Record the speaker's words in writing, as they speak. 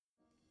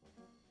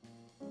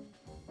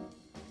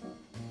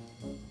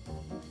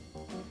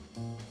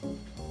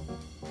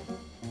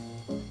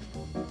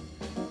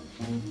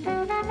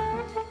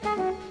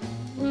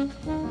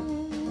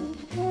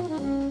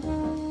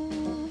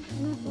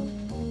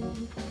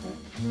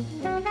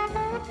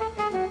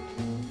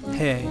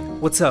Hey,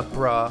 what's up,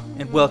 brah?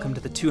 And welcome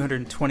to the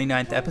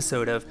 229th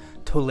episode of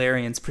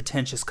Tolarian's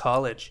Pretentious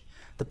College,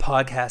 the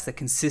podcast that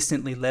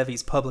consistently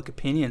levies public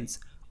opinions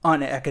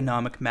on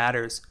economic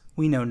matters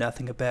we know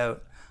nothing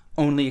about,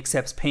 only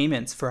accepts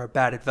payments for our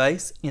bad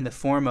advice in the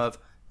form of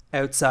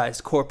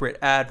outsized corporate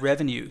ad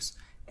revenues,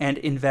 and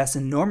invests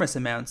enormous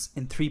amounts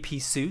in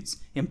three-piece suits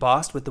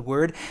embossed with the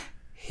word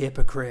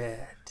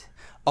hypocrite.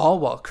 All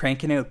while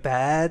cranking out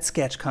bad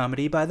sketch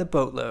comedy by the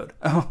boatload.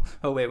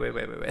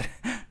 Wait.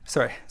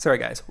 Sorry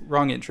guys,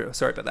 wrong intro.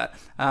 Sorry about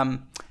that.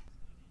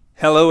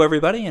 Hello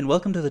everybody, and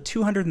welcome to the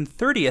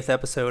 230th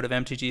episode of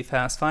MTG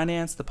Fast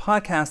Finance, the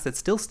podcast that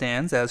still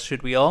stands, as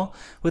should we all,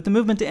 with the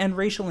movement to end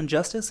racial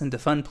injustice and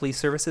defund police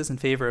services in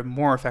favor of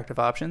more effective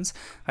options.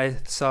 I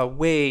saw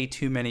way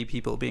too many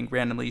people being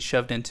randomly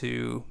shoved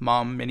into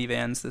mom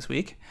minivans this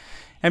week.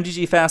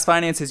 MTG Fast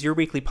Finance is your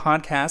weekly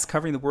podcast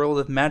covering the world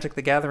of Magic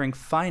the Gathering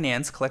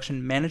finance,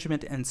 collection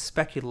management, and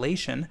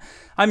speculation.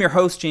 I'm your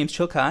host, James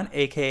Chilcott,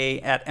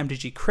 aka at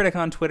MTG Critic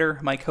on Twitter.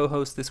 My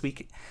co-host this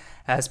week,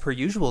 as per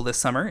usual this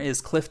summer, is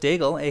Cliff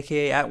Daigle,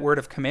 aka at Word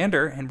of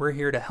Commander, and we're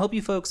here to help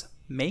you folks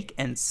make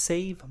and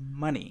save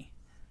money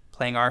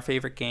playing our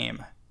favorite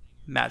game,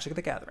 Magic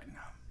the Gathering.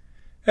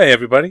 Hey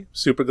everybody,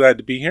 super glad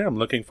to be here. I'm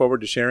looking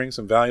forward to sharing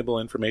some valuable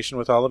information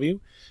with all of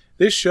you.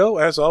 This show,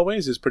 as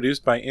always, is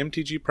produced by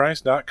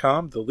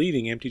MTGprice.com, the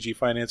leading MTG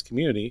finance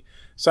community.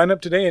 Sign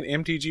up today at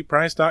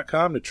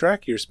MTGprice.com to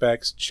track your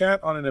specs,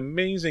 chat on an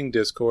amazing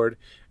Discord,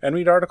 and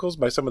read articles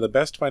by some of the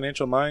best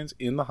financial minds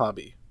in the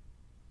hobby.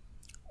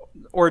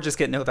 Or just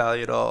get no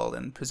value at all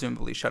and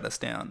presumably shut us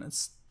down.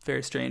 It's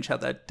very strange how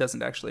that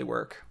doesn't actually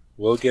work.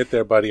 We'll get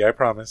there, buddy, I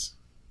promise.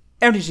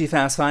 MTG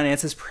Fast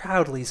Finance is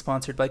proudly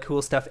sponsored by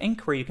Cool Stuff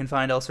Inc., where you can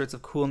find all sorts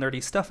of cool,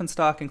 nerdy stuff in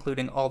stock,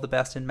 including all the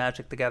best in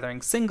Magic the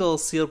Gathering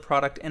singles, sealed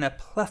product, and a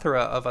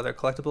plethora of other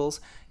collectibles.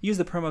 Use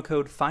the promo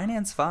code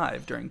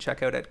FINANCE5 during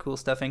checkout at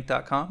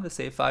CoolStuffInc.com to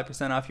save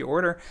 5% off your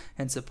order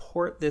and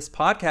support this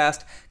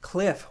podcast.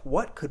 Cliff,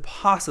 what could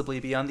possibly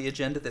be on the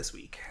agenda this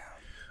week?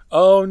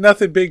 Oh,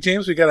 nothing big,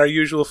 James. We got our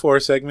usual 4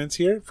 segments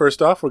here.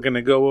 First off, we're going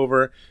to go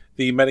over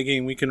the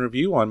Metagame Week in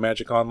Review on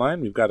Magic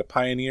Online. We've got a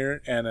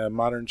Pioneer and a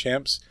Modern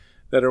Champs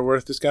that are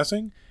worth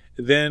discussing.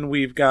 Then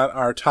we've got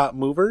our top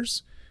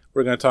movers.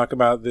 We're going to talk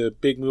about the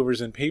big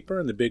movers in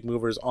paper and the big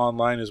movers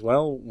online as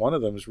well. One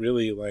of them's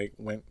really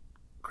went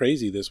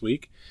crazy this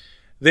week.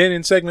 Then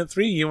in segment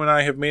 3, you and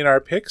I have made our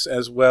picks,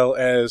 as well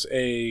as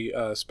a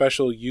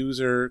special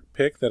user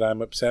pick that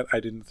I'm upset I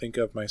didn't think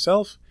of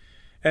myself.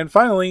 And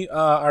finally,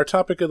 our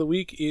topic of the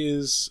week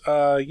is,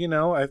 I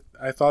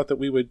thought that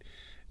we would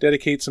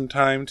dedicate some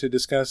time to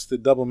discuss the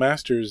Double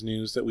Masters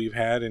news that we've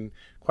had, and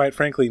quite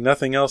frankly,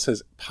 nothing else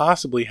has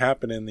possibly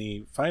happened in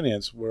the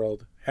finance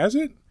world. Has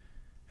it?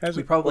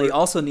 We probably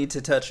also need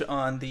to touch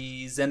on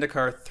the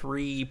Zendikar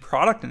 3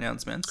 product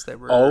announcements that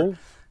were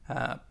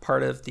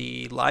part of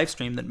the live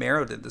stream that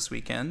Mero did this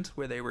weekend,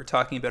 where they were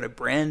talking about a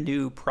brand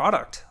new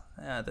product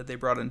that they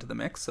brought into the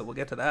mix, so we'll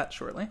get to that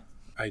shortly.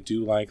 I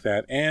do like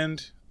that.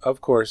 And,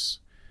 of course,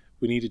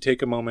 we need to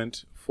take a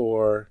moment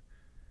for...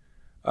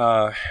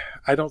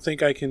 I don't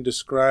think I can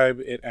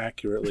describe it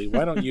accurately.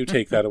 Why don't you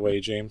take that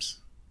away, James?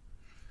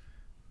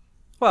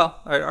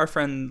 Well, our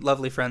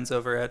lovely friends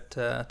over at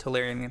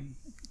Tolarian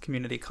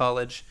Community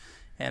College,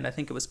 and I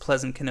think it was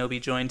Pleasant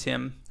Kenobi joined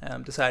him,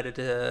 decided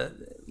to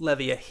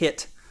levy a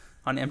hit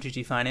on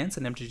MTG Finance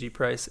and MTG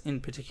Price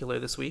in particular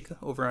this week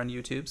over on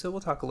YouTube. So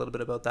we'll talk a little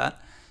bit about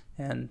that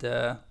and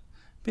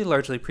be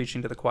largely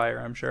preaching to the choir,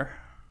 I'm sure.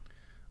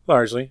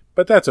 Largely,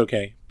 but that's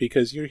okay,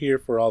 because you're here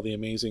for all the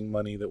amazing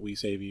money that we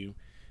save you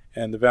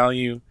and the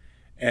value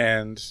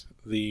and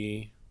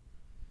the...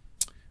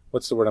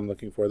 what's the word I'm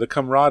looking for? The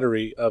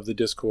camaraderie of the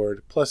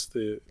Discord, plus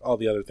all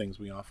the other things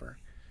we offer.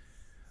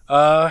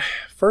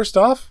 First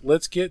off,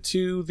 let's get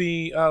to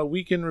the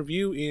week in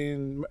review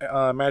in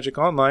Magic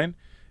Online.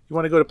 You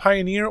want to go to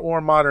Pioneer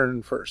or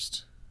Modern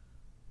first?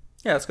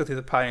 Yeah, let's go through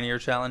the Pioneer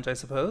challenge, I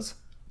suppose.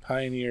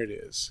 Pioneer it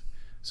is.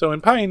 So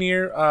in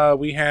Pioneer,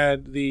 we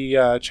had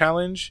the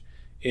challenge.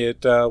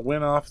 It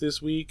went off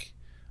this week.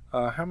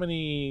 How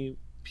many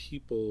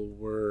people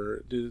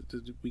were...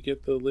 Did we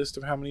get the list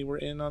of how many were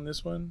in on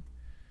this one?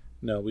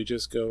 No, we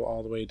just go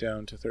all the way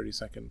down to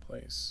 32nd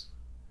place.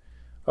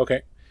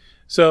 Okay.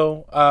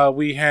 So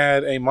we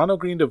had a mono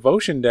green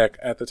devotion deck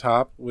at the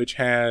top, which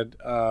had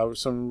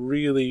some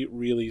really,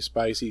 really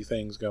spicy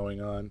things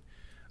going on.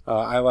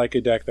 I like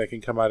a deck that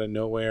can come out of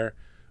nowhere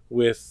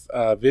with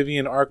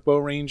Vivian Arcbow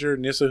Ranger,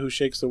 Nissa Who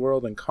Shakes the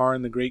World, and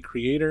Karn the Great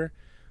Creator.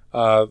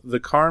 The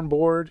Karn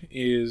board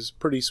is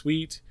pretty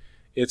sweet.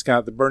 It's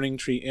got the Burning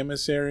Tree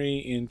Emissary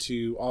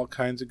into all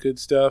kinds of good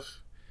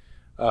stuff.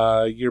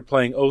 You're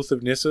playing Oath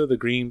of Nissa, the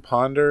Green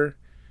Ponder.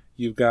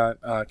 You've got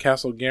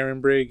Castle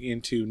Garenbrig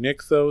into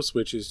Nykthos,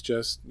 which is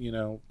just,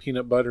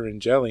 peanut butter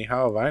and jelly.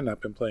 How have I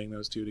not been playing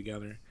those two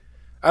together?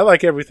 I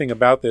like everything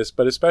about this,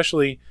 but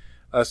especially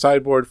a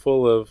sideboard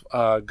full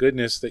of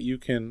goodness that you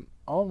can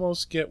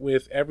almost get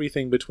with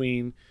everything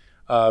between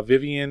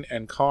Vivian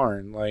and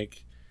Karn.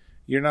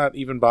 you're not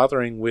even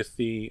bothering with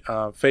the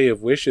Fae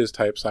of Wishes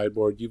type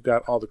sideboard. You've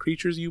got all the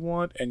creatures you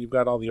want, and you've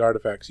got all the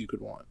artifacts you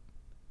could want.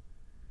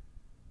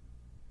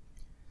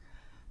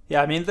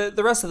 Yeah, I mean,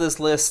 the rest of this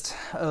list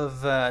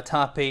of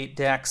top 8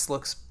 decks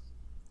looks...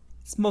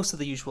 It's most of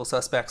the usual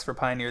suspects for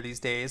Pioneer these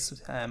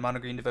days. Mono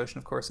Green Devotion,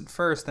 of course, in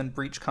first, then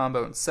Breach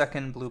Combo in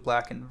second, Blue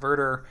Black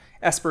Inverter,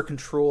 Esper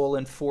Control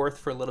in fourth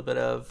for a little bit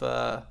of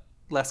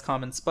less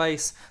common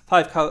spice,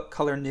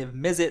 5-color Niv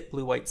Mizzet,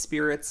 Blue White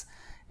Spirits,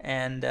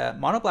 and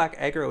Mono Black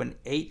Aggro in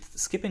eighth,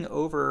 skipping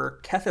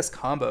over Kethis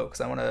Combo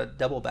because I want to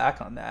double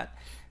back on that.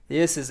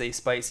 This is a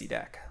spicy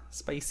deck.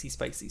 Spicy,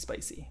 spicy,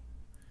 spicy.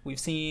 We've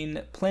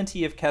seen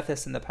plenty of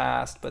Kethis in the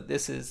past, but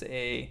this is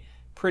a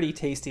pretty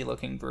tasty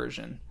looking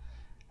version.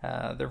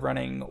 They're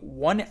running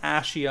 1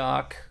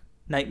 Ashiok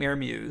Nightmare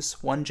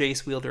Muse, 1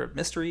 Jace Wielder of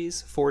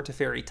Mysteries, 4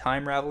 Teferi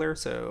Time Raveler,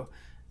 so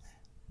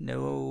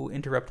no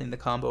interrupting the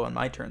combo on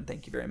my turn,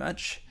 thank you very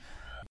much.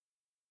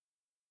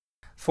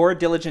 4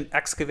 Diligent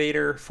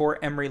Excavator,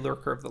 4 Emery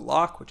Lurker of the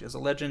Loch, which is a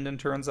legend and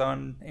turns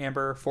on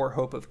Amber, 4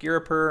 Hope of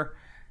Girapur.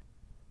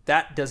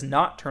 That does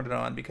not turn it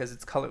on because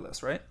it's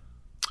colorless, right?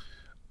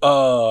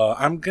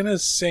 I'm gonna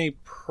say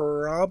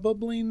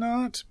probably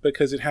not,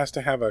 because it has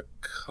to have a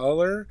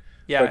color.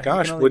 Yeah, but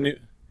gosh, wouldn't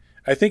it?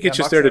 I think it's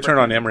just there to turn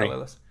on Emery.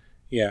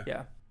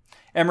 Yeah.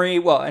 Emery,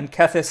 well, and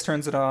Kethis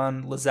turns it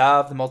on.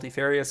 Lazav, the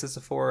Multifarious, is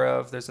a 4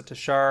 of. There's a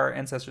Tashar,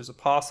 Ancestor's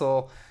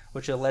Apostle,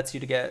 which lets you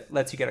get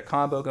a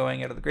combo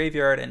going out of the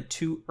graveyard, and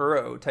 2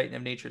 Uro, Titan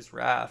of Nature's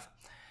Wrath.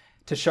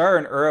 Tashar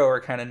and Uro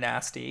are kind of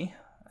nasty.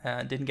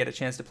 Didn't get a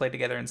chance to play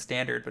together in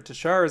Standard, but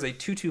Tashar is a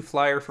 2/2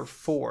 flyer for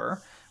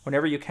 4.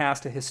 Whenever you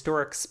cast a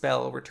historic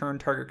spell, return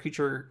target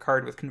creature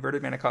card with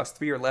converted mana cost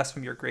 3 or less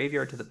from your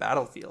graveyard to the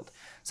battlefield.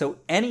 So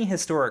any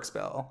historic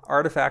spell,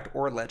 artifact,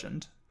 or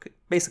legend,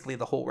 basically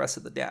the whole rest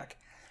of the deck,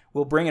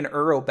 will bring an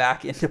Uro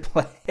back into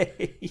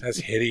play.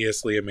 That's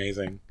hideously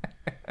amazing.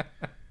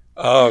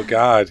 Oh,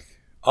 God.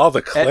 All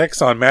the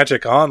clicks on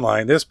Magic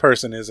Online. This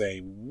person is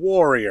a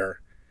warrior.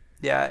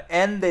 Yeah,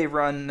 and they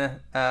run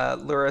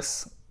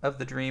Lurrus of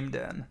the Dream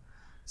Den.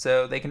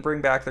 So they can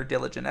bring back their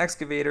Diligent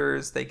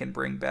Excavators. They can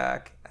bring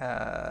back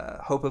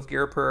Hope of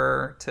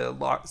Girapur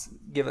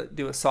to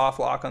do a soft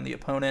lock on the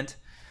opponent.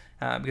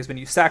 Because when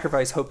you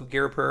sacrifice Hope of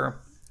Girapur,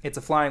 it's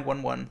a flying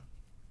 1/1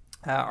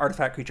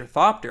 artifact creature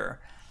Thopter.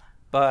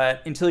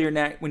 But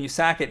when you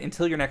sack it,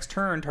 until your next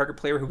turn, target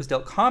player who was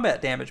dealt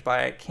combat damage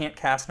by it can't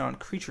cast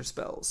non-creature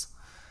spells.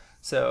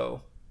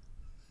 So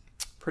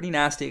pretty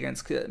nasty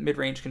against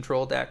mid-range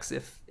control decks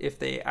if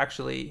they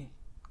actually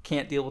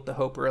can't deal with the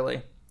Hope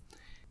early.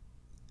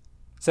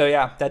 So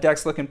yeah, that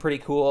deck's looking pretty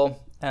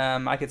cool.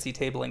 I could see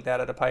tabling that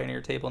at a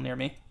Pioneer table near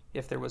me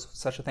if there was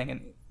such a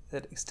thing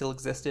that still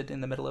existed in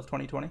the middle of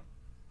 2020.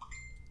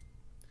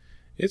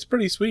 It's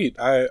pretty sweet.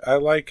 I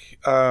like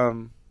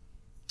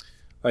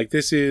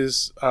this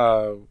is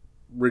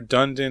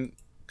redundant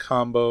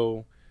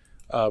combo,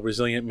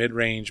 resilient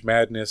mid-range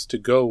madness to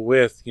go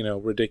with,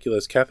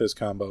 ridiculous Kethis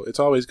combo. It's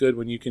always good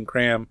when you can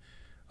cram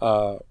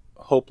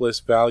hopeless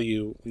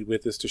value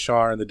with this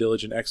Tashar and the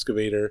Diligent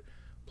Excavator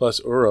plus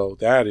Uro.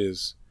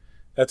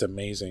 That's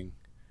amazing.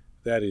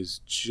 That is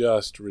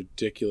just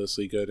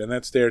ridiculously good. And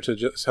that's there to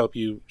just help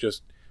you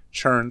just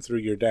churn through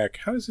your deck.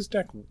 How does this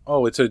deck...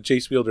 Oh, it's a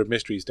Jace Wielder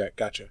Mysteries deck.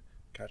 Gotcha.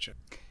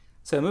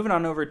 So moving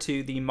on over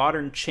to the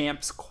Modern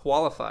Champs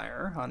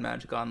qualifier on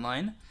Magic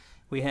Online,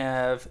 we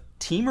have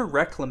Temur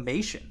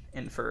Reclamation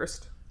in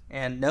first.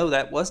 And no,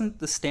 that wasn't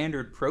the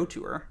standard Pro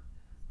Tour.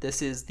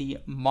 This is the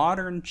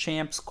Modern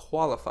Champs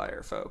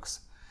qualifier,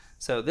 folks.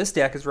 So this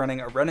deck is running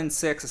a Run-In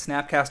 6, a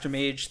Snapcaster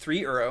Mage,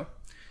 3 Uro,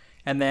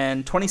 and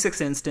then 26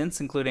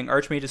 instants, including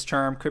Archmage's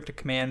Charm, Cryptic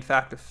Command,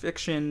 Fact of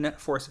Fiction,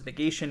 Force of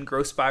Negation,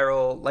 Growth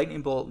Spiral,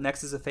 Lightning Bolt,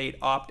 Nexus of Fate,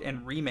 Opt,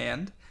 and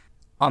Remand,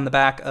 on the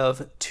back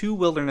of 2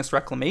 Wilderness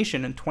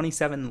Reclamation and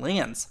 27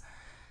 lands.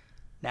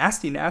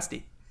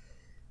 Nasty.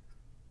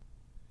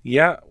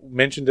 Yeah,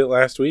 mentioned it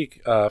last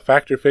week.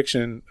 Fact of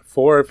Fiction,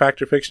 4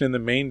 Fact of Fiction in the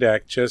main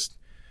deck, just,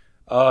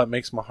 it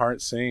makes my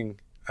heart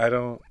sing. I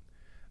don't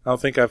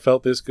think I've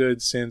felt this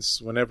good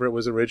since whenever it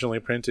was originally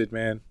printed,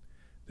 man.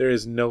 There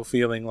is no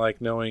feeling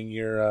like knowing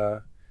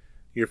your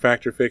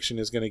Fact or Fiction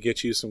is going to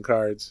get you some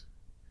cards.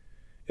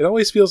 It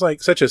always feels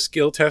like such a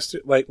skill test.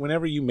 Like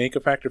whenever you make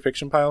a Fact or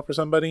Fiction pile for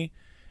somebody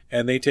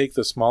and they take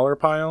the smaller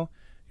pile,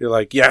 you're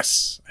like,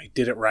 yes, I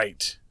did it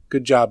right.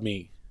 Good job,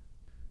 me.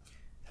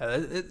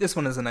 This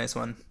one is a nice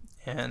one.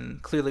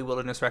 And clearly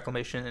Wilderness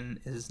Reclamation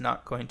is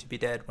not going to be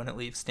dead when it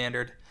leaves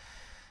Standard.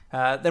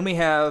 Then we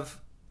have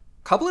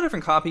a couple of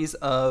different copies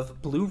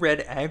of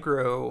Blue-Red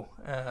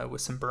Aggro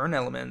with some burn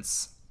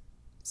elements.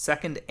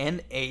 2nd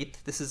and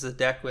 8th. This is a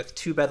deck with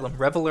 2 Bedlam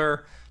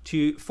Reveler,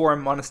 4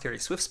 Monastery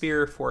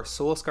Swiftspear, 4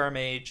 Soulscar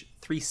Mage,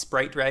 3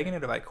 Sprite Dragon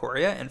out of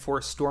Ikoria, and 4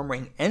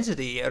 Stormwing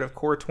Entity out of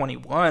Core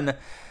 21.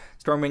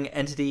 Stormwing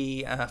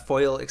Entity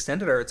foil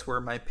extended arts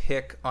were my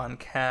pick on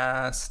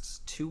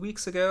cast 2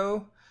 weeks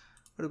ago.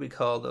 What do we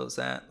call those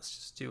at? Let's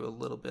just do a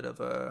little bit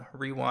of a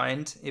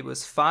rewind. It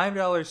was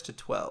 $5 to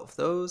 $12.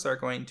 Those are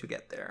going to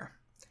get there.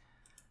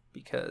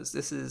 because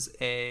this is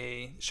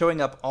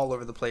showing up all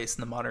over the place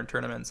in the modern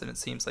tournaments, and it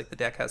seems like the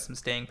deck has some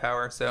staying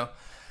power. So,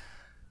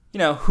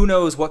 who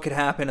knows what could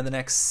happen in the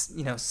next,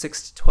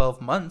 6 to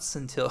 12 months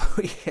until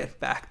we get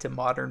back to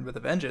modern with a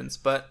vengeance.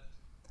 But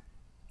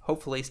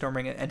hopefully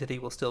Stormring Entity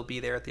will still be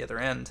there at the other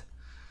end.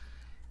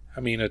 I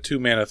mean, a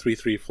 2-mana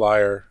 3/3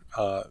 flyer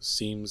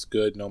seems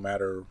good no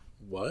matter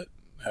what.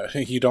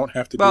 You don't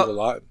have to do a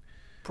lot.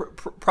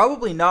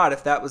 Probably not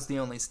if that was the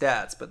only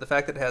stats, but the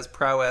fact that it has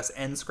Prowess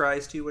and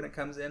Scries too when it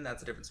comes in,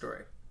 that's a different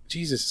story.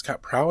 Jesus, it's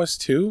got Prowess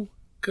too?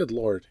 Good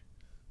lord.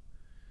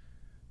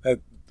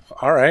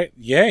 All right,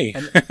 yay.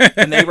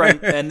 and they run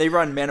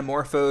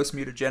Manamorphose,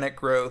 Mutagenic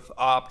Growth,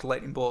 Opt,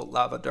 Lightning Bolt,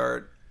 Lava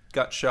Dart,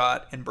 Gut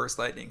Shot, and Burst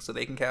Lightning, so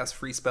they can cast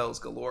free spells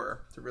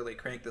galore to really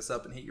crank this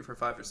up and hit you for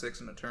 5 or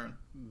 6 in a turn.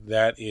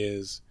 That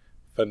is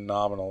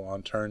phenomenal.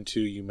 On turn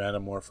 2, you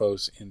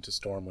Manamorphose into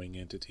Stormwing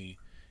Entity.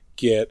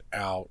 Get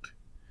out.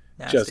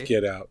 Nasty. Just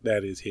get out.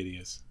 That is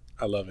hideous.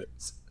 I love it.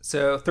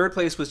 So third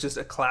place was just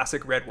a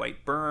classic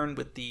red-white burn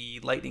with the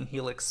Lightning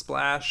Helix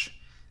Splash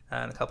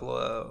and a couple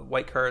of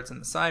white cards in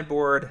the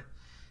sideboard.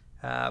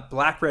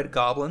 Black-red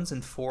Goblins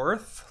in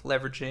fourth,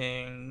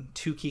 leveraging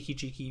 2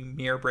 Kiki-Jiki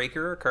Mirror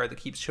Breaker, a card that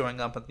keeps showing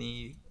up on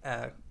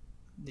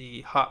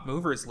the Hot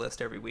Movers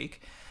list every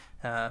week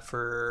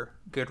for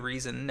good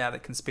reason, now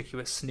that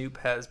Conspicuous Snoop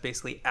has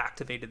basically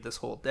activated this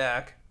whole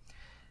deck.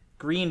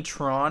 Green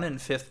Tron in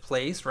fifth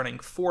place, running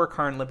 4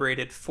 Karn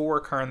Liberated,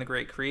 4 Karn the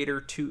Great Creator,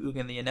 2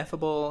 Ugin the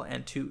Ineffable,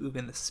 and 2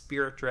 Ugin the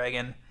Spirit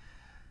Dragon.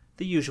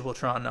 The usual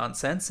Tron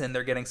nonsense, and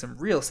they're getting some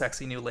real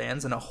sexy new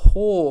lands and a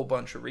whole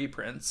bunch of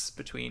reprints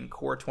between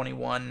Core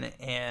 21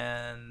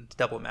 and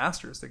Double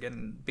Masters. They're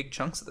getting big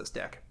chunks of this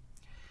deck.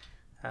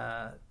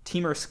 Temur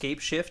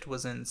Scapeshift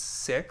was in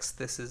sixth.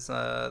 This is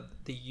the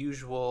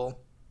usual...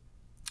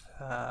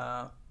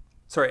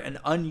 an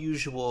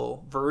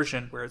unusual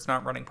version where it's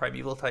not running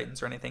Primeval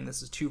Titans or anything.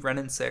 This is 2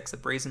 Wrenn 6, a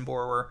Brazen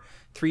Borrower,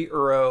 3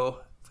 Uro,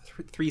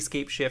 3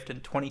 Scapeshift,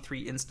 and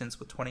 23 Instants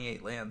with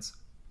 28 lands.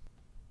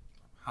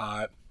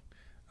 Hot.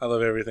 I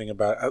love everything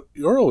about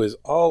it. Uro is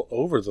all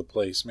over the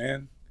place,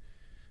 man.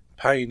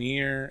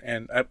 Pioneer,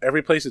 and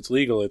every place it's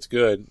legal, it's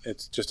good.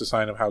 It's just a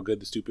sign of how good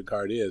the stupid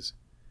card is.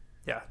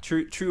 Yeah,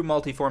 true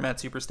multi-format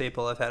super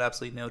staple. I've had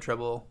absolutely no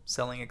trouble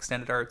selling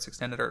extended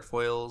art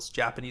foils,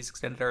 Japanese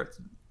extended art,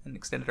 and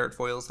extended art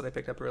foils that I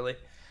picked up early,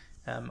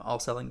 all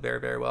selling very,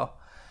 very well.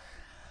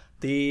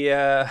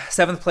 The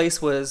seventh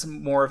place was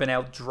more of an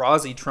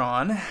Eldrazi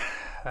Tron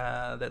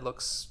that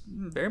looks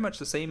very much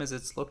the same as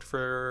it's looked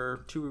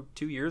for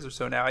two years or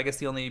so now. I guess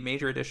the only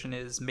major addition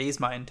is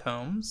Mazemind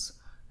Tomes,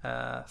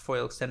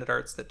 foil extended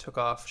arts that took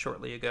off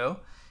shortly ago,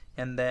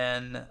 and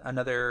then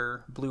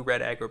another blue-red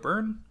aggro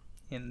burn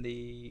in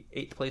the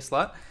 8th place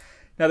slot.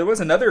 Now, there was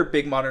another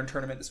big modern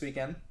tournament this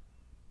weekend.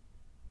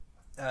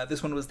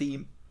 This one was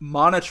the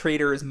Mana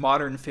Traders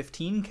Modern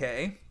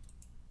 15K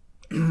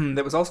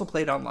that was also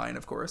played online,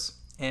 of course.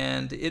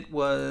 And it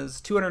was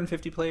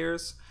 250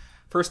 players.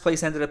 First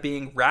place ended up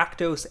being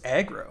Rakdos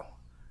Aggro,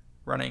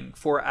 running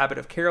 4 Abbot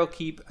of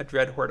Carolkeep, a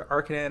Dreadhorde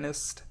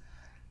Arcanist,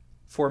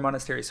 4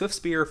 Monastery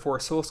Swiftspear, 4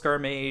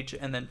 Soulscar Mage,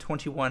 and then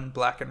 21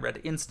 black and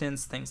red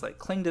instants, things like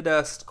Cling to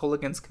Dust,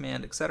 Kolaghan's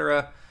Command,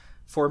 etc.,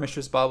 4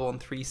 Mishra's Bauble, and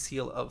 3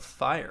 Seal of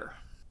Fire.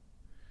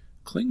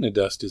 Cling to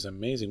Dust is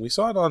amazing. We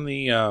saw it on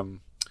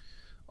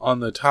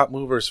the Top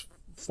Movers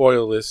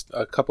foil list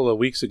a couple of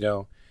weeks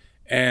ago,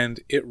 and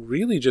it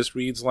really just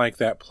reads like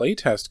that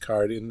playtest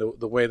card in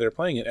the way they're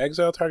playing it.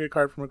 Exile target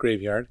card from a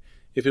graveyard.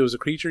 If it was a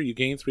creature, you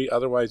gain 3,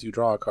 otherwise you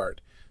draw a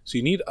card. So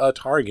you need a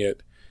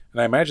target,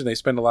 and I imagine they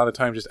spend a lot of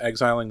time just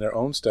exiling their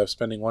own stuff,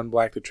 spending 1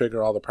 black to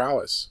trigger all the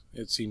prowess,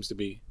 it seems to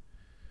be.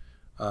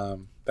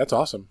 That's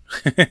awesome.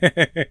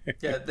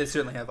 Yeah, they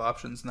certainly have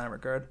options in that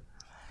regard.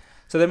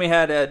 So then we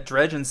had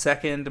Dredge in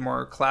second, a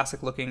more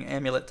classic-looking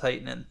Amulet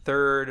Titan in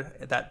third,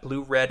 that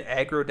blue-red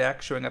aggro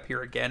deck showing up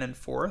here again in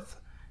fourth,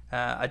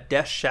 a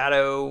Death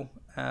Shadow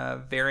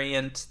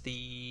variant,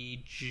 the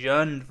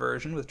Jund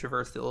version with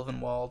Traverse the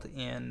Ulvenwald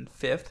in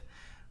fifth,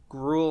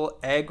 Gruul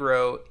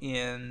aggro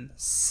in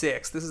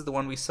sixth. This is the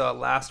one we saw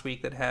last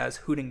week that has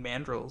Hooting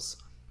Mandrills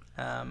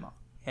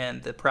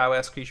and the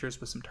Prowess creatures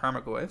with some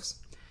Tarmogoyfs.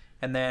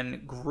 And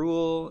then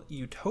Gruul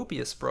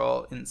Utopia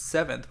Sprawl in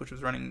 7th, which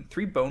was running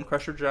 3 Bone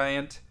Crusher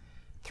Giant,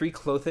 3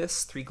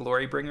 Klothys, 3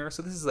 Glorybringer.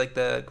 So this is like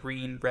the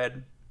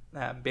green-red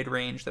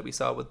mid-range that we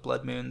saw with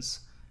Blood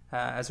Moons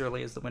as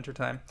early as the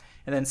wintertime.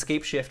 And then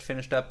Scapeshift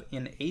finished up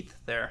in 8th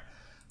there.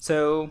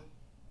 So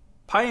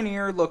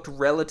Pioneer looked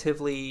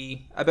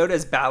relatively about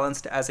as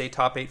balanced as a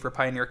top 8 for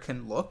Pioneer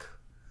can look.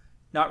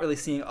 Not really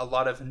seeing a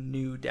lot of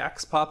new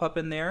decks pop up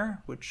in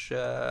there, which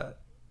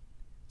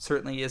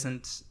certainly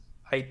isn't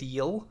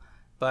ideal.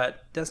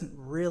 But doesn't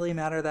really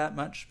matter that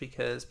much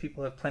because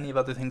people have plenty of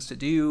other things to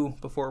do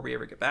before we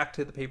ever get back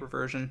to the paper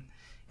version.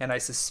 And I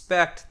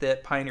suspect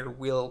that Pioneer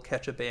will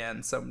catch a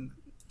ban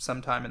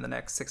sometime in the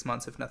next 6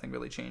 months if nothing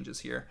really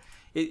changes here.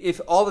 If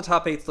all the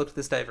top 8s looked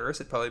this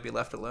diverse, it'd probably be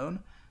left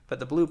alone.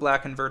 But the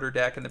blue-black Inverter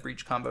deck and the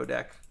Breach combo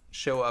deck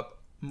show up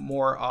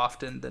more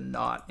often than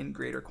not in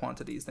greater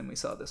quantities than we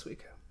saw this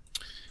week.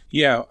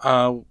 Yeah,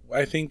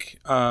 I think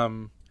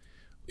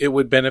it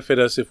would benefit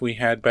us if we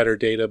had better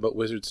data, but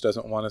Wizards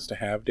doesn't want us to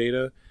have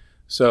data.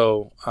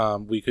 So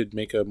we could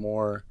make a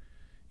more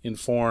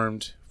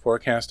informed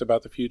forecast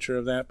about the future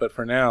of that. But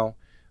for now,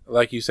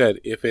 like you said,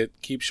 if it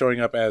keeps showing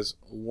up as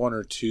one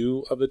or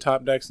two of the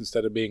top decks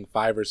instead of being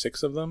 5 or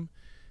 6 of them,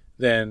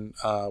 then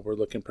we're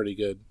looking pretty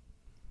good.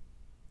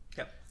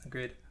 Yep,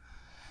 agreed.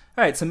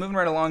 All right, so moving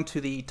right along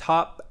to the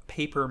top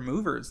paper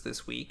movers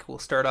this week, we'll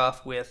start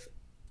off with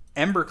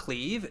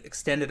Embercleave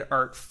Extended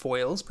Art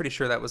Foils. Pretty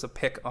sure that was a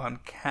pick on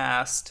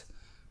Cast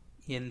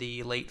in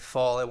the late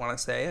fall, I want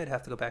to say. I'd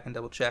have to go back and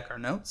double check our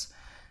notes.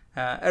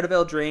 Out of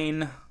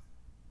Eldraine,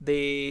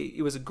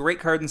 it was a great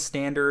card in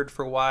Standard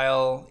for a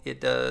while.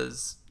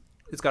 It's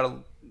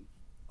got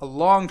a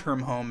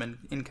long-term home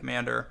in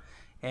Commander,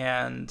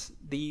 and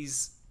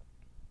these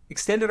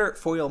Extended Art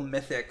Foil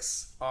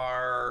Mythics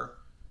are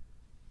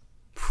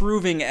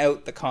proving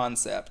out the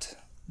concept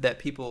that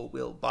people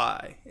will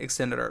buy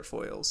Extended Art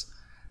Foils.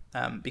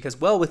 Because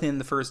well within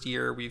the first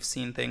year, we've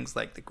seen things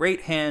like the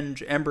Great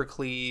Henge,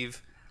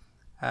 Embercleave,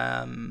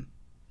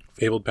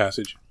 Fabled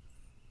Passage.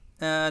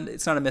 And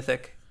it's not a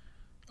mythic.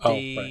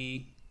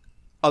 Right.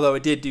 Although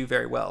it did do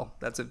very well.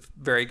 That's a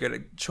very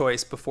good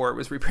choice before it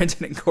was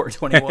reprinted in Core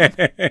 21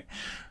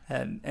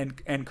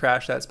 and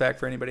crashed that spec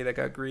for anybody that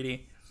got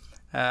greedy.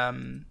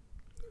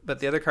 But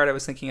the other card I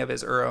was thinking of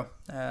is Uro.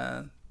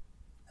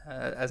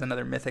 As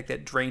another mythic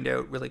that drained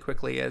out really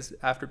quickly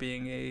after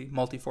being a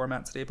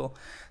multi-format staple.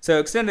 So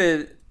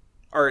Extended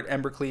Art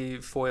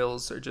Embercleave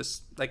foils are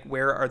just like,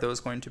 where are those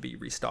going to be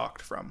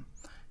restocked from?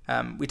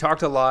 We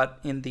talked a lot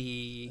in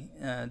the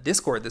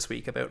Discord this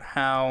week about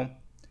how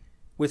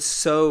with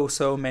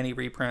so many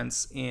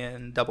reprints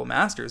in Double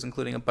Masters,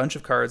 including a bunch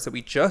of cards that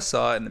we just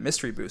saw in the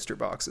mystery booster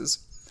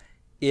boxes,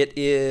 it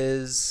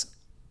is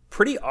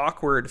pretty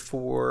awkward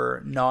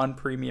for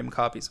non-premium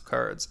copies of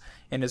cards,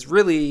 and is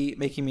really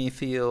making me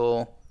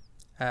feel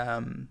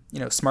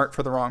smart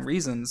for the wrong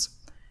reasons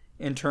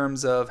in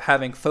terms of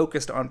having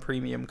focused on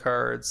premium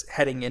cards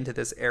heading into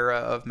this era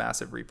of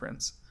massive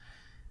reprints.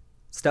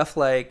 Stuff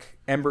like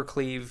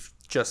Embercleave,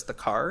 just the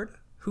card,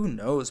 who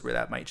knows where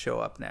that might show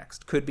up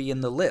next. Could be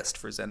in the list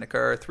for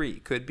Zendikar 3,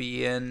 could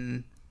be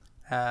in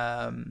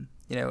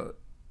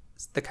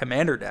the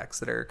Commander decks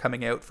that are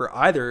coming out for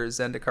either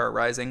Zendikar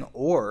Rising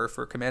or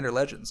for Commander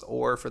Legends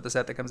or for the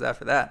set that comes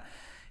after that.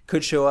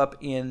 Could show up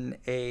in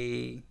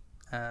a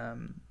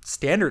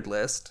standard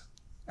list,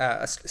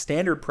 a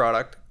standard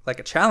product like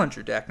a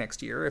Challenger deck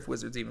next year, if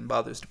Wizards even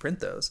bothers to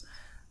print those.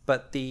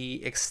 But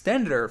the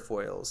Extended Art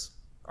foils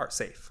are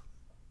safe.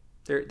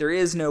 There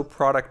is no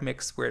product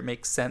mix where it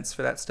makes sense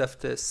for that stuff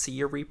to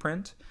see a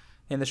reprint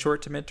in the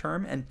short to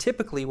midterm, and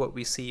typically what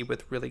we see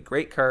with really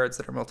great cards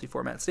that are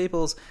multi-format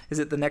staples is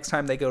that the next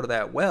time they go to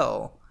that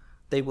well,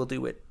 they will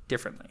do it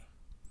differently.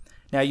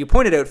 Now, you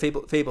pointed out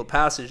Fabled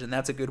Passage, and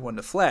that's a good one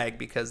to flag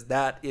because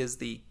that is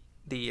the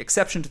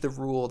exception to the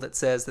rule that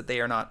says that they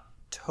are not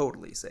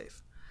totally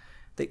safe.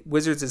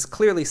 Wizards is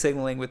clearly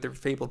signaling with their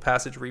Fabled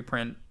Passage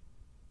reprint,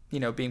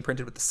 being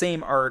printed with the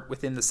same art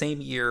within the same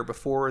year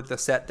before the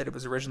set that it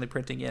was originally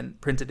printed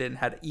in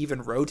had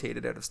even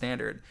rotated out of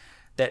Standard,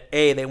 that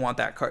A, they want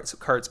that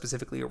card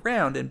specifically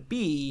around, and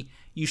B,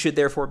 you should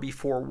therefore be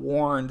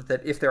forewarned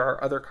that if there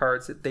are other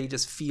cards that they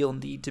just feel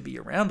need to be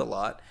around a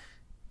lot,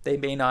 they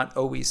may not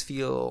always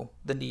feel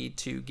the need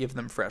to give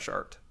them fresh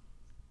art.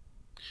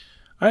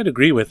 I'd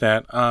agree with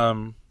that.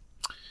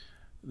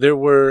 There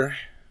were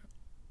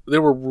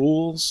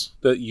rules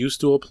that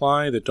used to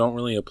apply that don't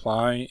really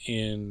apply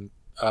in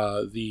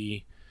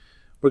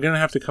we're going to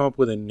have to come up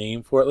with a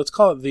name for it. Let's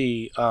call it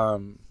the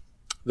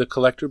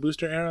collector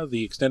booster era,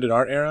 the extended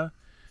art era.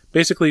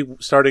 Basically,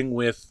 starting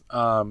with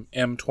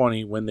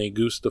M20 when they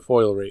goosed the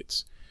foil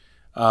rates.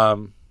 I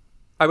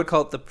would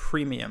call it the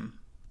premium.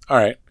 All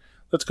right,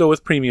 let's go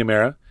with premium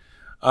era.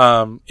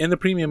 In the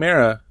premium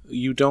era,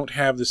 you don't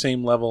have the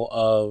same level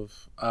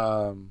of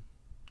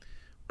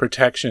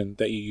protection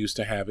that you used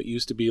to have. It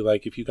used to be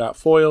like if you got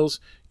foils,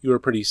 you were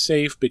pretty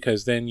safe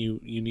because then you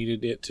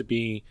needed it to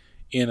be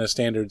in a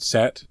standard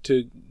set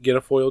to get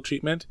a foil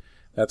treatment.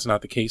 That's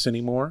not the case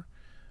anymore.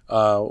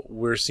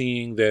 We're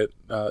seeing that,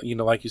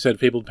 like you said,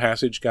 Fabled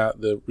Passage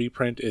got the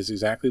reprint is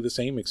exactly the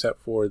same except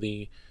for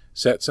the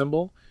set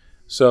symbol.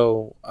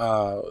 So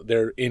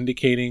they're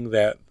indicating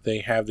that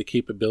they have the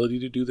capability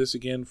to do this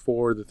again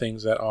for the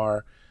things that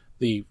are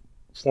the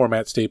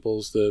format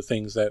staples, the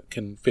things that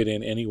can fit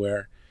in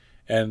anywhere.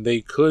 And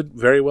they could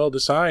very well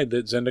decide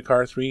that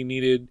Zendikar 3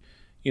 needed,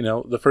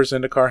 the first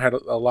Zendikar had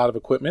a lot of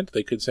equipment.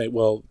 They could say,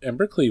 well,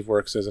 Embercleave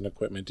works as an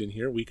equipment in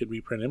here. We could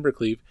reprint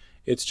Embercleave.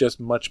 It's just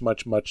much,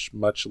 much, much,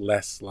 much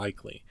less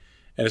likely.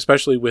 And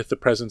especially with the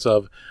presence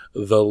of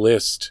the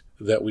list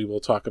that we will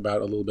talk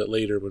about a little bit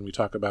later when we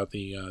talk about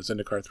the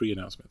Zendikar 3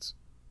 announcements.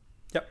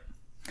 Yep.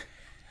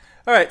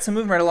 All right, so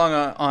moving right along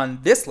on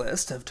this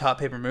list of top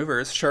paper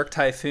movers, Shark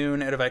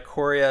Typhoon out of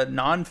Ikoria,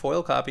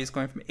 non-foil copies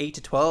going from 8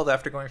 to 12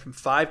 after going from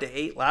 5 to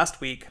 8 last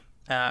week.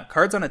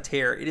 Cards on a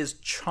tear. It is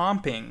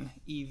chomping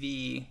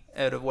EV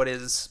out of what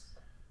is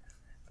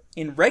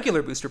in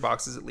regular booster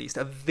boxes at least,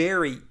 a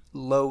very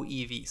low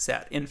EV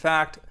set. In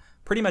fact,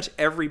 pretty much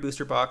every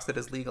booster box that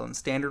is legal and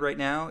standard right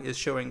now is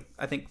showing,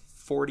 I think,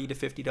 $40 to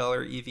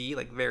 $50 EV,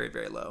 like very,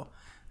 very low,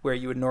 where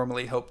you would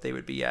normally hope they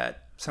would be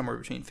at somewhere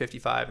between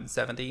 55 and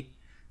 70.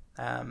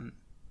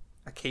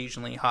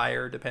 Occasionally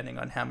higher, depending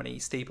on how many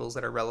staples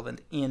that are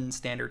relevant in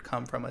standard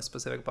come from a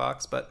specific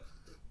box. But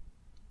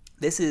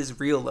this is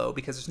real low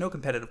because there's no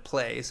competitive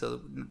play,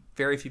 so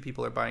very few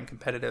people are buying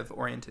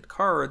competitive-oriented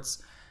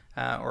cards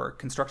or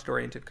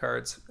constructed-oriented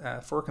cards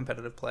for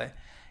competitive play.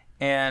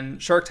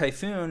 And Shark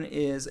Typhoon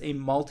is a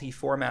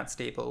multi-format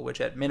staple,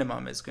 which at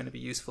minimum is going to be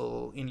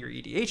useful in your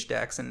EDH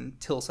decks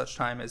until such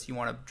time as you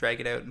want to drag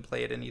it out and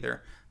play it in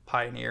either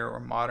Pioneer or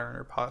Modern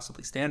or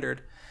possibly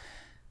Standard.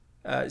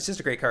 It's just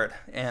a great card.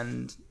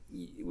 And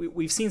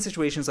we've seen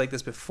situations like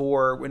this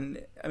before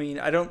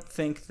I don't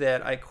think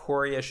that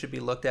Ikoria should be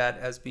looked at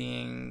as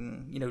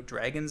being,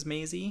 Dragon's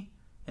Mazy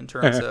in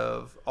terms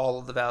of all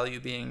of the value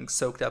being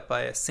soaked up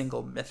by a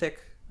single mythic.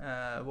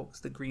 What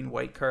was the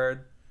green-white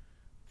card?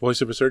 Voice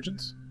of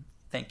Resurgence?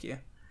 Thank you.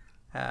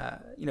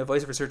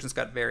 Voice of Resurgence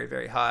got very,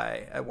 very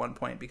high at one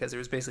point because there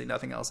was basically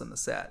nothing else in the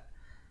set.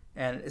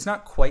 And it's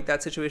not quite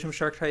that situation with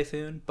Shark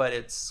Typhoon, but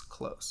it's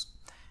close.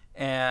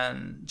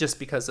 And just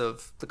because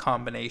of the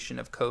combination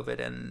of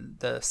COVID and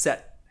the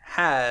set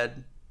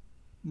had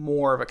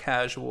more of a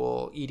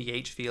casual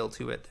EDH feel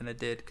to it than it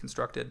did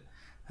constructed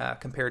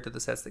compared to the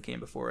sets that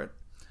came before it.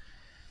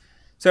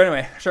 So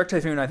anyway, Shark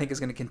Typhoon I think is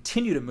going to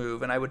continue to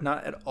move, and I would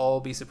not at all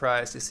be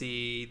surprised to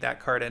see that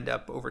card end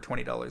up over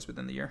 $20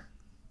 within the year.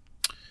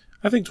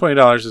 I think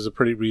 $20 is a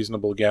pretty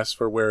reasonable guess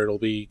for where it'll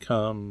be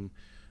come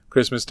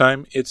Christmas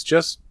time. It's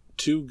just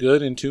too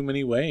good in too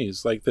many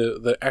ways. Like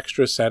the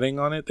extra setting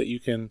on it that you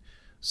can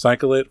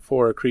cycle it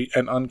for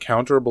an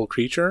uncounterable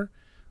creature,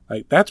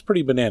 like that's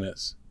pretty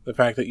bananas. The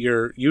fact that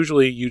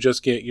you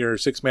just get your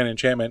 6-man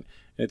enchantment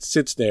and it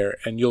sits there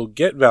and you'll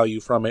get value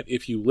from it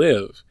if you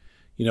live.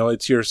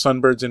 It's your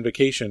Sunbird's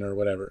Invocation or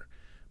whatever.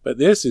 But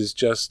this is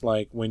just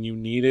like when you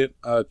need it,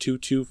 a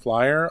 2/2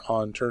 flyer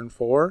on turn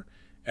 4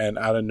 and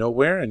out of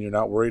nowhere, and you're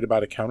not worried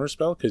about a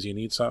counterspell because you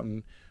need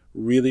something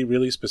really,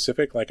 really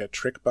specific like a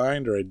Trick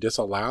Bind or a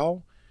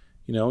Disallow.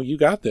 You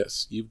got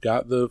this. You've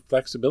got the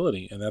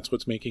flexibility, and that's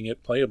what's making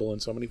it playable in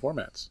so many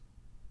formats.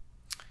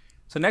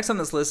 So next on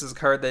this list is a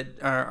card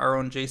that our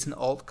own Jason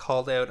Alt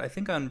called out, I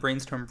think on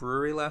Brainstorm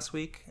Brewery last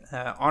week.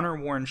 Honor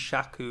Worn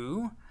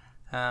Shaku.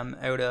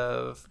 Out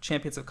of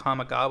Champions of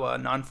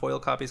Kamigawa, non-foil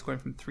copies going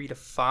from 3 to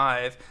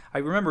 5. I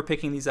remember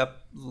picking these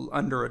up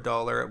under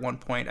 $1 at one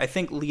point. I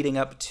think leading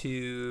up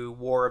to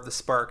War of the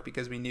Spark,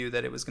 because we knew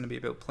that it was going to be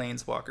about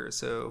Planeswalkers.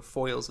 So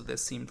foils of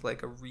this seemed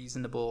like a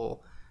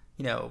reasonable,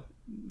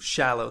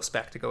 shallow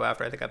spec to go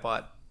after. I think I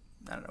bought,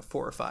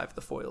 4 or 5 of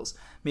the foils.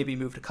 Maybe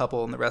moved a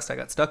couple, and the rest I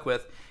got stuck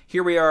with.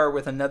 Here we are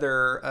with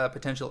another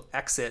potential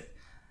exit.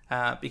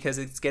 Because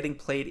it's getting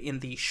played in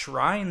the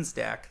Shrines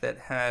deck that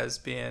has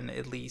been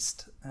at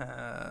least,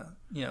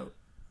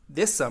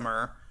 this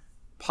summer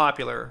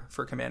popular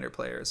for Commander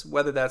players.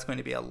 Whether that's going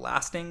to be a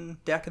lasting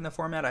deck in the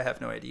format, I have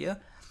no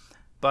idea.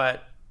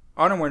 But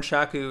Honor Worn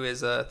Shaku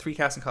is a 3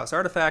 casting cost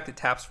artifact. It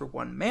taps for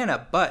 1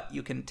 mana, but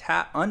you can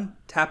tap an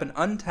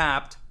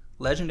untapped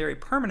legendary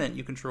permanent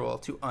you control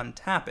to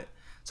untap it.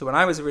 So when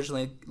I was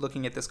originally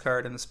looking at this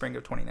card in the spring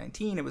of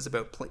 2019, it was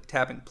about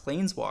tapping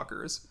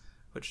Planeswalkers,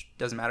 which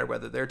doesn't matter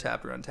whether they're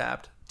tapped or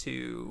untapped,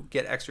 to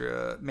get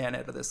extra mana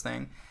out of this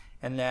thing.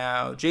 And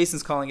now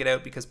Jason's calling it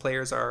out because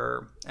players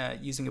are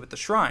using it with the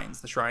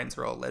Shrines. The Shrines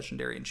are all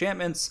legendary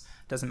enchantments.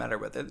 Doesn't matter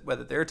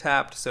whether they're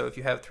tapped. So if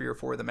you have 3 or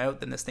 4 of them out,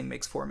 then this thing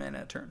makes 4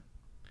 mana a turn.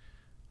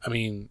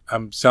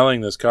 I'm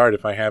selling this card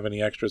if I have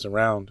any extras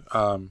around.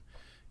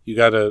 You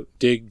got to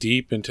dig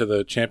deep into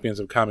the Champions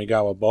of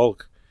Kamigawa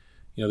bulk.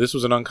 This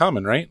was an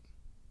uncommon, right?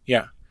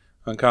 Yeah,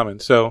 uncommon.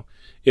 So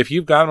if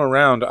you've got them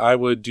around, I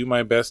would do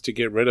my best to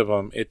get rid of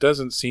them. It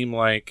doesn't seem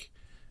like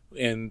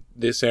in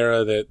this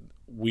era that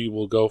we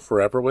will go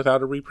forever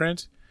without a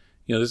reprint.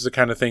 This is the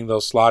kind of thing they'll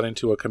slot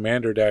into a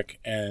Commander deck,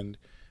 and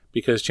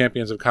because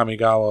Champions of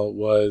Kamigawa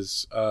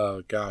was,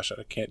 I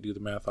can't do the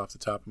math off the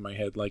top of my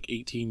head, like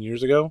 18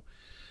 years ago,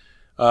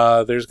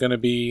 there's going to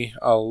be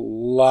a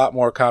lot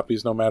more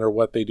copies no matter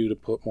what they do to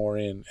put more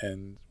in.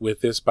 And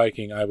with this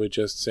spiking, I would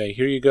just say,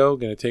 here you go,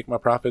 going to take my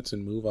profits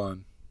and move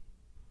on.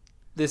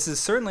 This is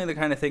certainly the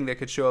kind of thing that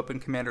could show up in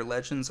Commander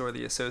Legends or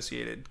the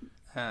associated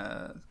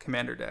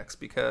Commander decks,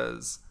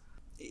 because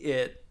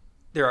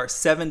there are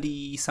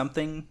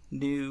 70-something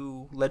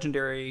new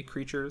legendary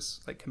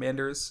creatures, like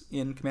commanders,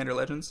 in Commander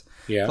Legends,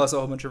 plus a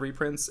whole bunch of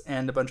reprints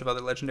and a bunch of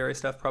other legendary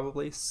stuff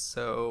probably,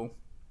 so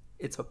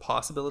it's a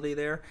possibility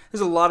there.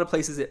 There's a lot of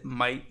places it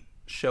might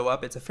show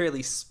up. It's a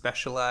fairly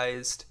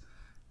specialized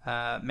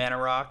mana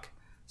rock,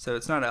 so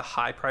it's not a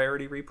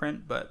high-priority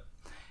reprint, but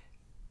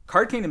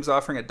Card Kingdom's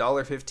offering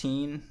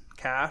 $1.15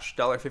 cash,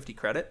 $1.50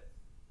 credit,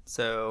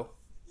 so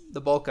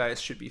the bulk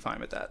guys should be fine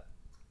with that.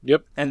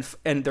 Yep. And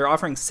they're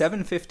offering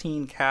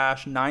 $7.15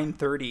 cash,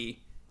 $9.30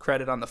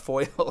 credit on the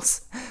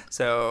foils,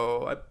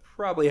 so I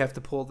probably have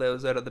to pull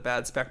those out of the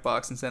bad spec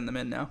box and send them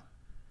in now.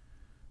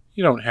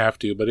 You don't have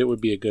to, but it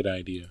would be a good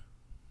idea.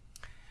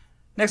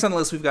 Next on the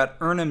list, we've got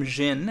Urnam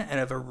Jin out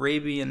of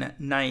Arabian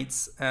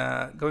Nights,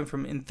 going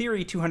from, in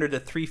theory, 200 to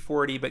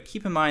 340, but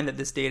keep in mind that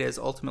this data is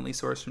ultimately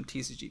sourced from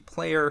TCG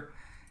Player,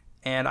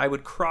 and I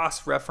would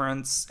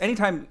cross-reference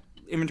anytime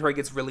inventory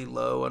gets really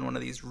low on one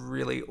of these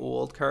really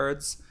old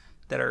cards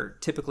that are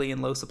typically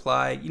in low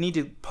supply. You need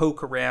to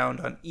poke around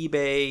on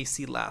eBay,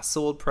 see last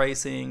sold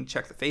pricing,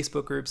 check the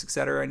Facebook groups,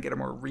 etc., and get a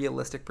more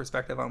realistic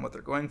perspective on what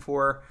they're going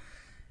for.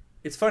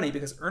 It's funny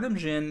because Urnam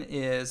Jin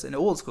is an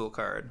old school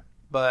card,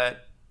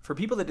 but for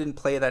people that didn't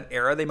play that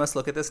era, they must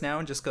look at this now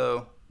and just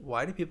go,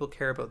 why do people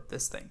care about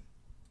this thing?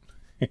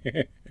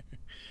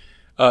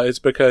 It's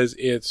because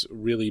it's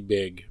really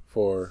big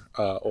for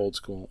old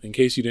school. In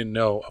case you didn't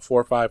know, a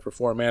 4/5 for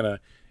 4 mana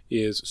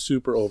is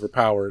super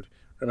overpowered.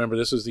 Remember,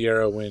 this was the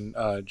era when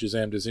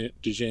Jazam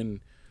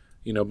Djinn,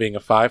 being a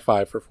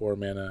 5/5 for 4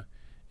 mana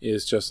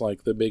is just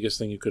like the biggest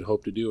thing you could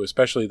hope to do,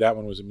 especially that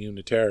one was immune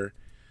to terror.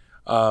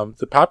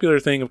 The popular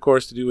thing, of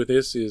course, to do with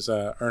this is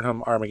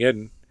Urnam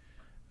Armageddon,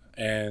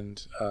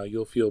 and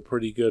you'll feel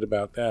pretty good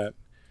about that.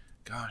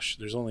 Gosh,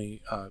 there's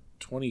only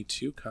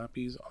 22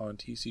 copies on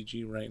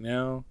TCG right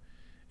now,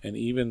 and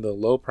even the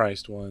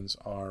low-priced ones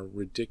are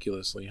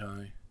ridiculously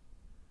high.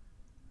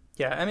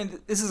 Yeah, I mean,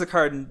 this is a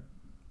card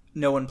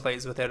no one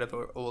plays with out of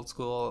old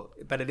school,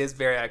 but it is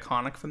very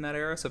iconic from that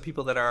era, so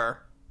people that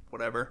are,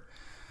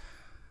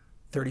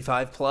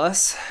 35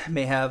 plus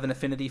may have an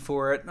affinity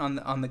for it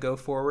on the go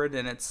forward,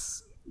 and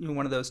it's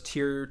one of those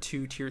tier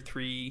 2, tier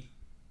 3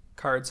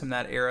 cards from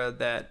that era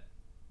that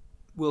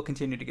will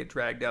continue to get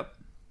dragged up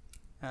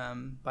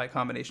by a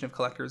combination of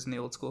collectors in the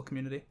old school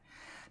community.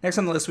 Next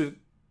on the list, we've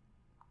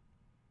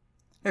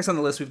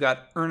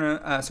got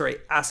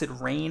Acid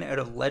Rain out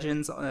of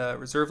Legends,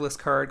 reserve list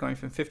card going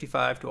from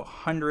 55 to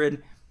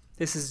 100.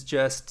 This is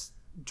just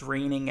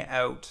draining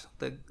out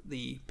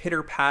the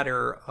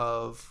pitter-patter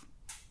of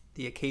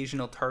the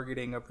occasional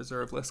targeting of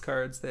reserve list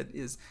cards that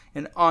is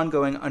an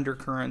ongoing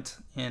undercurrent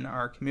in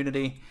our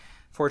community.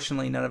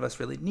 Fortunately, none of us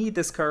really need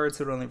this card,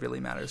 so it only really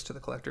matters to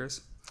the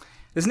collectors.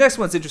 This next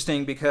one's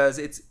interesting because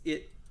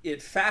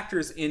it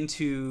factors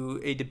into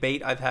a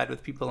debate I've had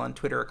with people on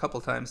Twitter a couple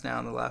times now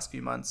in the last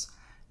few months.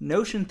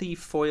 Notion Thief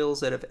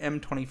foils out of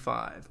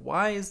M25.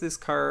 Why is this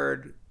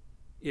card...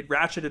 It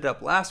ratcheted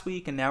up last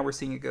week, and now we're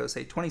seeing it go,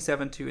 say,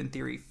 27 to, in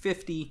theory,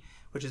 50,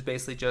 which is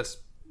basically just,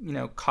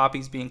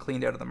 copies being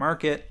cleaned out of the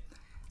market.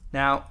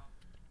 Now,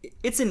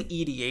 it's an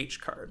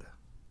EDH card.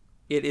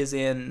 It is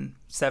in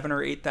 7,000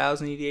 or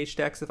 8,000 EDH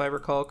decks, if I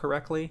recall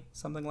correctly,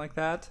 something like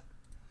that.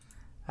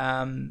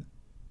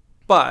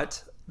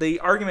 But the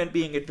argument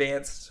being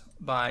advanced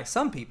by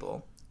some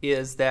people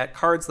is that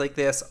cards like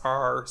this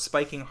are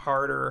spiking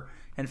harder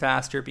and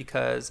faster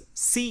because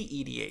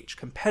CEDH,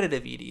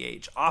 competitive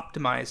EDH,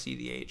 optimized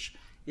EDH,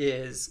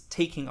 is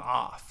taking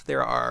off.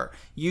 There are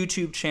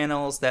YouTube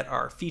channels that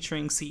are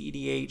featuring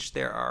CEDH.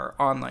 There are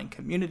online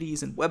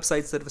communities and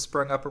websites that have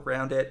sprung up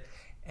around it.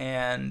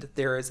 And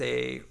there is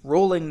a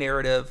rolling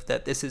narrative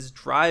that this is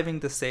driving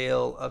the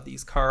sale of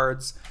these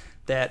cards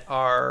that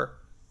are,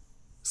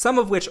 some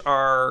of which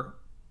are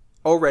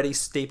already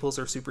staples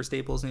or super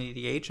staples in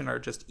EDH and are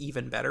just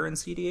even better in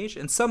CEDH,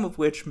 and some of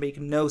which make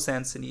no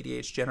sense in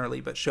EDH generally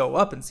but show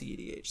up in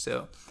CEDH.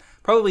 So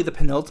probably the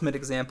penultimate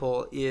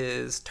example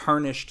is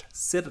Tarnished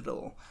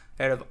Citadel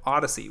out of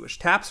Odyssey, which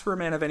taps for a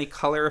mana of any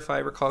color, if I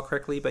recall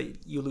correctly,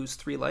 but you lose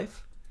 3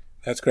 life.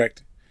 That's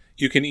correct.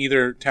 You can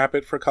either tap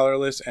it for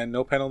colorless and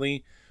no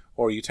penalty,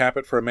 or you tap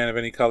it for a mana of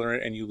any color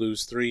and you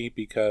lose 3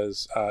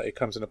 because it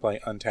comes into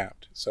play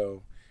untapped.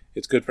 So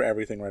it's good for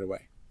everything right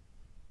away.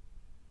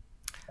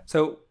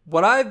 So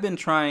what I've been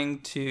trying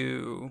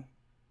to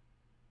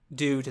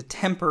do to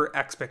temper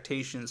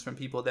expectations from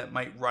people that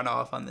might run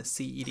off on the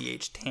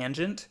CEDH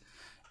tangent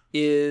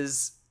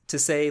is to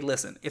say,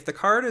 listen, if the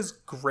card is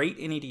great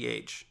in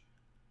EDH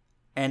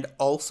and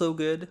also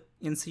good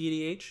in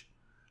CEDH,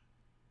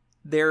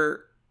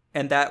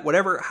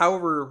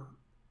 however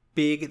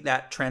big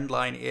that trend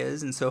line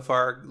is, and so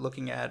far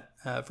looking at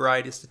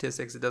variety of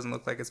statistics, it doesn't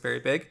look like it's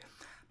very big,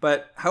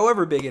 but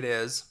however big it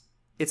is,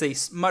 it's a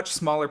much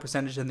smaller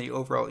percentage than the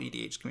overall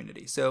EDH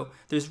community. So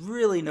there's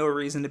really no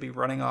reason to be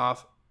running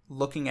off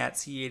looking at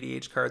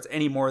CEDH cards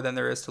any more than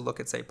there is to look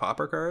at, say,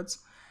 Pauper cards,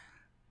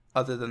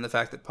 other than the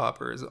fact that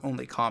Pauper is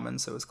only common,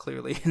 so it's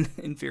clearly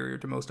inferior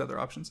to most other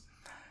options.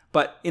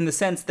 But in the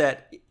sense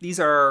that these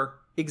are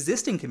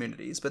existing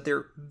communities, but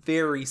they're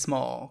very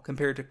small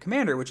compared to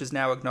Commander, which is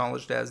now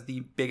acknowledged as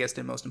the biggest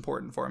and most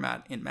important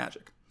format in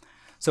Magic.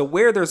 So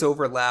where there's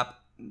overlap,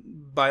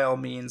 by all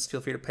means, feel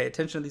free to pay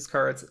attention to these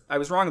cards. I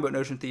was wrong about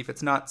Notion Thief.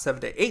 It's not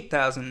 7,000 to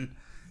 8,000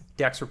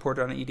 decks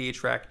reported on the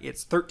EDH rack.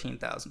 It's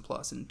 13,000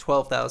 plus, and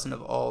 12,000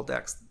 of all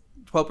decks,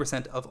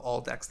 12% of all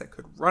decks that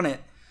could run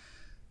it.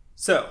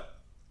 So,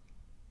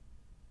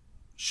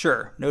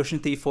 sure, Notion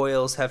Thief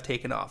foils have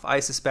taken off. I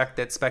suspect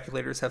that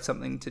speculators have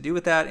something to do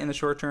with that in the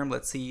short term.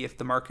 Let's see if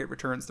the market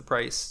returns the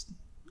price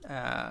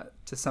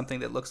to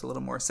something that looks a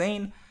little more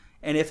sane.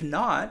 And if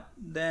not,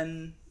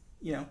 then,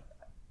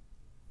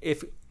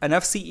 if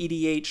enough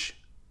CEDH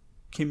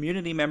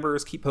community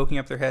members keep poking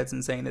up their heads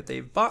and saying that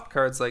they've bought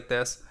cards like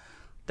this,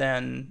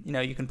 then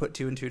you can put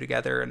 2 and 2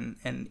 together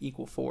and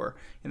equal 4.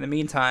 In the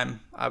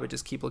meantime, I would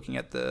just keep looking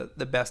at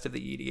the best of the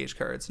EDH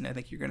cards, and I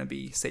think you're going to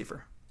be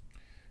safer.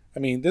 I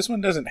mean, this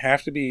one doesn't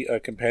have to be a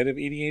competitive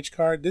EDH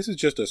card. This is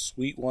just a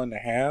sweet one to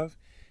have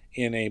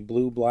in a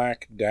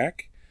blue-black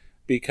deck,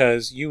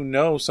 because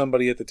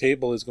somebody at the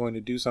table is going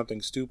to do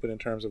something stupid in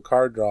terms of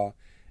card draw,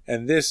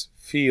 and this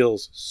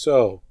feels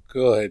so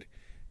good.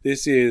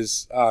 This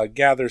is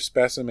gather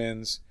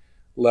specimens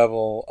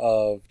level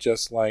of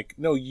just like,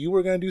 no, you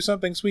were going to do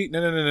something sweet?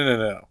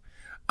 No.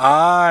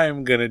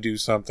 I'm going to do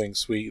something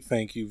sweet.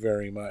 Thank you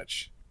very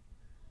much.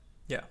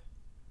 Yeah.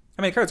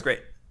 I mean, the card's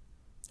great.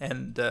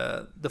 And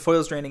the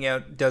foils draining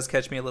out does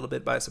catch me a little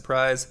bit by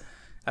surprise.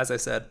 As I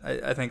said,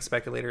 I think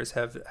speculators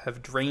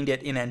have drained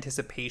it in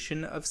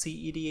anticipation of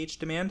CEDH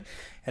demand,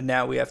 and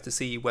now we have to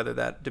see whether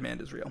that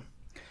demand is real.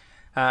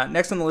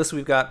 Next on the list,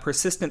 we've got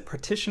Persistent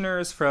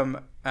Petitioners from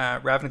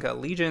Ravnica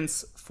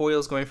Allegiance,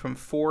 foils going from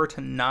 4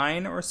 to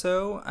 9 or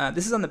so.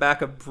 This is on the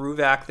back of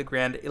Bruvac the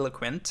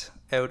Grandiloquent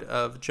out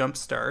of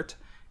Jumpstart,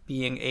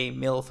 being a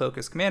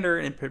mill-focused commander,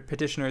 and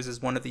Petitioners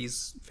is one of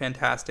these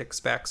fantastic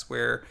specs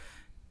where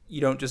you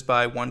don't just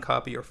buy 1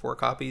 copy or 4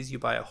 copies, you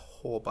buy a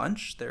whole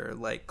bunch. They're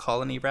like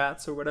colony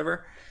rats or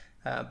whatever,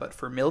 but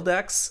for mill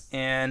decks.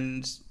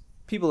 And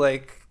people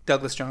like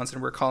Douglas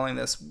Johnson were calling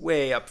this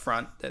way up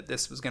front that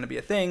this was going to be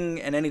a thing,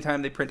 and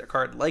anytime they print a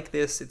card like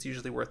this, it's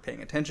usually worth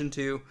paying attention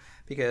to,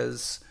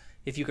 because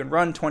if you can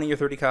run 20 or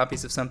 30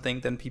 copies of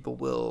something, then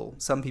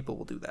some people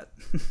will do that.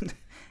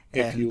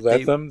 If you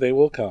let them, they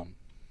will come.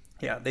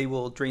 Yeah, they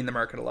will drain the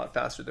market a lot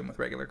faster than with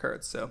regular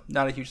cards. So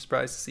not a huge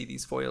surprise to see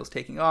these foils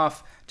taking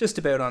off, just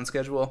about on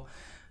schedule.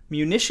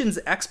 Munitions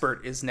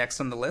Expert is next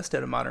on the list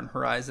out of Modern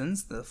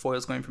Horizons. The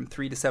foil's going from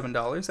 $3 to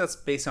 $7. That's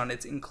based on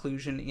its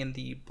inclusion in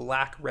the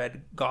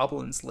Black-Red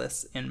Goblins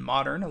lists in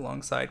Modern,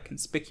 alongside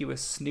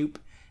Conspicuous Snoop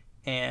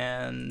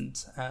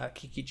and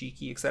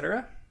Kiki-Jiki,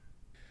 etc.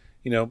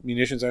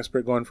 Munitions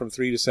Expert going from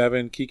 3 to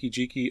 7.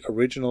 Kiki-Jiki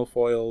original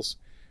foils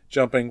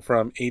jumping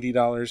from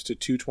 $80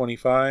 to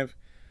 $225.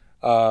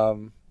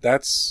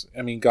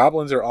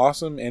 Goblins are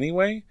awesome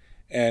anyway,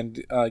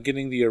 and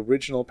getting the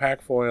original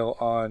pack foil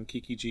on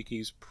Kiki-Jiki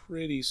is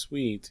pretty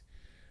sweet.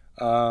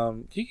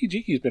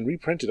 Kiki-Jiki's been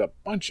reprinted a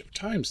bunch of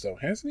times, though,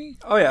 hasn't he?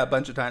 Oh yeah, a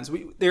bunch of times.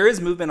 There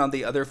is movement on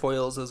the other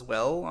foils as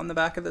well on the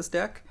back of this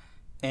deck,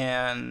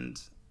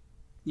 and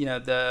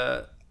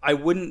I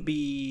wouldn't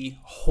be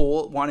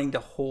wanting to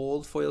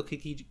hold foil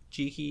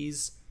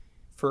Kiki-Jikis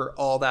for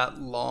all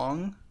that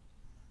long,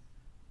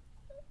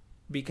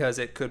 because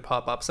it could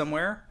pop up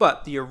somewhere.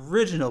 But the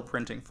original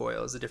printing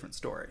foil is a different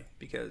story,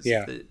 because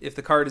if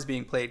the card is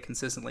being played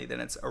consistently, then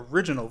its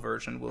original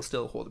version will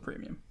still hold a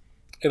premium.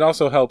 It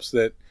also helps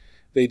that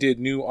they did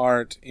new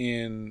art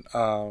in,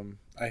 I'm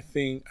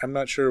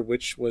not sure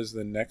which was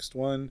the next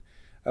one.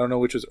 I don't know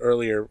which was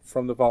earlier,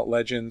 From the Vault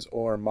Legends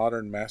or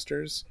Modern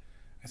Masters.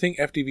 I think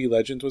FDV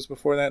Legends was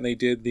before that, and they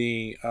did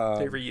the...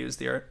 they reused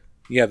the art?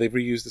 Yeah, they've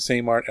reused the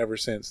same art ever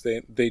since.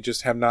 They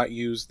just have not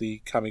used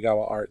the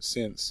Kamigawa art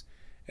since.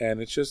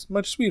 And it's just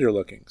much sweeter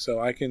looking. So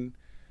I can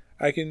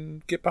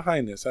get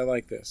behind this. I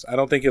like this. I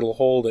don't think it'll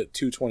hold at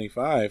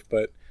 $225,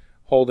 but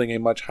holding a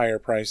much higher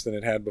price than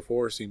it had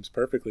before seems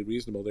perfectly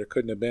reasonable. There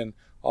couldn't have been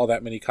all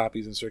that many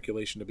copies in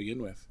circulation to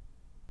begin with.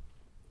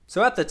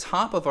 So at the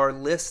top of our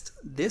list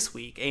this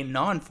week, a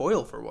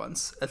non-foil for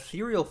once,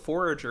 Ethereal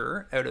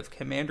Forager out of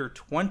Commander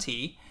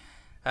 20.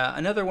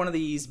 Another one of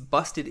these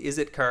busted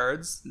Izzet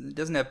cards. It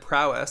doesn't have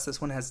prowess. This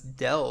one has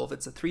Delve.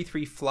 It's a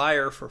 3/3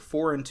 flyer for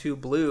 4 and 2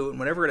 blue, and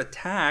whenever it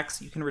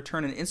attacks, you can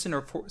return an instant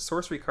or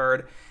sorcery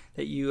card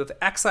that you have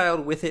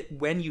exiled with it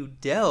when you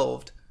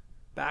delved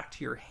back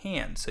to your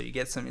hand. So you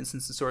get some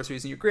instants and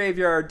sorceries in your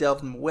graveyard, delve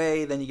them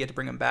away, then you get to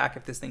bring them back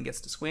if this thing gets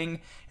to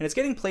swing. And it's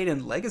getting played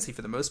in Legacy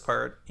for the most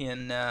part,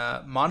 in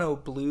mono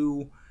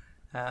blue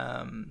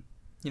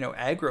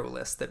aggro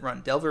lists that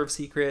run Delver of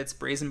Secrets,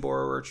 Brazen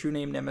Borrower, True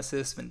Name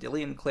Nemesis,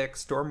 Vendilion Click,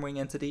 Stormwing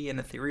Entity, and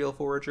Ethereal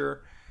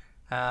Forager,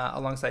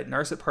 alongside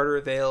Narset Parter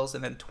of Veils,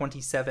 and then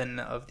 27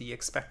 of the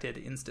expected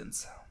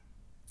instants.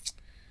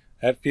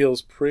 That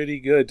feels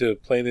pretty good to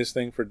play this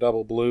thing for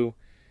double blue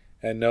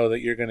and know that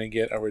you're going to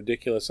get a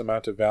ridiculous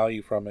amount of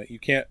value from it.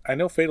 I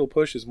know Fatal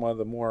Push is one of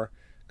the more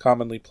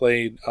commonly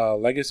played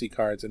Legacy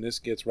cards, and this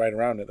gets right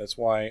around it. That's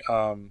why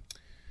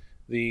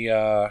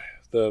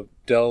the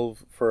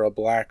Delve for a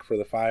black for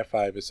the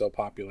 5/5 is so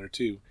popular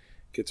too.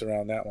 Gets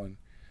around that one.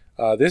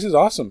 This is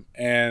awesome,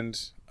 and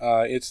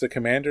it's the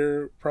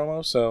Commander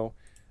promo,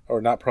 or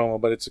not promo,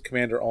 but it's a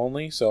Commander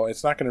only, so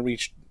it's not going to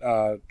reach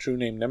True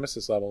Name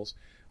Nemesis levels,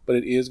 but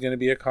it is going to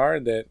be a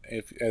card that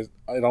it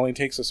only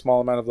takes a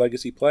small amount of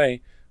Legacy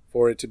play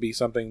for it to be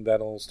something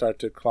that'll start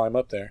to climb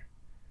up there.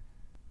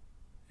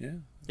 Yeah.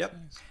 Yep.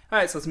 Nice. All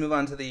right, so let's move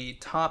on to the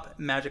top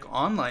Magic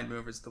Online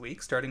movers of the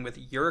week, starting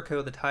with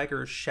Yuriko the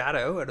Tiger's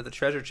Shadow out of the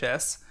treasure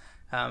chests.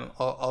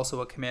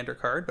 Also a Commander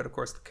card, but of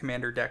course the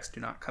Commander decks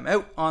do not come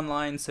out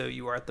online, so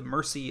you are at the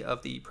mercy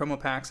of the promo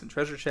packs and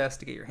treasure chests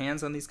to get your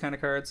hands on these kind of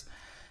cards.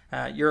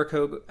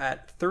 Eurocode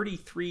at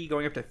 33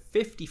 going up to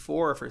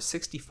 54 for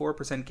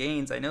 64%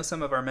 gains. I know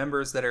some of our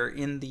members that are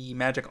in the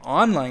Magic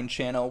Online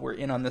channel were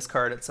in on this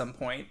card at some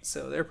point,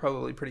 so they're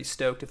probably pretty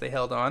stoked if they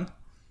held on.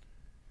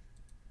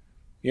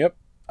 Yep.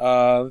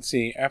 Let's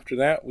see. After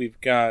that, we've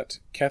got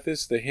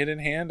Kethis, the Hidden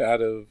Hand,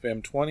 out of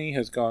M20,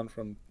 has gone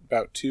from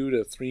about 2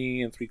 to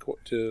 3 and 3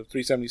 to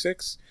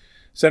 376,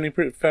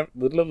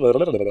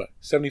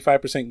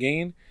 75%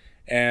 gain,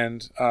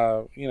 and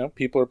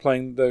people are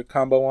playing the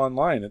combo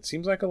online. It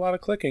seems like a lot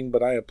of clicking,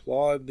 but I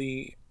applaud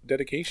the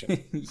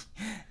dedication.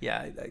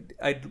 Yeah,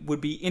 I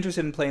would be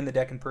interested in playing the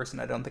deck in person.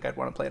 I don't think I'd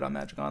want to play it on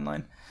Magic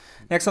Online.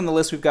 Next on the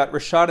list, we've got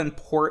Rashad and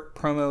Port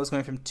promos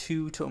going from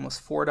 $2 to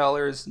almost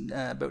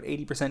 $4, about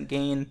 80%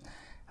 gain.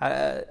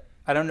 I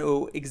don't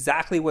know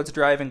exactly what's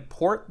driving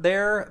Port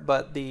there,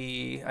 but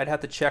I'd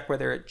have to check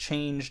whether it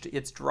changed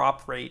its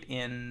drop rate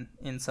in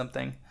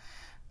something.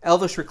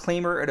 Elvish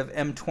Reclaimer out of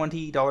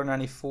M20,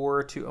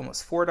 $1.94 to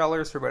almost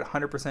 $4 for about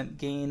 100%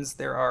 gains.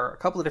 There are a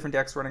couple of different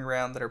decks running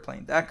around that are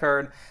playing that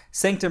card.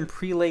 Sanctum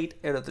Prelate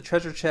out of the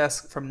Treasure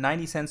Chest from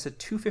 90 cents to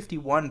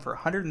 $2.51 for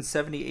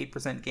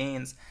 178%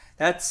 gains.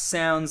 That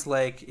sounds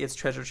like its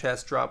Treasure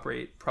Chest drop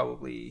rate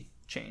probably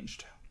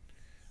changed.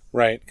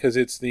 Right, because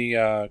it's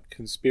the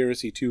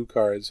Conspiracy 2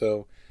 card,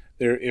 so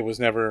it was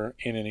never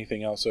in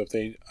anything else. So if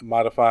they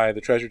modify the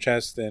Treasure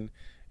Chest, then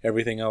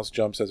everything else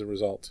jumps as a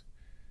result.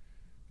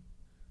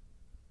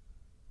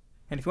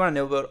 And if you want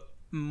to know about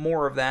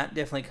more of that,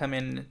 definitely come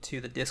in to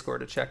the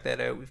Discord to check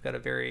that out. We've got a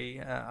very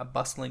a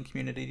bustling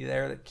community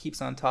there that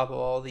keeps on top of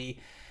all the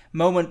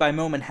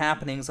moment-by-moment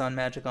happenings on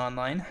Magic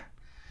Online.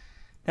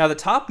 Now, the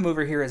top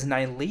mover here is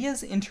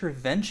Nylea's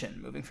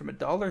Intervention, moving from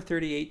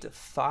 $1.38 to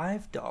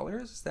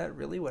 $5. Is that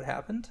really what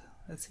happened?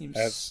 That seems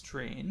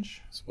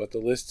strange. That's what the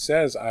list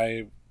says.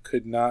 I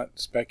could not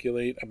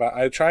speculate about.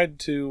 I tried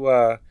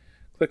to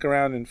click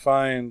around and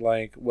find,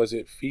 was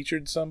it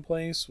featured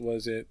someplace?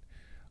 Was it...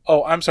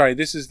 Oh, I'm sorry.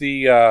 This is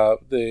the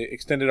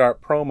extended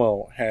art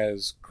promo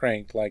has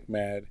cranked like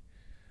mad.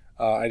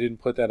 I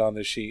didn't put that on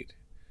the sheet,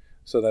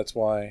 so that's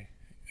why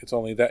it's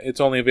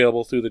only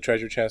available through the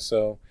Treasure Chest.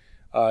 So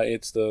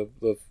it's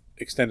the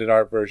extended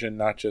art version,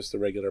 not just the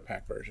regular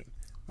pack version.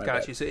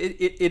 Got you. So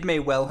it may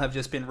well have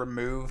just been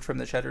removed from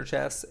the Treasure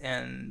Chest,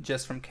 and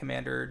just from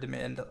Commander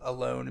demand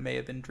alone, it may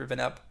have been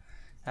driven up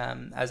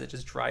as it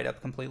just dried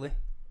up completely.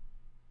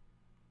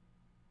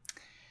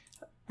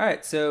 All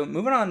right, so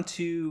moving on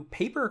to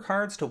paper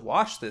cards to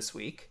watch this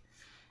week.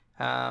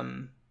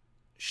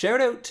 Shout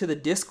out to the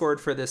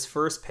Discord for this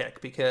first pick,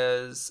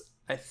 because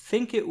I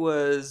think it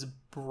was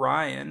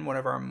Brian, one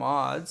of our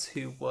mods,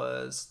 who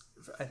was,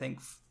 I think,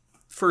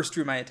 first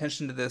drew my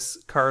attention to this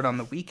card on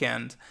the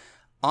weekend.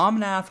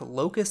 Omnath,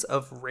 Locus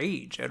of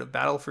Rage, out of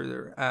Battle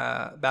for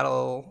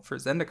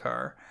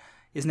Zendikar,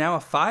 is now a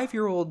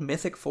 5-year-old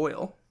mythic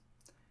foil.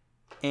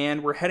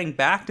 And we're heading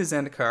back to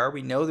Zendikar.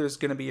 We know there's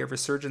going to be a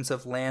resurgence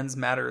of Lands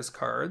Matters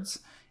cards.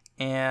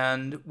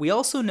 And we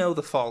also know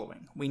the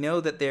following. We know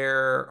that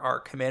there are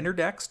Commander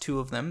decks, 2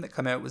 of them, that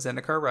come out with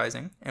Zendikar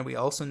Rising. And we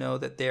also know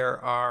that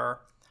there are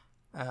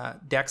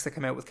decks that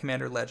come out with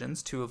Commander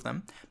Legends, 2 of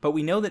them. But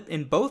we know that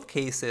in both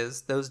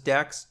cases, those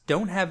decks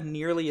don't have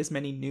nearly as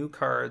many new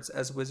cards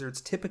as Wizards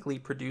typically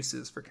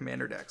produces for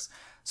Commander decks.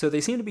 So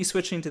they seem to be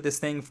switching to this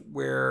thing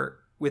where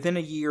within a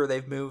year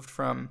they've moved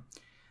from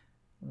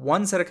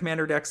 1 set of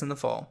Commander decks in the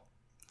fall,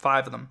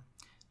 5 of them,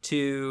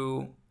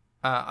 to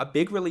a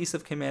big release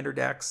of Commander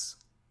decks,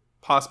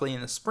 possibly in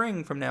the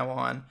spring from now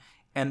on,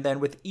 and then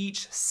with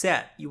each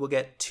set, you will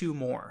get 2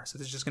 more. So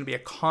there's just going to be a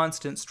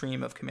constant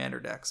stream of Commander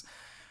decks.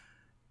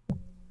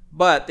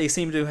 But they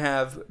seem to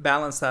have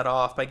balanced that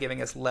off by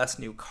giving us less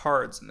new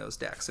cards in those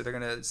decks. So they're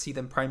going to see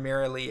them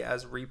primarily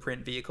as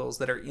reprint vehicles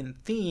that are in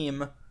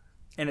theme.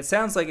 And it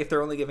sounds like if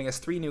they're only giving us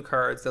 3 new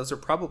cards, those are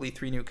probably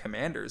 3 new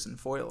Commanders in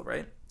foil,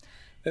 right?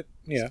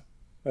 Yeah,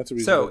 that's a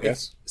reasonable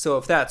guess. So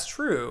if that's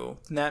true,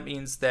 then that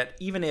means that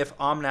even if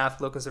Omnath,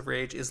 Locus of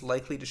Rage is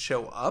likely to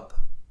show up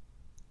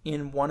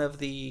in one of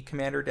the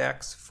Commander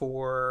decks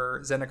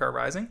for Zendikar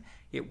Rising,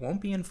 it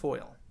won't be in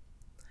foil.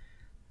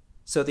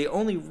 So the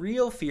only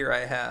real fear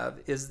I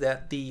have is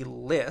that the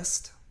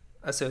list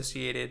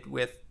associated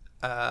with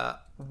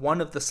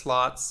one of the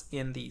slots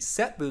in the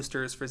set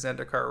boosters for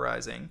Zendikar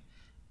Rising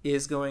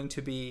is going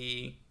to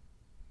be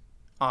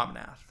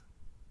Omnath,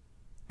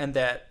 and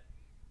that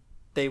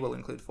they will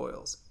include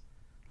foils.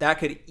 That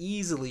could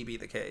easily be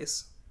the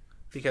case,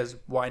 because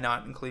why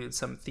not include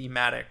some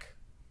thematic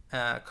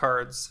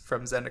cards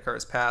from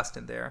Zendikar's past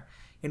in there?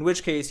 In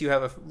which case, you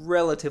have a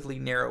relatively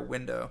narrow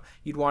window.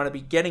 You'd want to be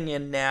getting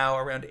in now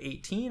around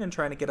 18 and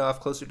trying to get off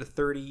closer to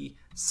 30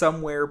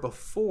 somewhere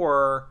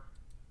before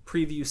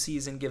preview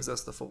season gives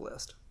us the full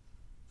list.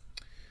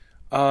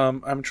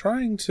 I'm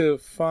trying to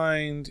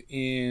find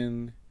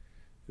in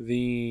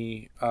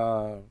the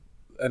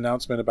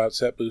announcement about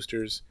set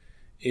boosters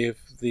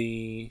if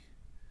the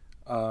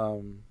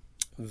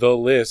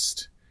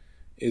list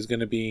is going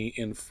to be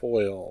in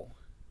foil.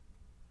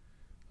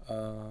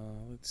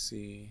 Let's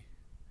see.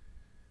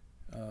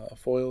 A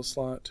foil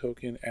slot,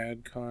 token,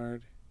 add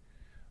card.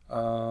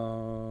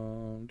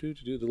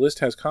 The list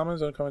has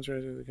comments on comments.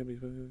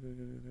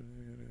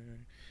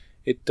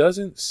 It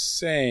doesn't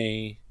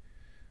say.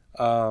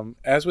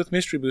 As with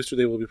Mystery Booster,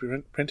 they will be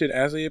printed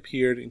as they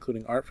appeared,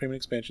 including art frame and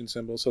expansion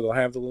symbols. So they'll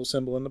have the little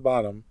symbol in the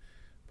bottom,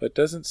 but it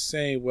doesn't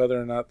say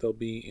whether or not they'll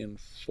be in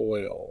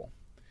foil.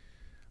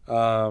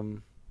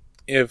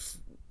 If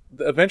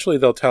eventually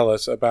they'll tell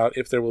us about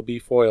if there will be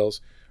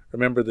foils.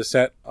 Remember,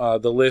 the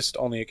list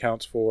only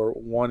accounts for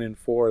 1 in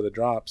 4 of the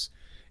drops.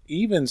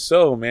 Even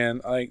so,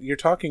 man, you're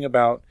talking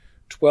about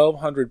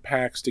 1,200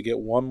 packs to get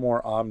one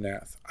more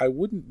Omnath. I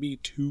wouldn't be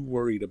too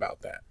worried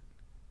about that.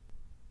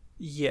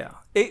 Yeah,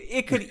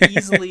 it could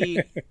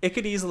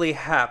easily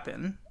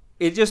happen.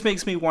 It just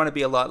makes me want to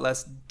be a lot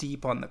less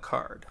deep on the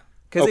card.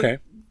 Because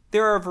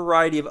there are a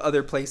variety of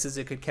other places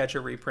it could catch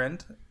a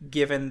reprint,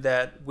 given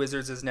that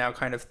Wizards is now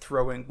kind of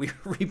throwing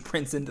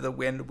reprints into the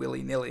wind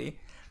willy-nilly.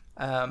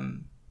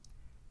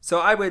 So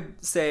I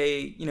would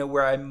say,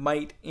 where I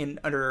might, in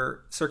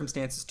under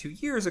circumstances 2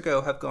 years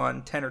ago, have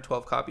gone 10 or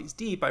 12 copies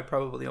deep, I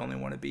probably only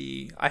want to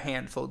be a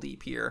handful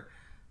deep here.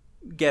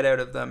 Get out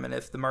of them, and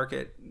if the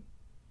market,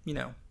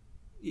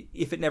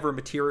 if it never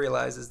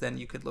materializes, then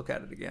you could look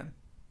at it again.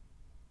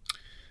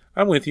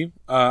 I'm with you.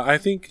 I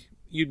think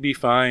you'd be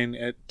fine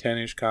at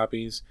 10-ish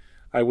copies.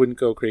 I wouldn't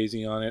go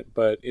crazy on it,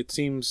 but it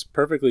seems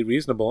perfectly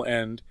reasonable,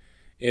 and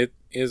it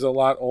is a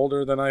lot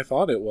older than I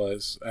thought it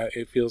was.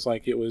 It feels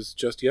like it was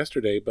just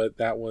yesterday, but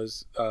that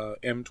was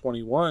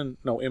M20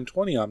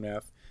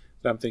 Omnath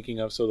that I'm thinking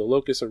of. So the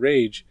Locus of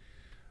Rage,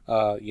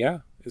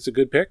 it's a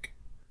good pick.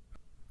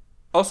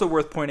 Also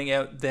worth pointing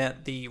out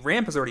that the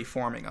ramp is already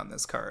forming on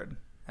this card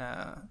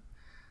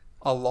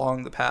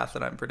along the path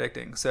that I'm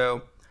predicting.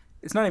 So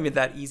it's not even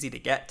that easy to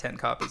get 10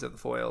 copies of the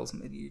foils.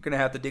 You're going to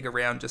have to dig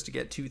around just to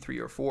get 2, 3,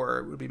 or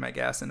 4 would be my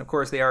guess. And of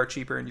course, they are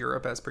cheaper in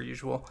Europe as per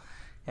usual.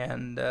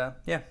 And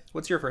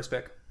what's your first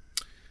pick?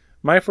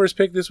 My first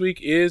pick this week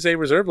is a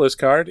reserve list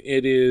card.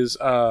 It is,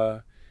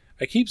 I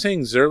keep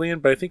saying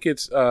Zirilan, but I think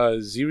it's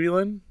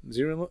Zirilan.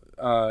 Zirilan.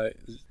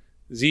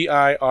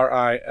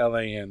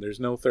 There's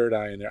no third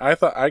I in there. I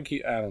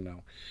don't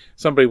know.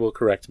 Somebody will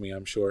correct me,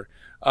 I'm sure.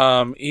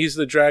 He's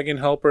the dragon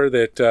helper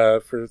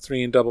that for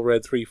 3 and double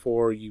red,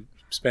 3/4, you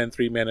spend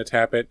 3 mana,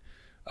 tap it.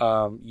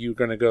 You're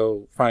going to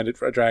go find it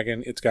for a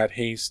dragon. It's got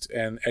haste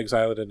and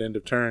exile it at end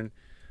of turn.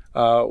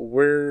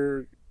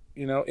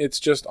 It's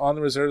just on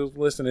the reserve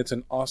list, and it's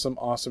an awesome,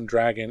 awesome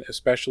dragon,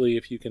 especially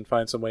if you can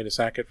find some way to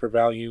sack it for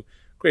value.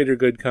 Greater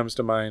Good comes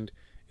to mind.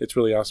 It's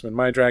really awesome in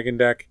my dragon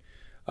deck.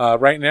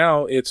 Right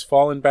now, it's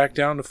fallen back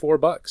down to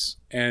 $4,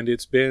 and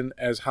it's been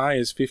as high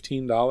as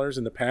 $15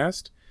 in the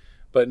past.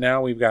 But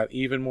now we've got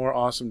even more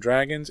awesome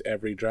dragons.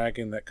 Every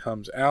dragon that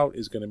comes out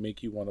is going to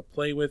make you want to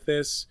play with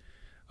this.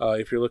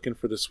 If you're looking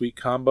for the sweet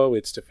combo,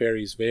 it's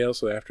Teferi's Veil,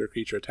 so after a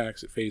creature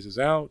attacks, it phases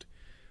out.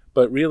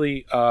 But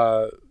really,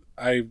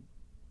 I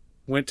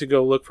went to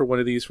go look for one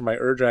of these for my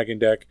Dragon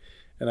deck,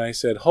 and I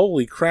said,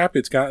 holy crap,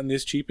 it's gotten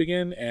this cheap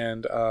again,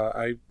 and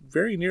I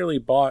very nearly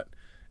bought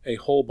a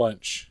whole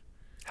bunch.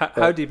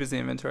 How deep is the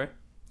inventory?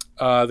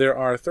 There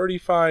are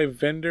 35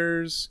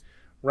 vendors.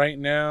 Right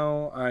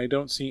now, I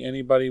don't see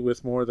anybody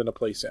with more than a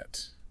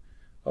playset.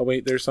 Oh,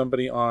 wait, there's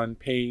somebody on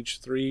page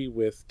 3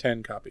 with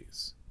 10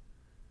 copies.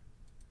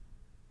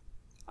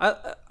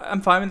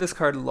 I'm fine with this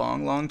card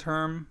long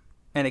term,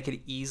 and it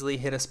could easily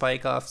hit a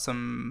spike off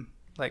some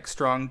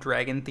strong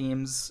dragon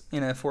themes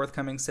in a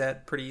forthcoming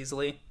set pretty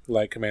easily.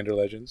 Like Commander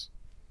Legends.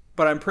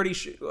 But I'm pretty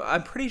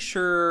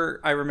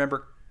sure I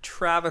remember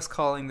Travis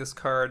calling this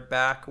card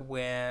back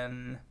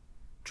when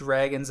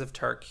Dragons of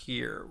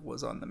Tarkir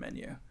was on the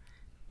menu.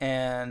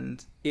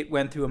 And it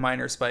went through a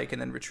minor spike and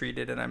then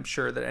retreated, and I'm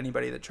sure that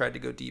anybody that tried to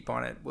go deep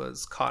on it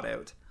was caught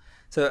out.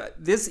 So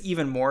this,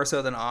 even more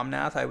so than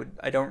Omnath,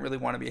 I don't really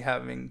want to be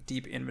having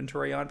deep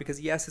inventory on,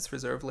 because yes, it's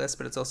reserve list,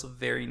 but it's also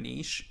very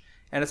niche,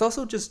 and it's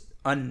also just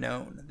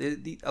unknown.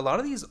 A lot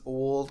of these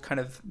old kind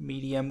of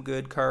medium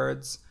good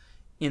cards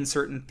in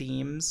certain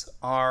themes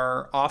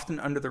are often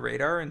under the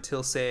radar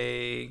until,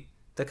 say,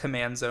 the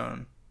Command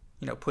Zone,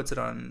 puts it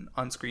on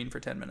screen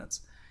for 10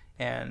 minutes.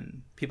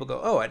 And people go,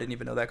 oh, I didn't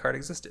even know that card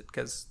existed,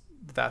 because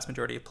the vast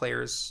majority of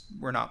players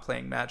were not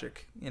playing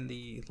Magic in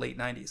the late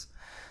 90s.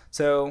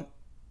 So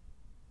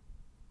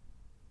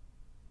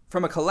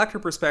from a collector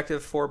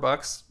perspective,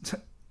 $4,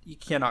 you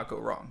cannot go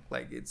wrong.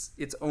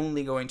 It's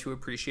only going to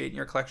appreciate in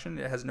your collection.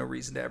 It has no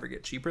reason to ever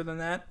get cheaper than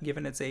that,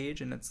 given its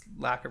age and its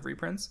lack of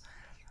reprints.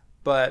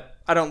 But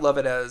I don't love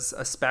it as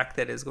a spec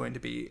that is going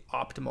to be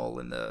optimal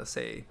in the,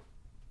 say,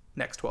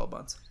 next 12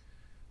 months.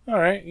 All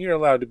right, you're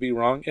allowed to be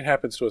wrong. It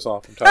happens to us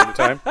all from time to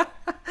time.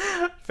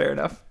 Fair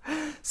enough.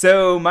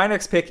 So my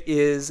next pick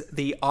is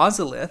the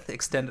Ozolith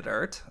extended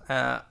art.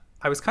 When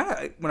I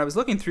was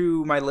looking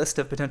through my list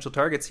of potential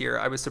targets here,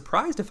 I was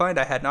surprised to find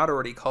I had not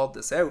already called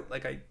this out.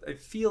 I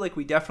feel like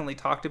we definitely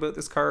talked about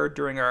this card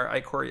during our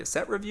Ikoria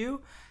set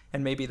review,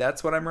 and maybe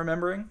that's what I'm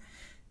remembering.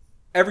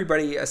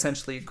 Everybody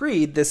essentially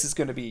agreed this is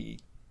going to be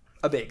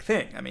a big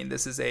thing. I mean,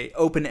 this is a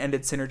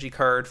open-ended synergy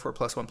card for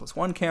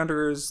 +1/+1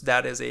 counters.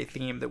 That is a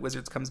theme that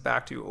Wizards comes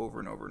back to over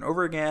and over and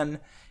over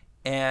again.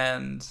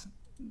 and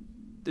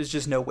there's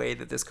just no way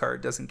that this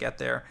card doesn't get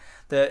there.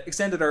 The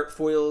extended art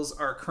foils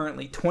are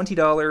currently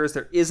 $20.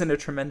 There isn't a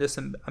tremendous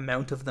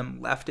amount of them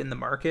left in the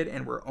market,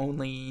 and we're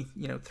only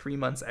 3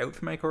 months out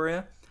from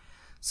Ikoria.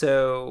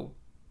 So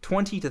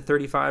 20 to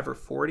 35 or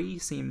 40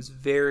 seems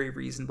very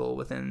reasonable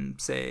within,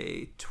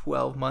 say,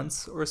 12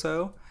 months or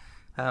so.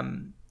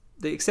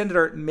 The extended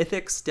art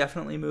mythics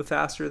definitely move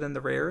faster than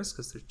the rares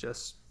because there's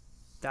just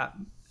that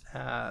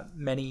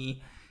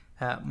many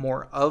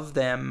more of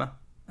them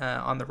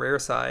on the rare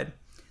side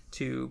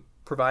to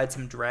provide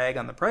some drag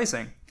on the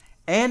pricing.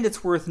 And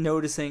it's worth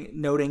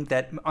noting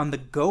that on the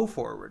go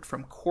forward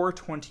from Core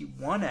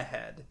 21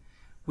 ahead,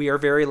 we are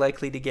very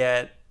likely to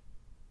get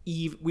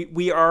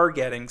we are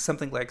getting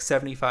something like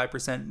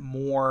 75%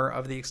 more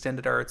of the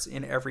extended arts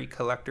in every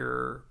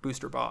collector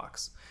booster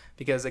box.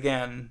 Because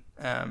again,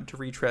 to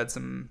retread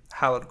some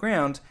hallowed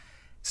ground,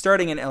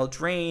 starting in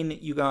Eldraine,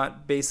 you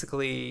got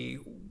basically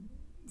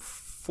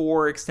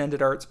 4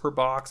 extended arts per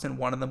box, and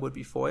one of them would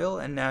be foil,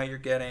 and now you're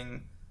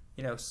getting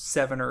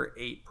 7 or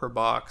 8 per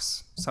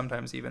box,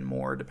 sometimes even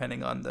more,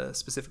 depending on the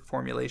specific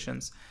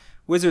formulations.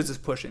 Wizards is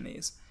pushing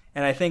these.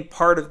 And I think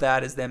part of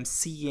that is them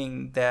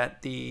seeing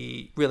that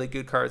the really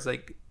good cards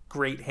like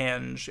Great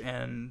Henge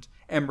and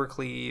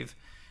Embercleave,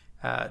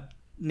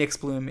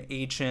 Nyxbloom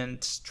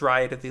Ancient,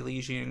 Dryad of the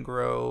Elysian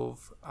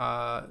Grove,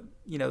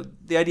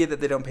 the idea that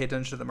they don't pay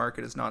attention to the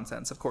market is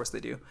nonsense. Of course they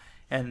do.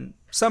 And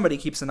somebody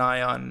keeps an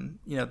eye on,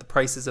 the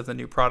prices of the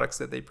new products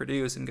that they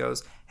produce and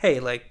goes, hey,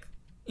 like,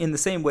 in the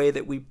same way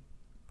that we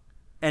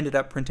ended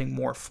up printing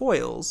more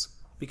foils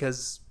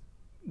because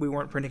we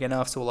weren't printing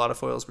enough, so a lot of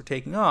foils were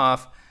taking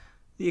off,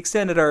 the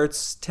extended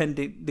arts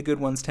the good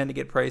ones tend to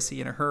get pricey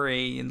in a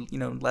hurry in,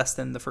 less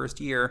than the first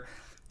year,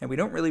 and we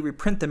don't really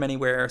reprint them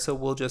anywhere, so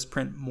we'll just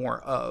print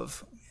more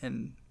of.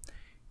 And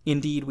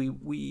indeed,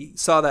 we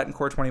saw that in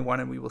Core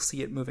 21, and we will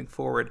see it moving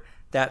forward.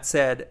 That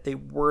said, they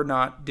were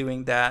not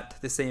doing that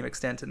to the same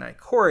extent in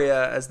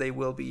Ikoria as they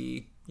will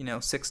be,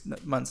 6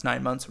 months,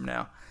 9 months from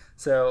now.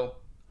 So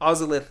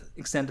Ozolith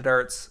extended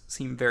arts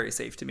seem very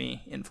safe to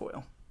me in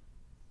foil.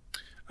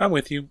 I'm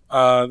with you.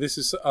 This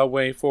is a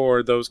way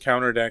for those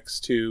counter decks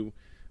to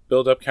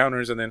build up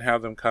counters and then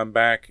have them come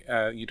back.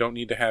 You don't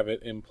need to have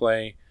it in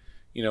play,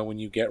 when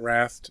you get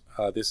wrathed.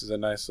 This is a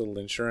nice little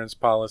insurance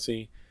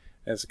policy.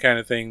 And it's the kind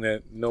of thing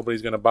that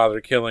nobody's going to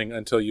bother killing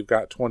until you've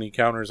got 20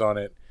 counters on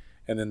it,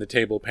 and then the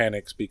table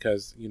panics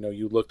because,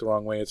 you looked the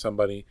wrong way at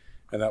somebody,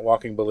 and that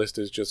walking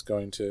ballista is just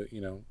going to,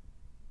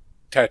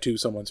 tattoo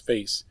someone's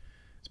face.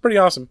 It's pretty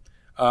awesome.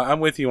 I'm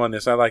with you on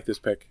this. I like this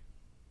pick.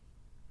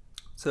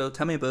 So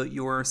tell me about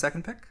your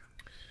second pick.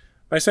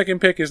 My second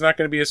pick is not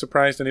going to be a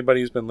surprise to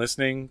anybody who's been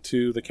listening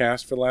to the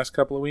cast for the last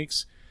couple of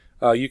weeks.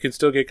 You can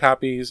still get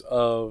copies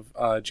of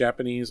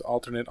Japanese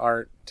alternate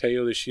art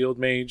Teo the Shield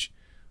Mage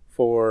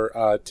for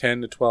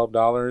 $10 to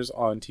 $12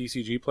 on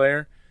TCG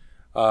Player.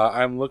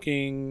 I'm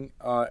looking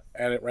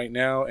at it right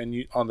now,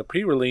 and on the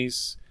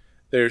pre-release,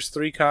 there's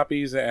 3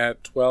 copies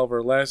at 12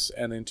 or less,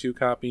 and then 2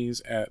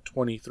 copies at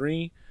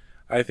 23.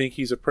 I think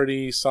he's a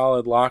pretty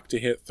solid lock to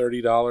hit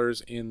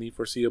 $30 in the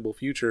foreseeable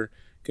future,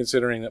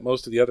 considering that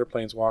most of the other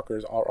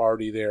Planeswalkers are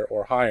already there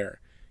or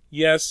higher.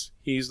 Yes,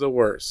 he's the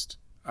worst.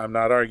 I'm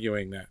not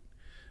arguing that.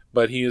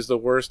 But he is the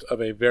worst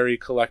of a very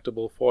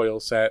collectible foil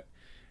set,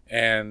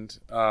 and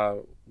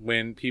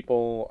when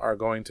people are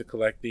going to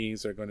collect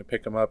these, they're going to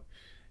pick them up,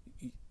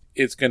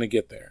 it's going to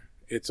get there.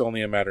 It's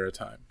only a matter of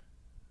time.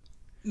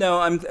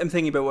 No, I'm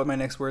thinking about what my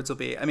next words will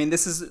be. I mean,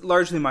 this is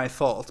largely my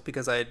fault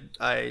because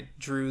I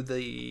drew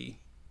the,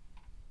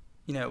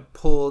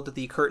 pulled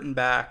the curtain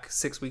back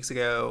 6 weeks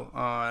ago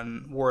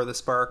on War of the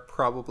Spark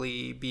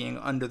probably being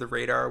under the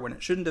radar when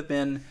it shouldn't have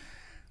been.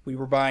 We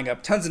were buying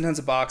up tons and tons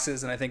of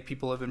boxes, and I think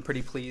people have been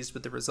pretty pleased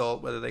with the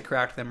result, whether they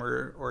cracked them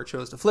or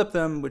chose to flip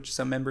them, which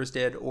some members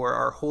did, or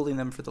are holding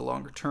them for the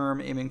longer term,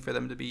 aiming for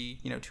them to be,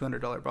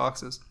 $200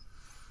 boxes.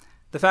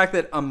 The fact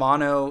that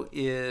Amano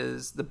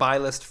is the buy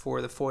list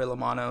for the foil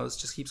Amanos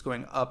just keeps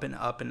going up and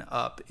up and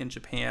up in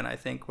Japan. I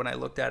think when I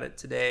looked at it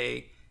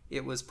today,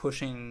 it was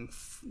pushing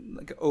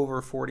like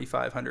over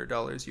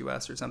 $4,500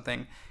 US or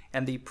something.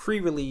 And the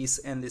pre-release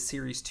and the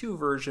Series 2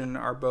 version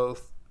are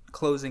both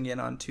closing in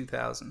on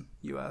 $2,000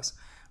 US,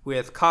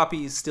 with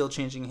copies still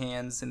changing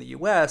hands in the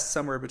US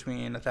somewhere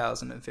between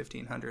 $1,000 and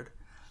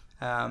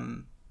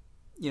 $1,500.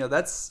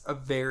 That's a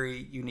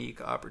very unique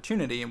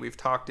opportunity, and we've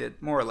talked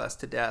it more or less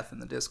to death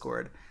in the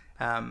Discord,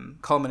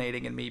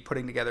 culminating in me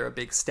putting together a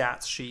big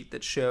stats sheet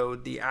that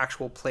showed the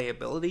actual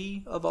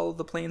playability of all of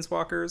the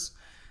Planeswalkers,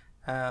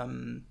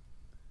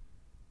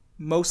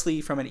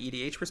 mostly from an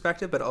EDH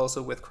perspective, but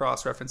also with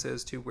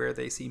cross-references to where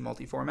they see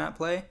multi-format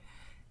play.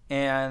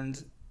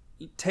 And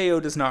Teo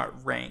does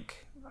not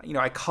rank.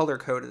 I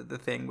color-coded the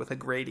thing with a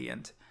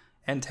gradient,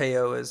 and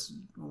Teo is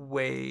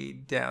way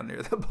down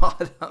near the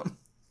bottom.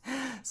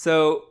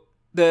 So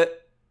the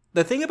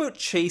thing about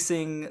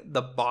chasing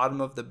the bottom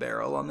of the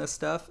barrel on this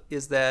stuff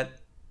is that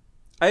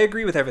I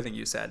agree with everything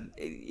you said.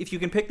 If you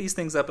can pick these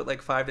things up at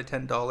like $5 to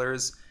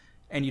 $10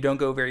 and you don't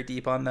go very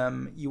deep on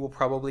them, you will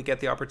probably get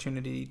the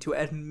opportunity to,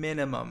 at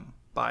minimum,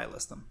 buy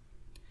list them.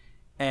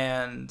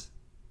 And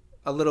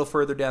a little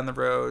further down the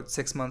road,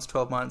 6 months,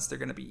 12 months, they're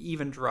going to be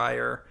even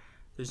drier.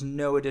 There's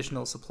no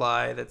additional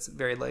supply that's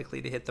very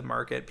likely to hit the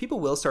market. People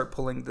will start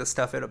pulling this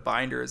stuff out of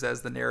binders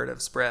as the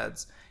narrative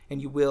spreads.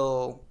 And you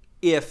will,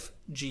 if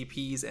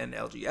GPs and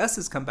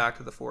LGSs come back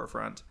to the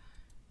forefront,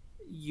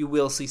 you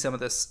will see some of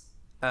this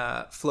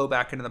flow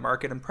back into the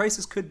market, and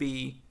prices could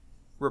be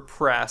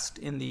repressed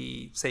in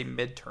the, say,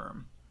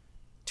 midterm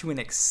to an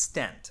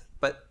extent.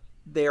 But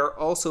they are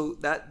also,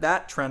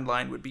 that trend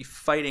line would be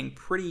fighting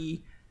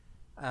pretty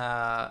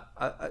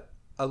a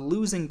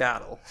losing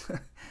battle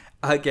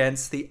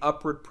against the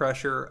upward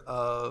pressure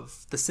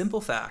of the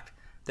simple fact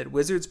that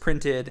Wizards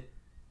printed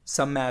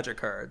some Magic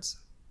cards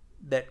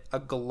that a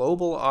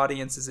global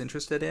audience is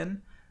interested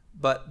in,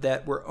 but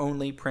that were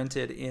only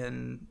printed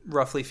in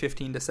roughly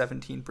 15 to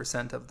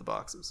 17% of the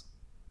boxes.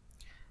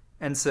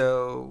 And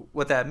so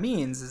what that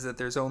means is that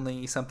there's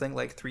only something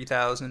like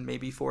 3,000,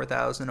 maybe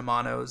 4,000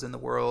 Amanos in the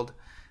world.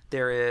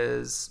 There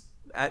is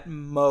at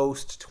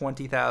most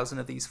 20,000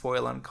 of these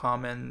foil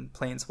uncommon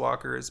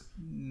planeswalkers,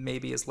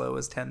 maybe as low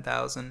as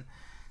 10,000.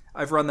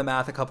 I've run the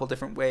math a couple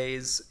different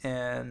ways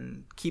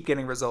and keep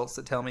getting results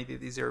that tell me that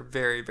these are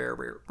very, very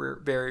rare,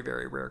 very,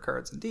 very rare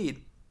cards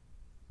indeed.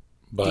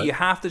 But do you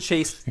have to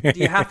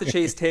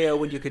chase Teo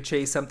when you could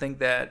chase something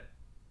that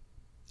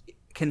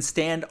can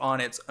stand on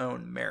its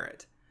own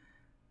merit?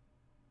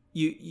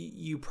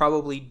 You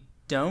probably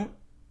don't.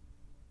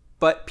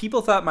 But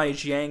people thought my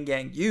Jiang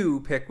Gang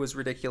Yu pick was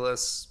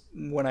ridiculous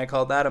when I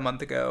called that a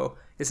month ago.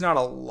 It's not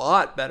a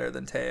lot better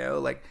than Teo.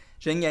 Like,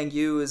 Jiang Gang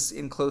Yu is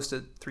in close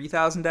to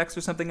 3,000 decks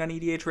or something on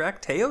EDH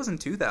Rec. Teo's in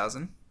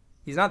 2,000.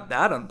 He's not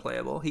that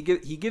unplayable. He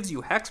gives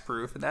you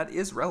hexproof, and that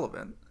is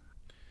relevant.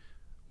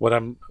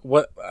 Let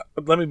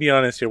me be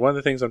honest here. One of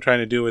the things I'm trying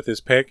to do with this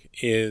pick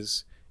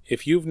is,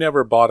 if you've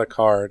never bought a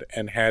card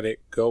and had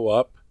it go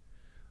up,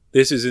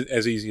 this is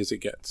as easy as it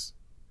gets.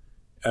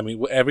 I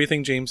mean,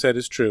 everything James said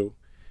is true.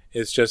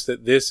 It's just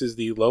that this is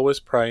the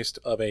lowest priced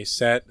of a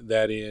set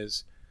that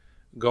is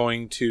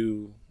going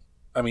to...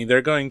 I mean,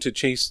 they're going to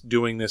chase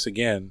doing this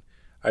again.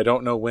 I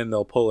don't know when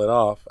they'll pull it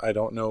off. I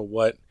don't know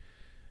what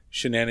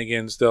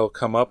shenanigans they'll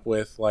come up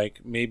with. Like,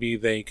 maybe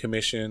they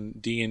commission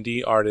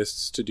D&D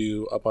artists to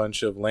do a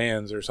bunch of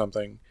lands or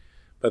something.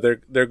 But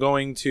they're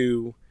going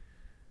to...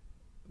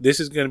 This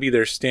is going to be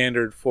their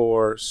standard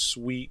for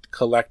sweet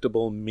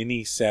collectible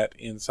mini set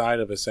inside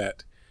of a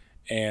set.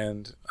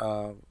 And...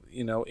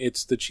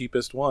 it's the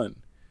cheapest one,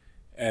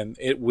 and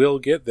it will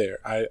get there.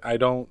 I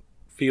don't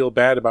feel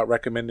bad about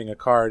recommending a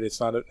card. It's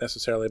not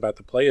necessarily about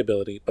the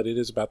playability, but it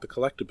is about the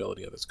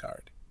collectability of this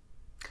card.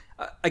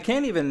 I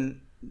can't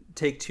even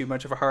take too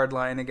much of a hard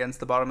line against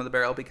the bottom of the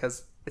barrel,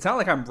 because it's not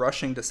like I'm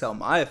rushing to sell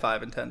my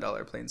 $5 and $10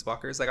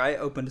 planeswalkers. Like, I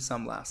opened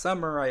some last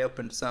summer. I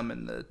opened some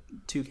in the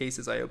 2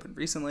 cases I opened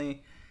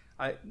recently.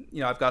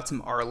 I've got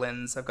some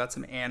Arlens. I've got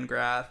some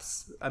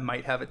Angraths. I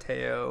might have a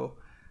Teo.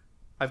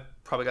 I've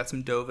probably got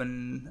some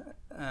Dovin.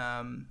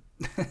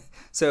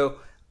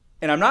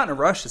 And I'm not in a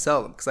rush to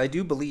sell them, because I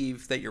do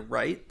believe that you're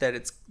right, that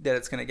it's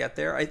going to get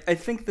there. I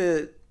think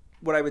that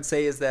what I would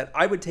say is that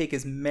I would take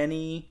as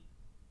many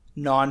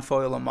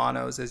non-foil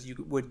Amanos as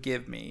you would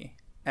give me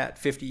at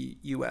 $50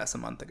 US a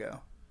month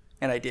ago.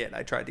 And I did.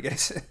 I tried to get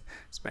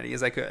as many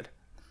as I could.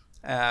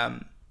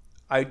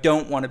 I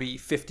don't want to be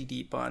 50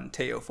 deep on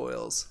Teo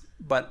foils,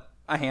 but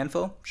a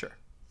handful, sure.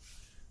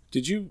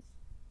 Did you...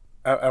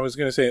 I was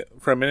going to say,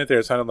 for a minute there,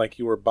 it sounded like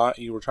you were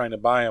trying to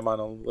buy them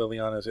on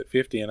Liliana's at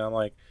 50, and I'm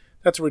like,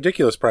 that's a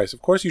ridiculous price.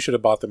 Of course you should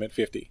have bought them at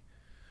 50.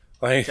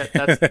 Like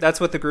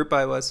that's what the group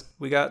buy was.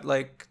 We got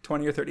like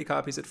 20 or 30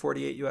 copies at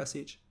 48 US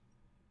each.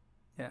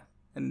 Yeah,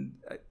 and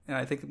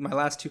I think my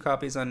last 2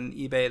 copies on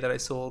eBay that I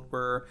sold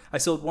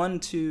one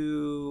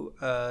to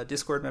a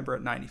Discord member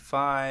at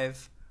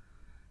 95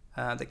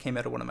 that came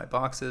out of one of my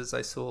boxes.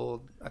 I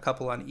sold a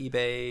couple on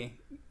eBay.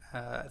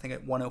 I think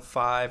at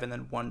 105 and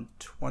then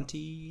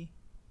 120,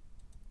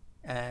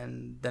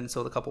 and then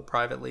sold a couple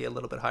privately a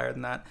little bit higher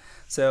than that.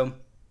 So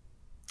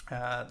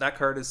that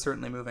card is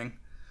certainly moving.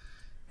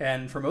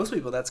 And for most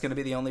people, that's going to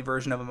be the only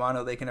version of a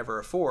mono they can ever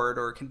afford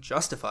or can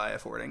justify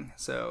affording.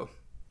 So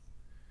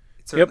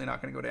it's certainly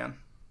not going to go down.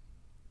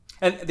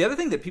 And the other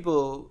thing that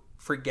people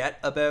forget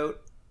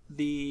about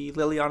the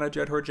Liliana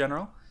Dreadhorde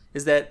General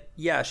is that,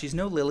 yeah, she's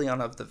no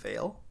Liliana of the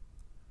Veil,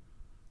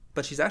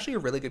 but she's actually a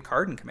really good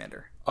card in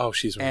Commander. Oh,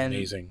 she's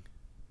amazing.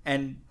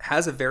 And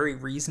has a very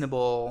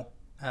reasonable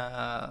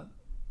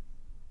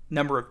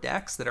number of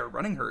decks that are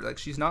running her. Like,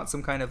 she's not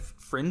some kind of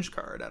fringe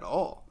card at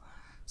all.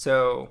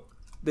 So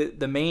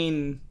the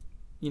main,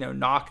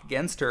 knock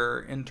against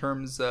her in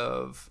terms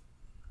of,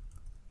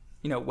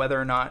 whether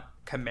or not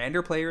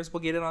Commander players will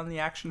get in on the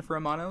action for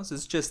Amanos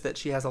is just that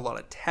she has a lot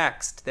of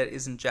text that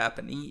isn't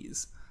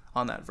Japanese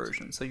on that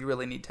version. So you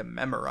really need to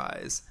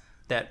memorize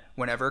that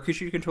whenever a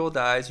creature you control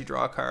dies, you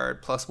draw a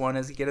card. +1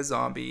 is you get a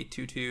zombie.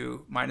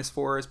 2/2.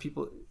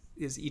 -4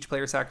 is each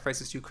player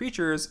sacrifices 2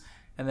 creatures,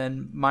 And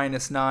then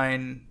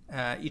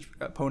 -9, each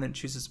opponent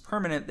chooses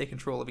permanent they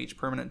control of each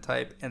permanent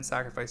type and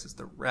sacrifices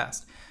the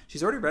rest.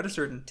 She's already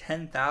registered in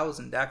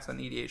 10,000 decks on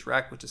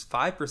EDHREC, which is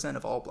 5%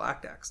 of all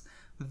black decks.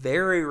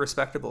 Very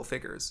respectable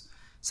figures.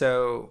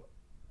 So,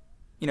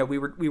 we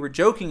were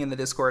joking in the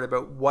Discord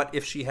about what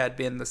if she had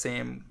been the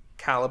same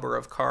caliber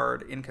of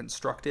card in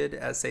Constructed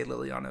as, say,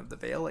 Liliana of the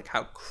Veil, like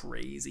how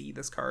crazy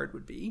this card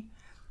would be.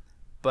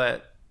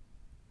 But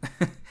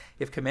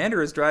if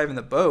Commander is driving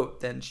the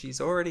boat, then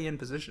she's already in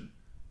position.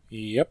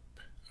 Yep,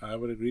 I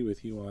would agree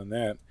with you on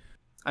that.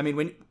 I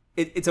mean,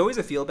 it's always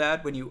a feel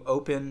bad when you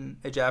open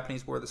a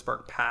Japanese War of the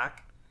Spark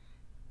pack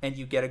and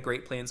you get a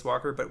Great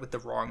Planeswalker, but with the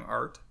wrong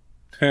art.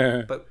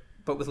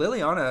 But with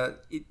Liliana,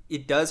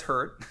 it does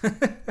hurt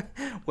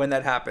when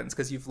that happens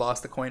because you've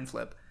lost the coin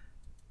flip.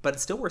 But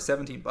it's still worth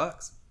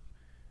 $17.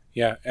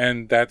 Yeah,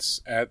 and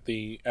that's at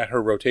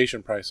her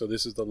rotation price. So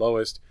this is the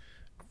lowest.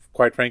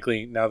 Quite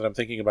frankly, now that I'm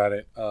thinking about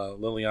it,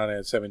 Liliana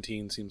at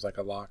 17 seems like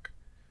a lock.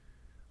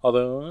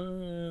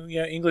 Although,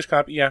 English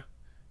copy, yeah.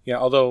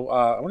 Although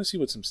I want to see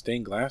what some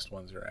stained glass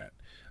ones are at.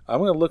 I'm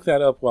going to look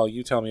that up while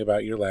you tell me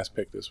about your last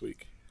pick this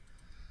week.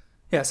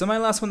 Yeah, so my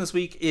last one this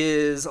week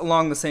is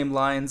along the same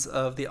lines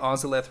of the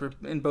Ozolith.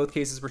 In both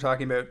cases, we're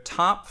talking about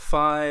top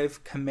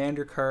 5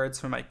 commander cards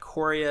from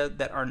Ikoria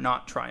that are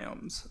not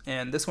Triomes.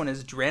 And this one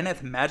is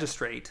Drannith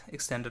Magistrate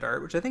Extended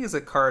Art, which I think is a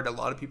card a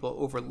lot of people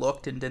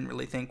overlooked and didn't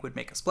really think would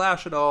make a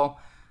splash at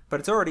all. But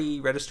it's already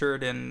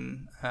registered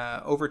in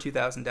over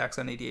 2,000 decks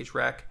on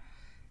EDHREC.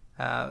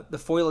 The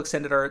foil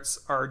extended arts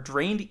are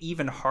drained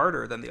even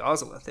harder than the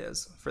Ozolith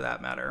is, for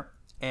that matter.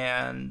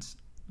 And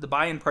the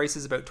buy-in price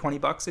is about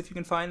 $20 if you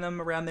can find them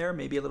around there,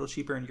 maybe a little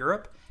cheaper in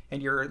Europe.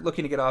 And you're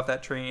looking to get off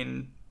that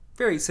train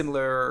very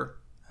similarly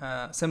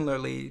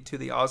to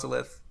the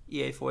Ozolith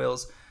EA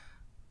foils,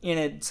 in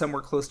it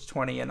somewhere close to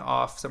 20 and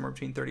off somewhere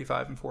between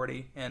 35 and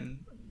 40, and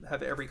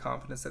have every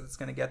confidence that it's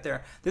going to get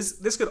there.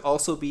 This could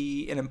also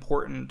be an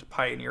important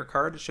Pioneer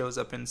card. It shows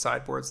up in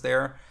sideboards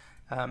there.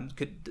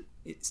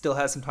 It still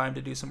has some time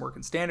to do some work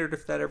in Standard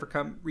if that ever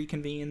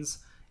reconvenes,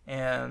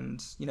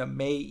 and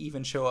may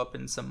even show up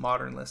in some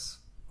Modern lists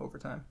over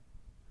time.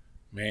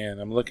 Man,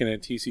 I'm looking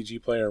at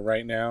TCG Player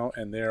right now,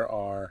 and there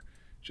are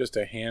just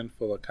a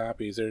handful of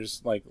copies.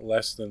 There's like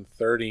less than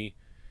 30,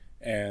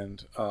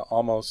 and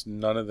almost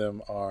none of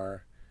them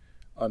are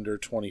under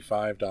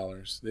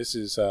 $25.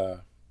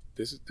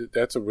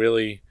 That's a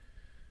really,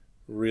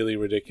 really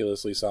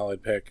ridiculously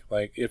solid pick.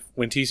 Like,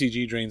 when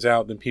TCG drains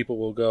out, then people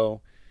will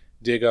go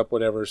dig up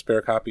whatever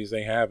spare copies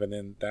they have, and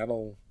then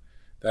that'll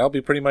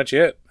be pretty much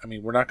it. I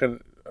mean,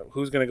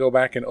 who's gonna go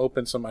back and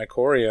open some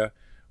Ikoria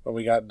when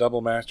we got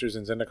Double Masters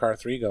and Zendikar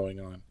 3 going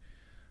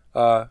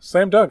on?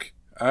 Slam dunk.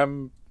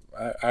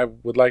 I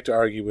would like to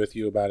argue with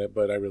you about it,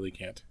 but I really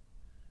can't.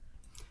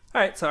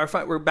 All right, so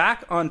we're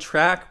back on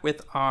track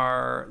with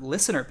our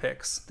listener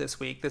picks this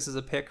week. This is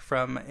a pick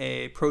from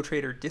a Pro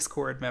Trader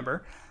Discord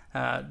member,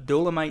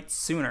 Dolomite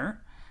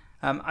Sooner.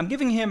 I'm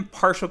giving him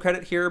partial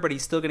credit here, but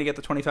he's still going to get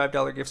the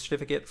 $25 gift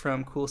certificate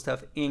from Cool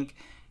Stuff Inc.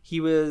 He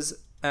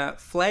was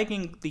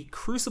flagging the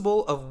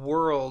Crucible of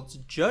Worlds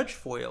Judge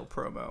Foil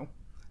promo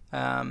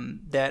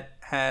that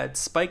had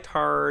spiked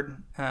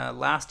hard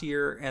last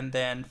year and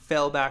then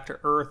fell back to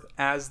earth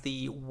as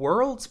the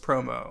Worlds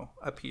promo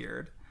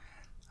appeared.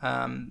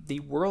 The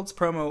Worlds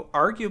promo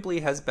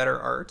arguably has better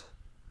art,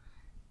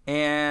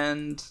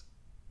 and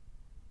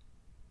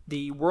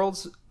the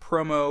Worlds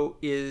promo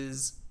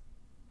is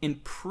in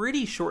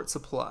pretty short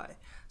supply.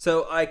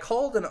 So I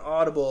called an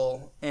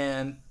audible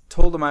and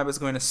told him I was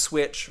going to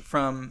switch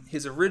from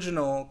his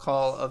original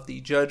call of the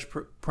Judge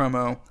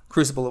promo,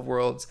 Crucible of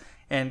Worlds,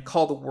 and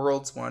call the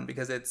Worlds one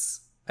because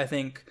it's, I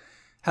think,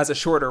 has a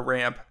shorter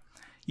ramp.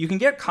 You can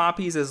get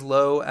copies as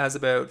low as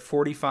about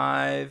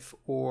 $45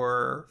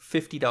 or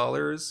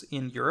 $50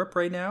 in Europe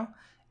right now,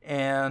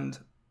 and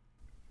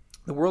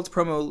the Worlds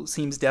promo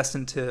seems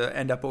destined to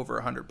end up over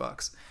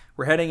 $100.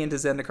 We're heading into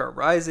Zendikar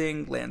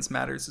Rising. Lands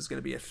Matters is going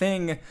to be a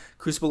thing.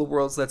 Crucible of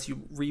Worlds lets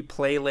you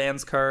replay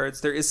lands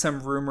cards. There is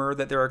some rumor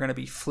that there are going to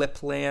be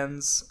flip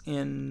lands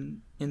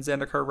in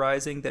Zendikar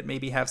Rising that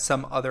maybe have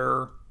some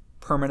other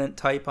permanent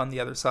type on the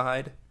other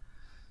side.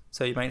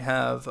 So you might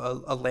have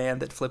a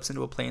land that flips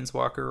into a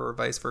planeswalker or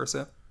vice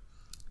versa.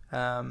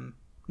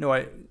 No,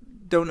 I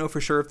don't know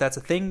for sure if that's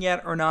a thing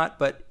yet or not,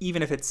 but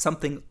even if it's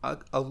something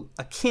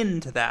akin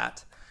to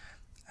that,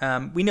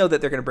 we know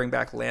that they're going to bring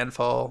back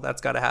Landfall.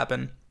 That's got to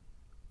happen.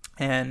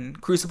 And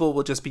Crucible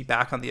will just be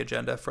back on the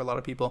agenda for a lot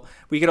of people.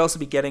 We could also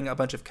be getting a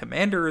bunch of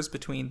commanders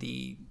between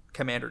the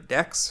commander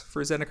decks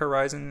for Zendikar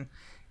Rising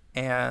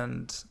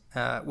and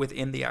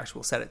within the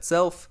actual set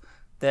itself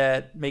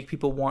that make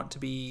people want to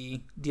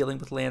be dealing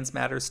with Lands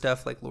Matter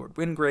stuff like Lord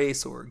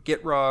Windgrace or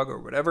Gitrog or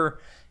whatever.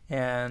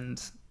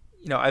 And,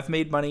 I've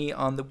made money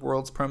on the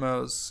Worlds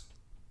promos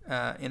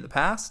in the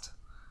past.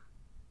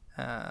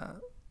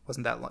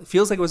 Wasn't that long. It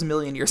feels like it was a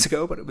million years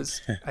ago, but it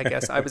was, I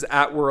guess, I was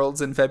at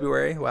Worlds in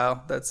February.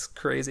 Wow, that's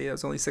crazy. That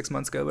was only 6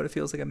 months ago, but it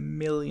feels like a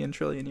million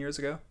trillion years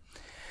ago.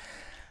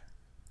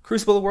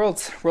 Crucible of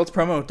Worlds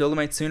promo,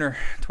 Dolomite Sooner,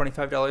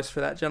 $25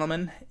 for that,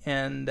 gentleman.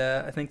 And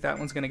I think that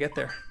one's going to get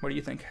there. What do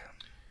you think?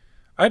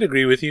 I'd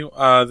agree with you.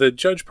 The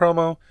Judge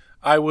promo,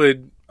 I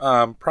would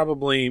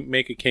probably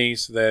make a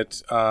case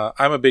that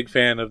I'm a big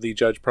fan of the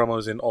Judge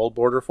promos in old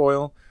border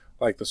foil,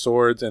 like the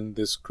swords and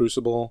this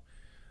Crucible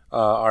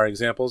are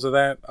examples of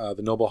that.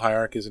 The Noble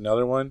Hierarch is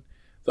another one.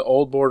 The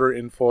old border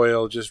in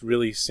foil just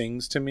really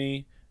sings to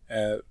me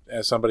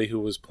as somebody who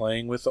was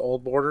playing with the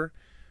old border.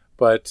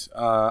 But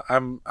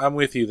I'm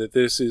with you that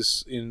this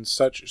is in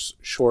such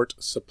short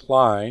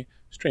supply,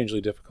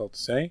 strangely difficult to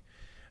say,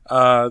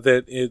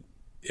 that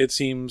it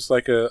seems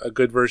like a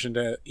good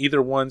version.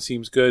 Either one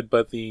seems good,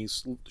 but the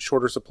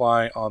shorter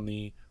supply on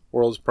the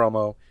Worlds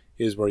promo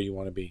is where you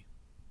want to be.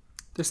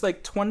 There's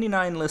like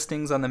 29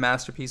 listings on the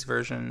Masterpiece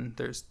version.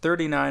 There's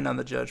 39 on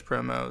the Judge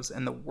promos.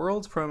 And the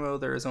Worlds promo,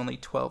 there is only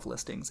 12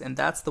 listings. And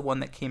that's the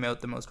one that came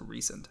out the most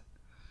recent.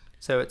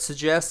 So it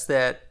suggests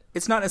that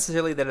it's not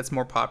necessarily that it's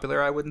more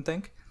popular, I wouldn't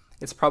think.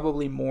 It's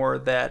probably more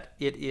that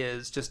it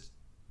is just,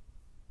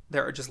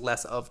 there are just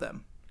less of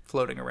them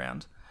floating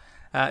around.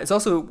 It's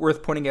also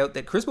worth pointing out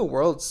that Crucible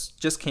Worlds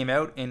just came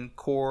out in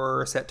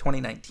Core Set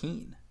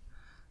 2019.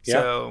 Yeah.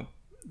 So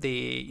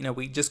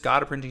we just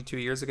got a printing 2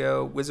 years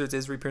ago. Wizards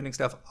is reprinting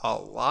stuff a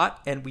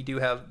lot, and we do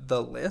have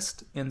the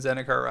list in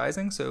Zendikar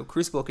Rising. So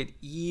Crucible could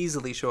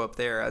easily show up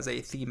there as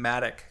a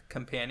thematic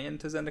companion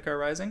to Zendikar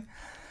Rising.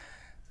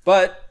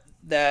 But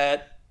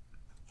that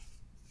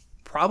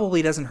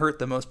probably doesn't hurt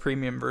the most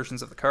premium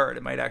versions of the card.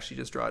 It might actually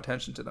just draw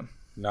attention to them.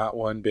 Not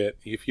one bit.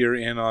 If you're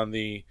in on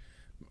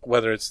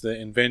whether it's the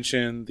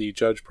Invention, the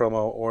Judge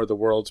promo, or the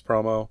Worlds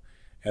promo,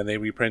 and they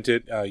reprint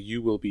it,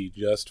 you will be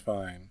just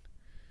fine.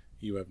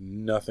 You have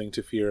nothing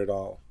to fear at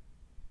all.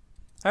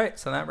 All right,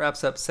 so that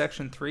wraps up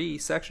Section 3.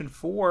 Section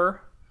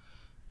 4,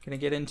 going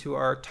to get into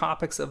our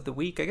topics of the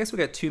week. I guess we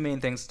got two main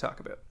things to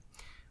talk about.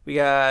 We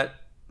got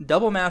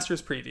Double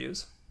Masters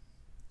previews,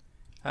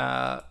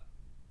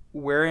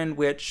 wherein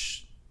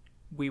which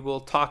we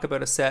will talk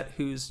about a set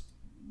whose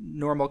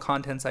normal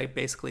contents I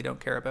basically don't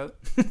care about.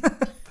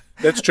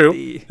 That's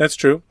true. That's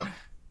true.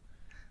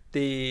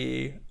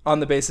 On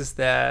the basis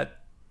that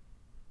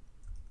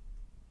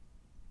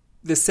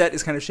this set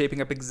is kind of shaping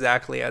up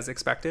exactly as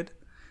expected.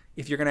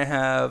 If you're going to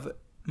have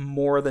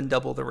more than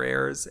double the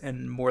rares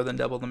and more than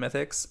double the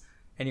mythics,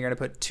 and you're going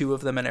to put 2 of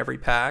them in every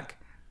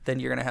pack, then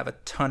you're going to have a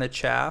ton of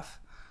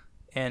chaff.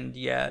 And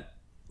yet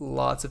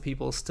lots of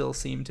people still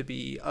seem to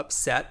be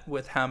upset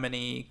with how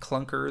many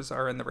clunkers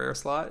are in the rare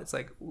slot. It's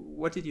like,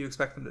 what did you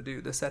expect them to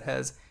do? This set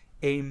has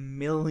 1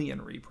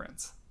 million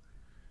reprints,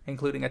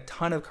 including a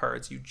ton of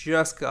cards you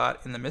just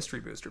got in the mystery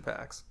booster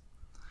packs.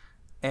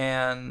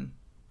 And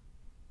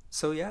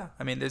so yeah,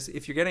 I mean,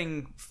 if you're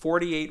getting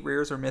 48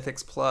 rares or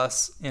mythics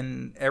plus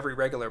in every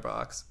regular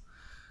box,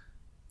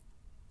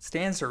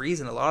 stands to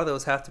reason a lot of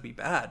those have to be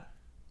bad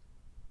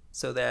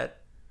so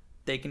that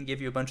they can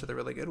give you a bunch of the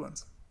really good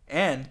ones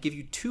and give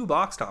you 2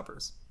 box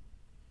toppers.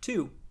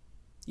 2,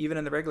 even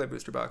in the regular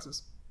booster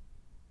boxes.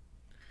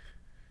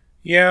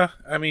 Yeah,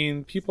 I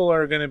mean, people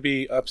are going to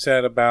be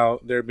upset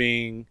about there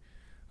being,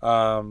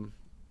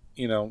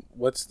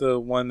 what's the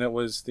one that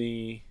was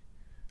the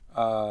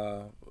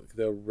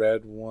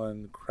red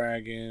one,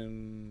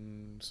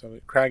 Kragenwick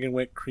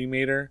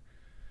Cremator.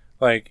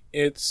 Like,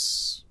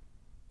 it's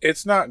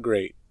not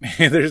great.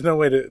 There's no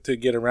way to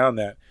get around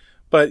that.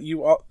 But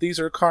these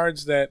are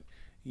cards that,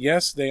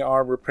 yes, they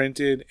are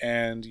reprinted,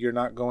 and you're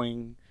not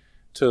going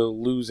to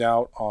lose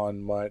out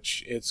on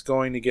much. It's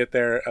going to get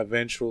there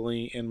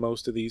eventually in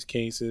most of these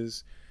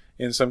cases.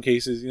 In some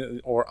cases,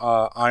 or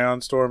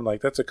Ion Storm,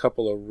 like that's a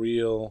couple of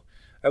real.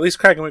 At least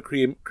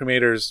Kragenwick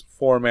Cremator's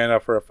 4 mana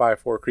for a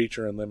 5/4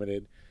 creature in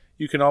limited.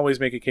 You can always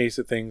make a case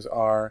that things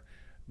are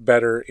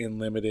better in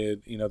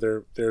limited.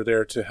 They're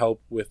there to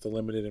help with the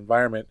limited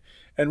environment.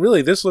 And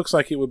really, this looks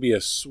like it would be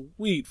a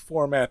sweet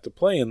format to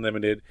play in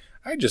limited.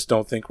 I just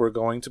don't think we're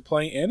going to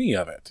play any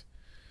of it.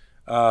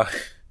 Am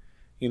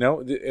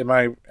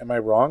I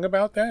wrong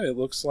about that? It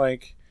looks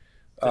like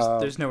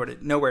there's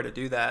nowhere to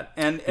do that,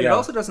 and it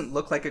also doesn't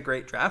look like a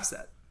great draft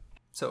set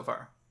so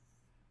far.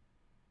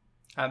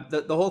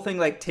 The whole thing,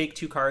 like, take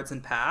 2 cards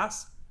and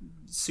pass,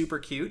 super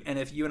cute. And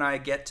if you and I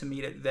get to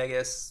meet at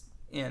Vegas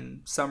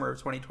in summer of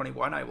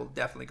 2021, I will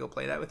definitely go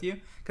play that with you,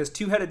 because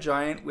 2-headed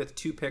giant with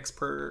 2 picks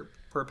per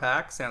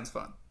pack sounds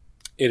fun.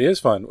 It is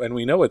fun, and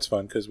we know it's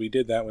fun because we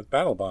did that with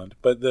Battle Bond.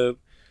 But the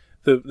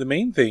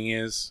main thing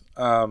is,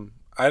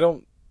 I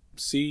don't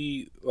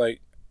see, like,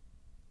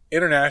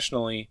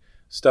 internationally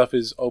stuff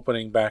is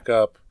opening back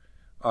up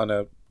on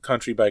a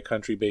country by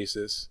country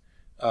basis.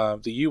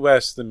 The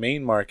US, the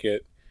main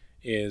market,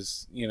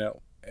 is,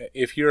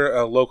 if you're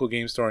a local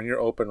game store and you're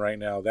open right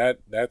now, that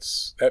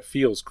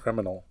feels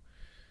criminal.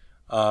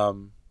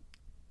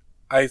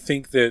 I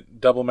think that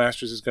Double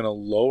Masters is going to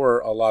lower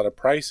a lot of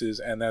prices,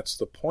 and that's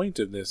the point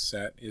of this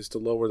set, is to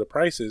lower the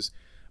prices.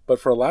 But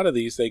for a lot of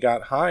these, they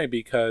got high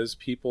because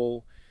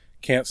people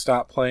can't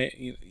stop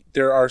playing.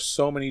 There are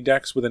so many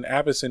decks with an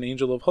Abyss and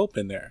Angel of Hope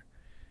in there.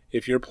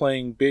 If you're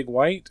playing Big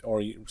White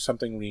or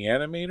something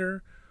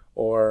Reanimator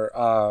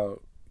Or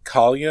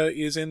Kalia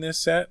is in this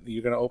set.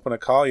 You're going to open a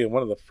Kalia.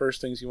 One of the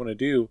first things you want to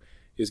do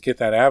is get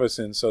that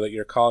Avacyn so that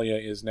your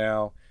Kalia is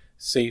now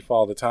safe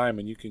all the time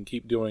and you can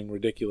keep doing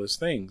ridiculous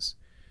things.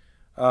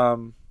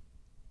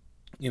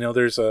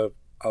 There's a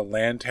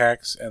land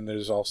tax, and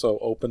there's also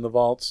open the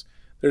vaults.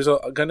 There's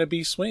going to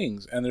be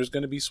swings, and there's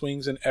going to be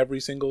swings in every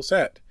single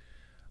set.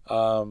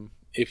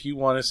 If you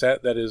want a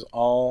set that is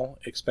all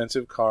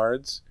expensive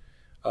cards,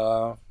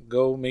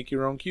 go make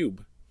your own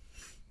cube.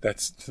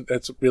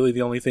 That's really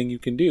the only thing you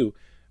can do,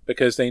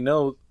 because they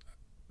know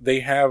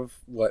they have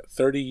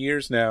 30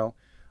 years now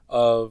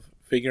of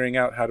figuring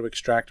out how to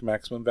extract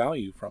maximum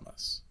value from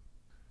us.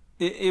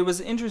 It was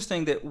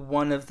interesting that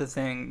one of the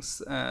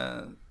things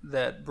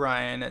that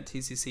Brian at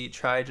TCC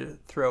tried to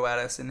throw at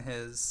us in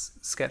his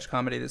sketch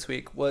comedy this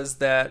week was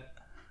that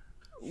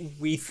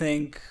we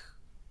think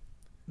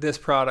this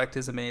product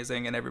is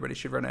amazing and everybody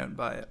should run out and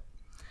buy it,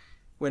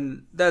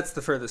 when that's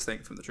the furthest thing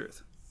from the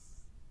truth.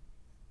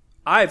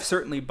 I've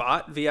certainly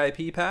bought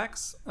VIP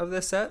packs of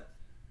this set,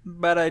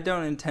 but I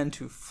don't intend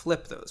to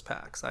flip those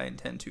packs. I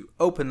intend to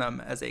open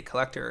them as a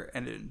collector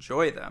and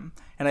enjoy them,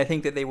 and I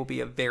think that they will be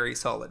a very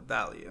solid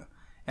value.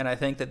 And I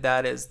think that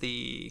that is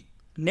the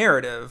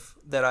narrative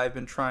that I've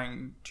been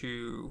trying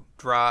to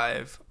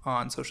drive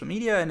on social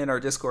media and in our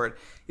Discord,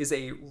 is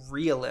a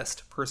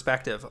realist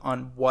perspective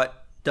on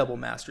what Double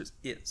Masters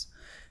is.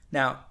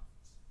 Now,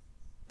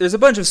 there's a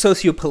bunch of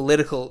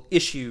socio-political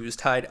issues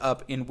tied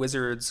up in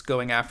Wizards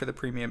going after the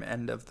premium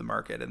end of the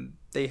market, and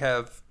they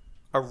have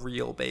a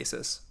real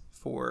basis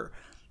for,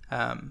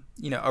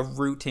 a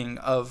rooting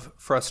of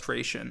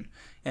frustration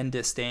and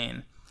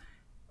disdain.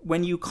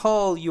 When you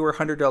call your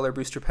 $100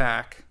 booster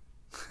pack,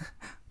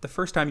 the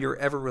first time you're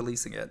ever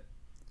releasing it,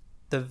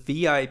 the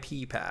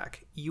VIP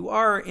pack, you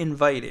are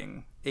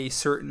inviting a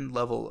certain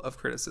level of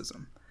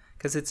criticism,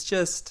 because it's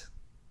just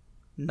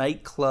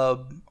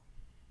nightclub,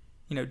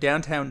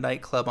 downtown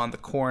nightclub on the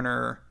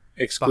corner,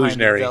 behind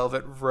the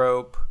velvet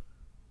rope,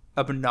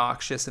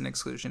 obnoxious and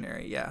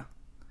exclusionary. Yeah,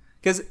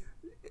 because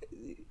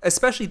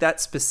especially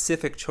that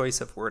specific choice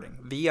of wording,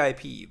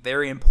 VIP,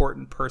 very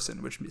important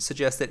person, which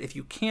suggests that if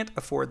you can't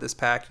afford this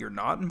pack, you're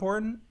not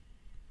important.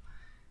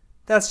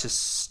 That's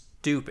just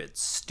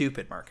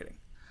stupid marketing.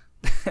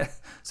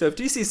 So if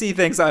DCC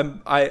thinks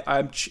I'm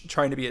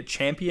trying to be a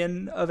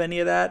champion of any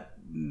of that,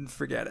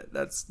 forget it.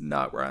 That's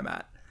not where I'm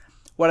at.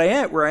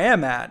 Where I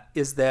am at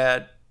is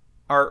that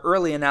our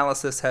early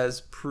analysis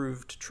has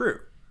proved true.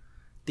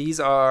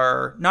 These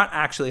are not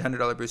actually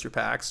 $100 booster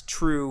packs.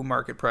 True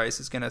market price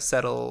is going to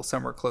settle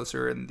somewhere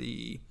closer in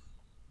the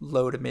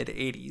low to mid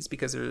 80s,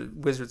 because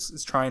Wizards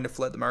is trying to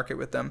flood the market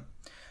with them.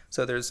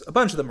 So there's a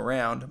bunch of them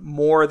around,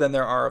 more than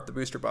there are of the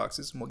booster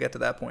boxes, and we'll get to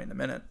that point in a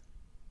minute.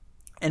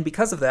 And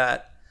because of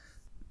that,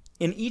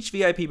 in each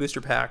VIP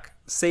booster pack,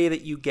 say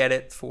that you get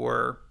it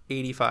for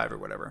 $85 or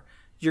whatever,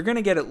 you're going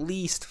to get at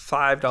least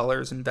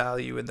 $5 in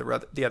value in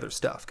the other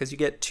stuff, because you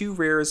get 2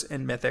 rares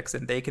and mythics,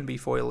 and they can be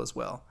foil as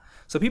well.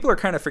 So people are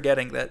kind of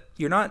forgetting that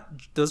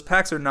those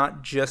packs are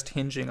not just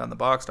hinging on the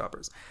box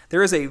toppers.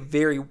 There is a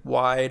very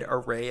wide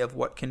array of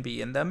what can be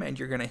in them, and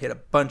you're going to hit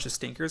a bunch of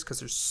stinkers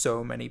because there's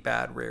so many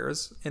bad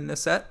rares in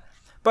this set.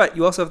 But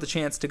you also have the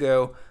chance to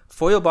go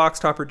foil box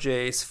topper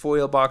Jace,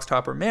 foil box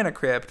topper Mana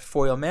Crypt,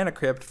 foil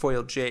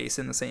Jace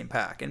in the same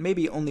pack. And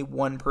maybe only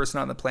one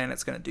person on the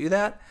planet's going to do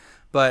that,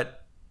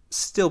 but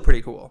still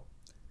pretty cool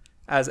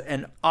as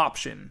an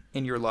option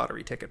in your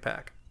lottery ticket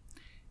pack.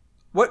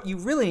 What you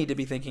really need to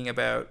be thinking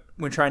about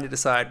when trying to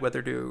decide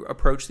whether to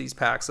approach these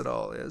packs at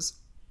all is,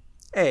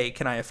 A,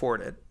 can I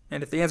afford it?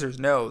 And if the answer is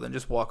no, then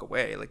just walk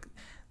away.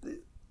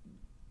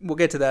 We'll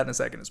get to that in a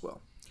second as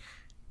well.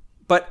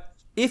 But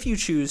if you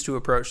choose to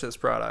approach this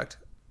product,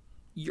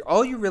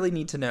 all you really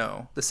need to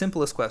know, the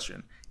simplest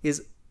question,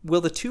 is will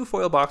the 2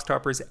 foil box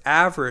toppers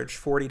average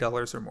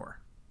 $40 or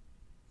more?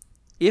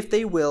 If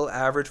they will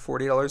average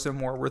 $40 or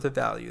more worth of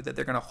value, that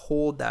they're going to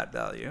hold that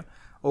value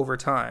over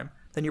time,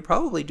 then you're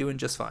probably doing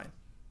just fine.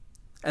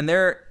 And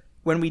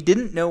when we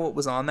didn't know what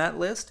was on that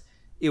list,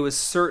 it was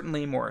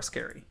certainly more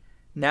scary.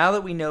 Now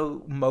that we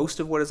know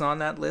most of what is on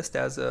that list,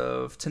 as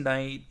of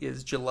tonight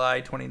is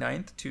July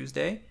 29th,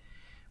 Tuesday,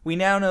 we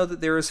now know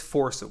that there is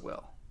Force of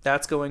Will.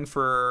 That's going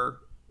for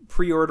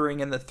pre-ordering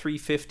in the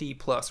 $350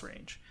 plus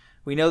range.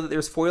 We know that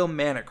there's foil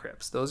Mana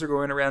Crypts. Those are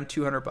going around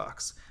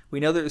 $200. We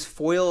know there's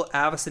foil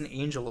Avacyn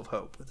Angel of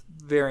Hope with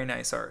very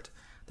nice art.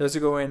 Those are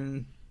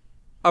going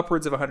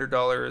upwards of $100,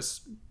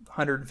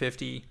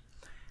 $150.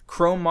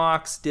 Chrome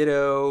Mox,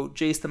 ditto.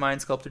 Jace the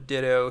Mind Sculptor,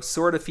 ditto.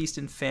 Sword of Feast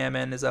and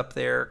Famine is up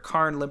there.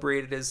 Karn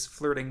Liberated is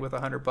flirting with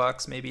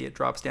 $100. Maybe it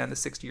drops down to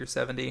 60 or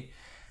 70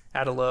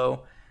 at a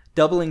low.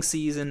 Doubling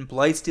Season,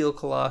 Blightsteel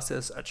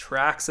Colossus,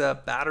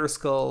 Atraxa,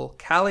 Batterskull,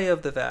 Kalia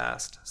of the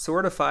Vast,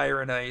 Sword of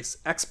Fire and Ice,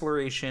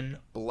 Exploration,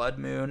 Blood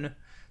Moon,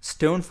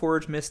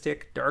 Stoneforge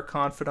Mystic, Dark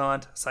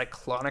Confidant,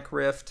 Cyclonic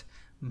Rift,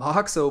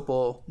 Mox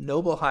Opal,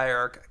 Noble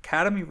Hierarch,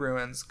 Academy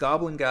Ruins,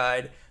 Goblin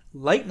Guide,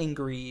 Lightning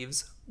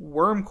Greaves,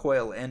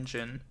 Wormcoil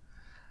Engine,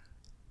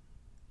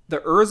 the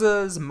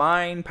Urza's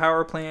Mine,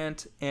 Power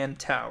Plant, and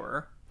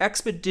Tower,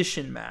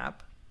 Expedition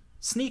Map,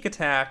 Sneak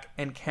Attack,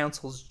 and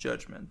Council's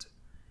Judgment.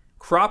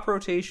 Crop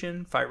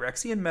Rotation,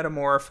 Phyrexian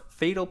Metamorph,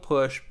 Fatal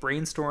Push,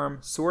 Brainstorm,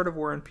 Sword of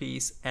War and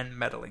Peace, and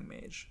Meddling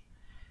Mage.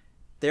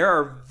 There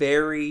are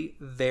very,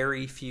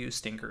 very few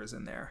stinkers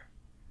in there.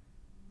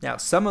 Now,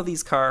 some of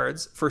these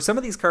cards, for some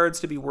of these cards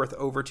to be worth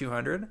over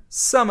 200,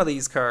 some of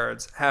these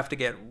cards have to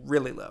get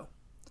really low.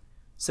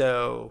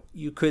 So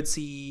you could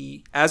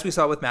see, as we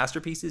saw with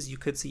Masterpieces, you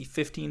could see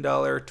 $15,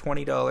 $20,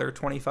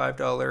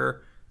 $25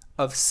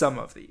 of some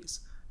of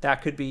these.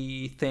 That could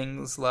be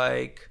things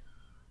like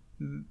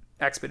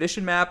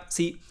Expedition Map.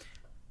 See,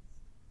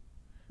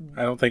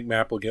 I don't think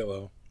Map will get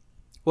low.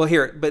 Well,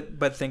 here,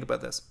 but think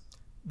about this.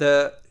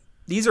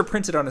 These are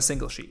printed on a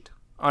single sheet.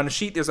 On a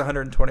sheet, there's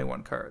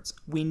 121 cards.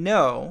 We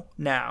know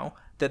now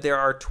that there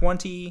are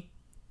 20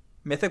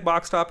 Mythic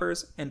Box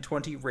Toppers and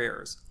 20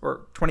 rares,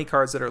 or 20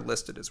 cards that are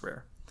listed as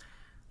rare.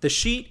 The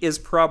sheet is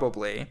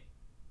probably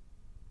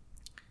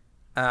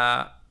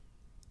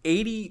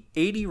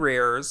 80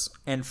 rares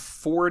and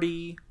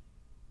 40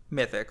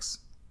 mythics,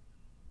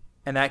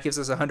 and that gives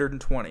us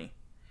 120.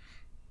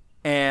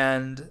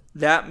 And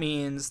that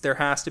means there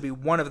has to be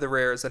one of the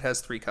rares that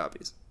has 3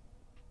 copies.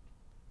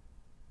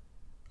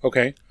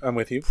 Okay, I'm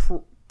with you.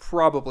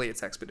 Probably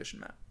it's Expedition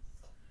Map.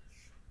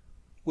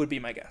 Would be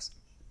my guess.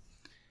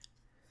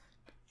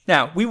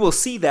 Now, we will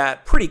see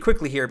that pretty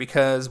quickly here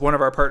because one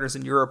of our partners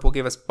in Europe will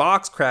give us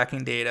box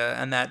cracking data,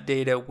 and that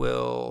data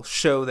will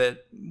show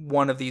that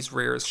one of these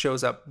rares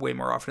shows up way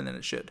more often than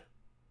it should.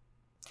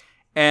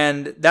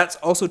 And that's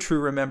also true,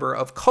 remember,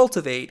 of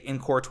Cultivate in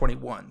Core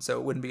 21, so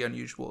it wouldn't be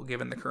unusual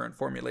given the current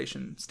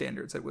formulation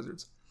standards at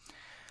Wizards.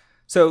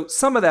 So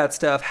some of that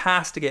stuff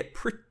has to get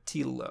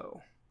pretty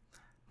low.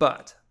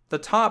 But the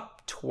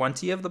top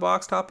 20 of the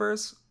box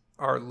toppers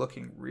are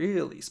looking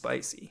really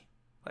spicy.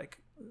 Like,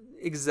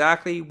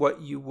 exactly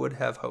what you would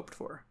have hoped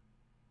for.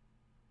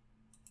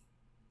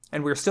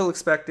 And we're still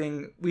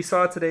expecting... We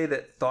saw today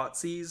that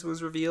Thoughtseize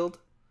was revealed.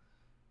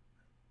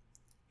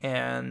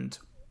 And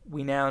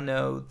we now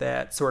know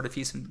that Sword of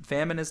Feast and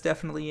Famine is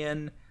definitely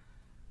in.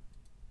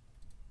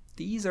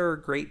 These are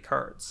great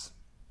cards.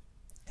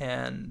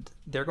 And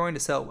they're going to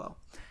sell well.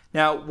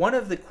 Now, one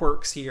of the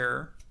quirks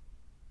here,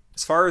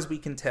 as far as we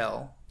can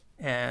tell,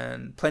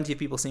 and plenty of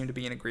people seem to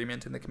be in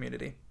agreement in the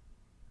community,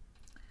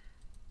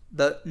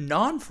 the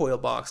non-foil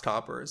box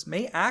toppers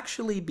may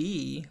actually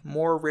be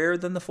more rare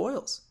than the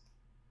foils.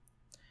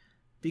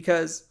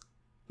 Because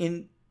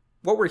in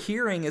what we're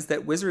hearing is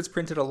that Wizards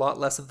printed a lot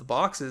less of the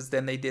boxes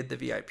than they did the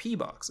VIP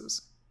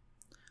boxes.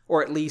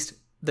 Or at least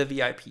the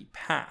VIP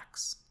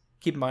packs.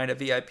 Keep in mind a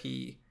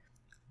VIP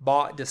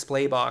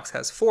display box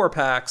has 4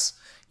 packs,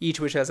 each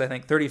which has, I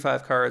think,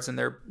 35 cards, and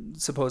they're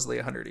supposedly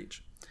 100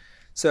 each.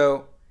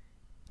 So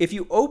if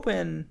you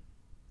open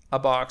a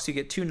box, you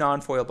get 2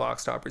 non-foil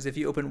box toppers. If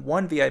you open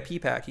 1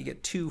 VIP pack, you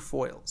get 2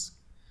 foils.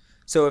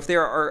 So if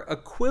there are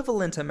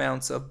equivalent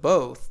amounts of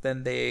both,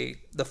 then the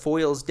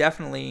foils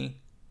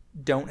definitely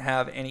don't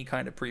have any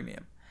kind of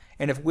premium.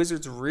 And if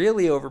Wizards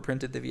really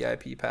overprinted the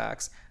VIP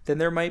packs, then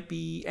there might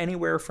be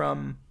anywhere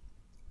from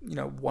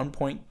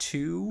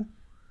 1.2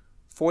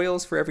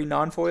 foils for every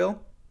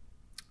non-foil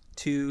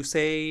to,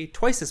 say,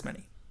 twice as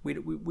many.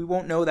 We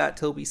won't know that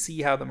till we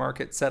see how the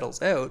market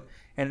settles out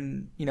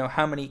and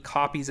how many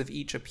copies of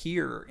each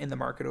appear in the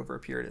market over a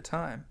period of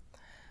time.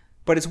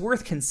 But it's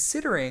worth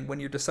considering when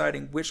you're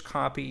deciding which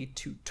copy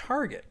to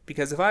target.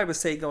 Because if I was,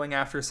 say, going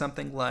after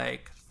something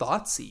like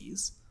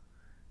Thoughtseize,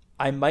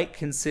 I might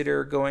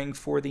consider going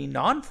for the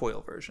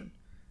non-foil version.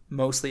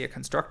 Mostly a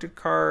constructed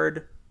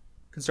card.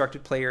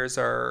 Constructed players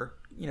are,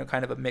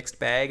 kind of a mixed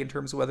bag in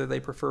terms of whether they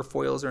prefer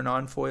foils or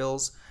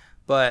non-foils.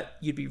 But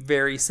you'd be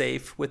very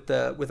safe with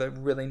a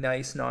really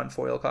nice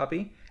non-foil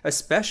copy,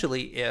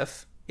 especially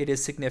if it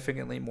is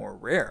significantly more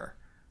rare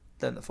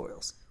than the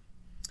foils.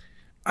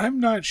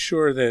 I'm not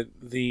sure that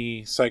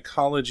the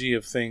psychology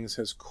of things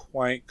has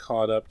quite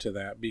caught up to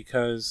that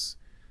because,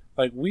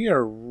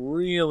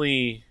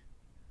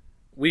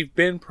 we've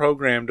been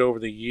programmed over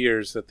the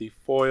years that the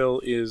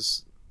foil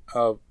is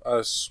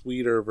a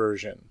sweeter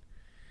version.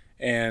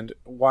 And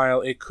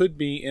while it could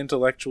be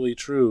intellectually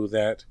true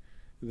that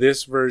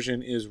this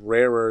version is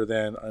rarer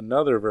than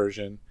another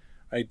version,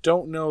 I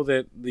don't know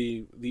that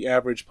the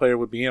average player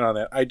would be in on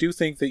that. I do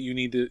think that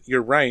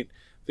you're right,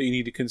 that you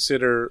need to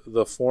consider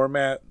the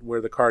format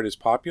where the card is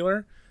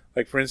popular.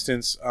 Like, for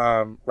instance,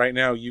 right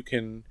now you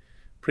can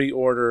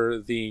pre-order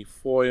the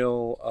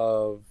foil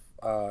of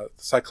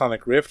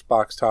Cyclonic Rift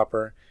box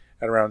topper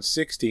at around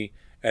 60,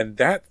 and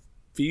that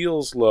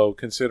feels low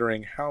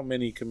considering how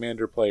many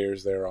Commander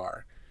players there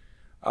are.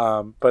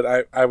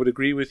 But I would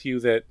agree with you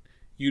that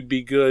you'd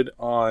be good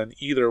on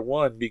either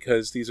one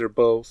because these are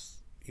both,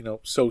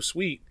 so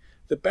sweet.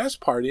 The best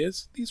part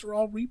is these are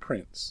all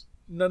reprints.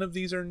 None of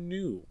these are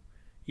new.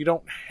 You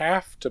don't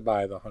have to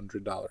buy the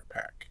 $100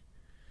 pack.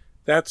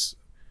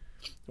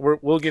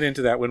 We'll get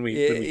into that when we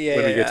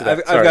get to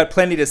that. I've got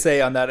plenty to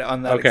say on that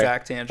okay.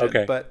 exact tangent.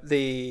 Okay. But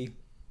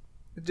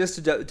just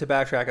to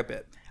backtrack a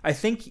bit, I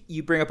think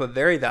you bring up a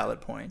very valid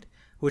point,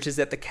 which is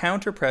that the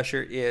counter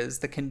pressure is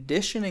the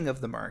conditioning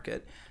of the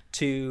market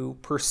to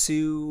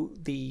pursue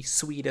the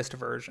sweetest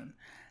version.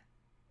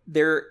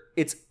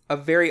 It's a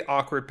very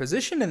awkward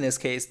position in this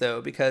case,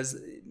 though, because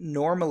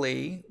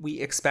normally we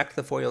expect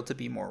the foil to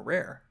be more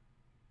rare.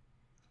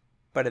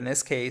 But in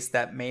this case,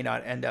 that may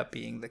not end up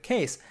being the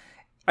case.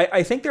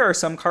 I think there are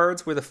some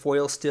cards where the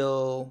foil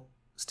still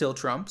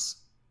trumps,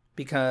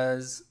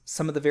 because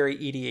some of the very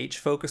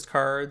EDH-focused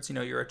cards,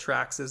 your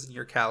Atraxas and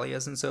your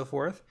Kalias and so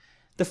forth,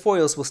 the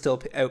foils will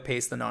still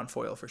outpace the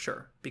non-foil for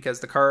sure,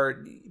 because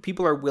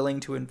people are willing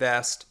to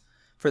invest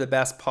for the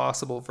best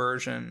possible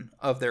version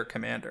of their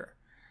commander,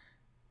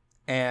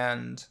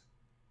 and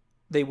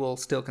they will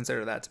still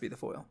consider that to be the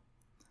foil.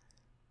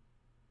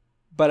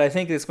 But I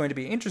think it's going to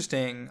be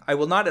interesting. I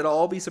will not at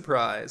all be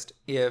surprised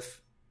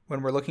if,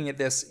 when we're looking at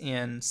this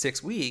in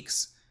 6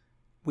 weeks,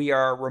 we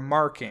are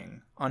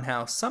remarking on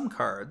how some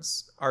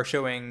cards are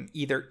showing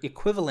either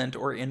equivalent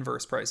or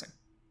inverse pricing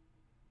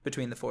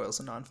between the foils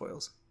and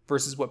non-foils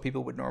versus what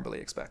people would normally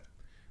expect.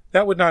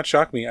 That would not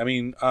shock me. I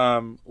mean,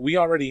 we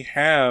already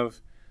have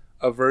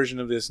a version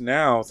of this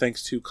now,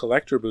 thanks to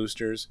collector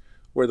boosters,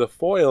 where the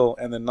foil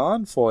and the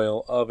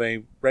non-foil of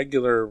a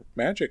regular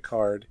Magic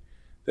card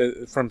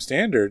from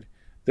Standard,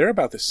 they're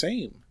about the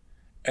same.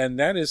 And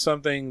that is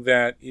something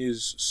that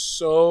is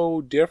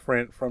so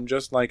different from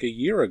just like a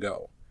year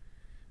ago,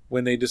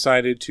 when they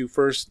decided to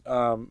first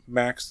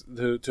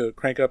to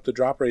crank up the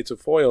drop rates of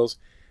foils,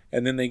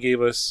 and then they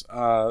gave us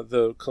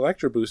the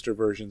collector booster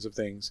versions of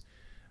things.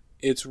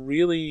 It's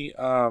really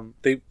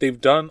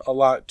they've done a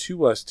lot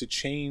to us to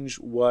change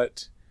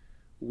what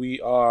we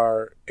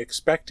are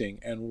expecting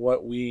and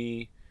what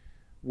we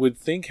would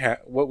think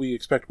what we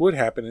expect would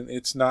happen, and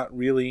it's not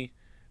really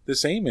the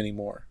same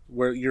anymore.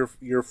 Where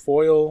your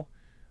foil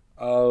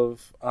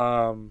of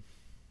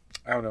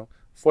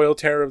foil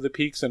Terror of the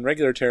Peaks and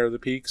regular Terror of the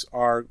Peaks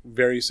are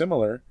very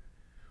similar,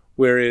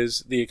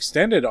 whereas the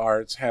extended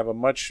arts have a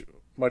much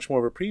more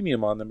of a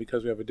premium on them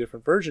because we have a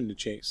different version to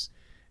chase.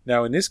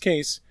 Now, in this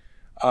case,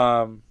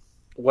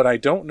 what I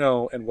don't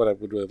know and what I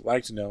would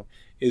like to know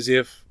is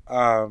if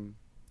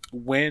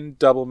when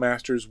Double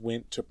Masters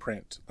went to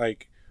print,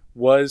 like,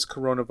 was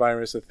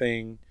coronavirus a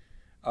thing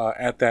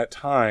at that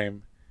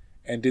time,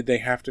 and did they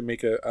have to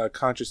make a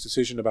conscious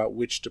decision about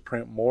which to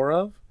print more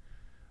of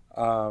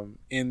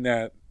in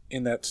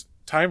that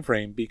time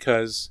frame?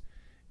 Because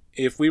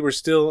if we were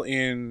still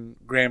in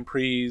Grand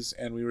Prix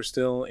and we were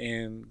still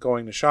in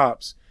going to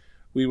shops,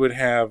 we would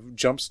have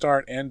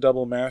Jumpstart and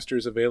Double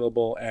Masters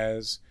available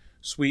as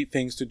sweet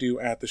things to do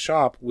at the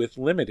shop with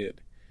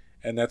limited,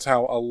 and that's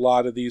how a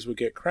lot of these would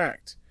get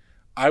cracked.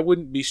 I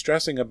wouldn't be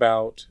stressing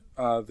about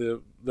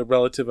the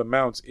relative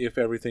amounts if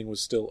everything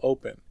was still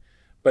open.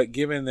 But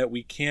given that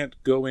we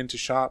can't go into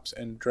shops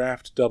and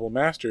draft Double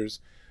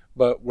Masters,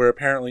 but we're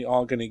apparently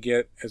all going to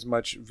get as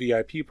much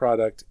VIP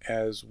product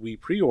as we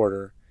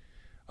pre-order,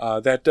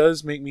 that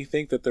does make me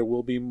think that there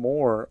will be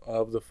more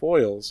of the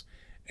foils,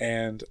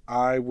 and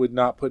I would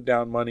not put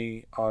down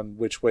money on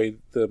which way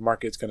the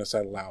market's going to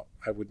settle out.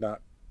 I would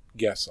not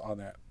guess on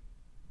that.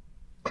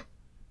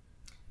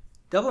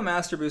 Double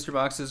Master booster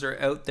boxes are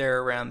out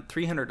there around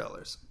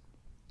 $300,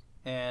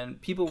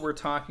 and people were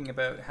talking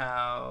about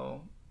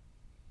how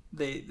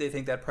they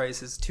think that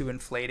price is too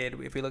inflated.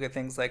 If we look at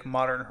things like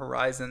Modern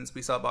Horizons,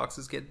 we saw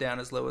boxes get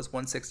down as low as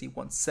 $160,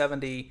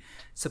 $170.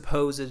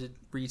 Supposed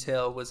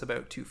retail was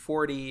about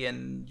 $240,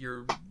 and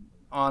your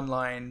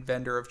online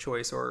vendor of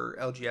choice or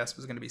LGS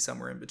was going to be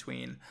somewhere in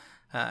between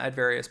at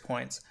various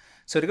points.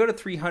 So to go to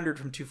 $300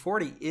 from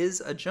 $240 is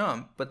a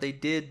jump, but they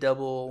did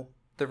double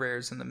the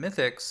rares and the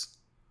mythics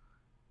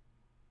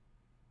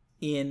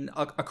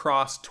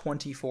across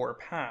 24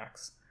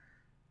 packs,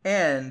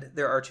 and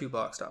there are 2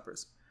 box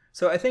toppers.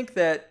 So I think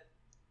that,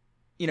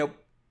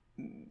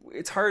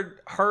 it's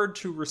hard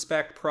to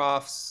respect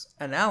Prof's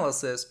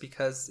analysis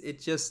because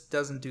it just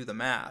doesn't do the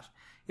math.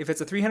 If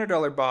it's a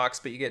 $300 box,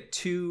 but you get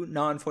 2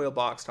 non-foil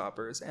box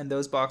toppers, and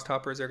those box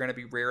toppers are going to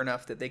be rare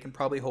enough that they can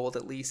probably hold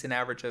at least an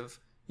average of,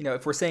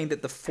 if we're saying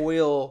that the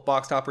foil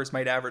box toppers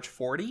might average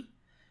 40,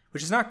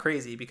 which is not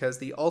crazy because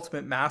the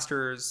Ultimate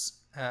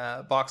Masters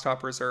box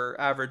toppers are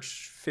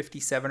average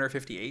 57 or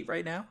 58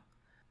 right now,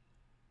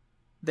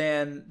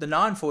 then the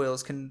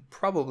non-foils can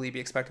probably be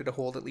expected to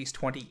hold at least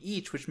 20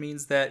 each, which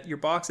means that your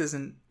box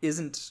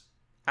isn't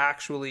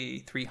actually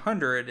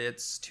 300,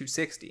 it's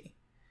 260.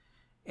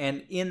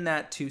 And in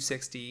that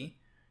 260,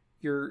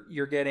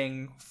 you're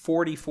getting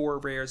 44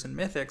 rares and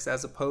mythics,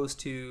 as opposed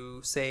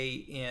to, say,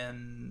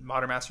 in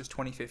Modern Masters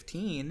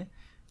 2015,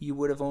 you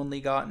would have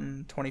only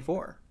gotten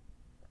 24.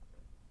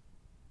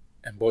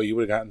 And boy, you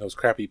would have gotten those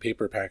crappy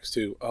paper packs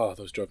too. Oh,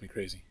 those drove me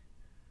crazy.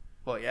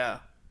 Well,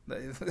 yeah.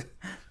 There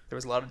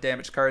was a lot of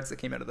damaged cards that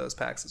came out of those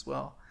packs as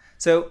well.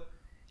 So,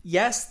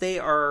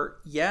 their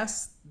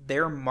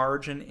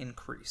margin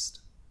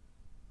increased.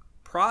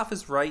 Prof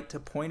is right to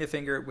point a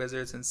finger at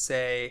Wizards and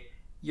say,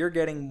 you're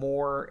getting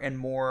more and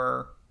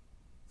more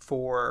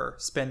for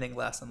spending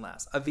less and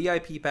less. A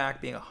VIP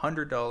pack being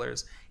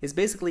 $100 is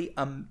basically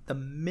the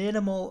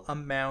minimal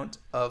amount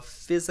of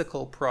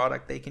physical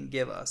product they can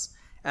give us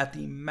at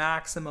the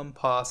maximum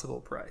possible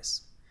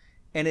price.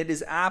 And it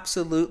is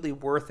absolutely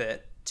worth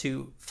it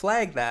to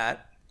flag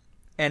that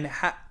and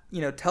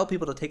tell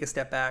people to take a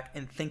step back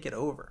and think it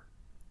over.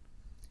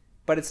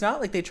 But it's not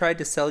like they tried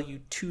to sell you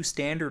 2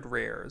 standard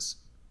rares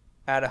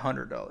at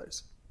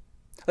 $100.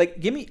 Like,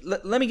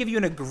 let me give you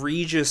an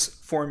egregious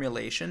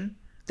formulation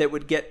that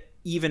would get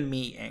even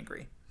me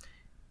angry.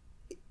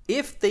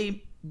 If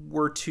they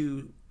were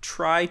to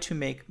try to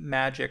make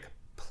Magic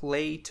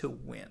play to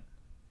win,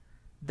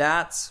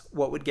 that's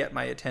what would get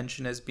my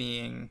attention as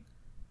being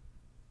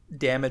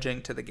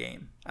damaging to the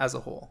game as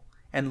a whole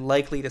and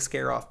likely to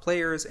scare off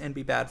players and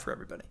be bad for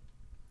everybody.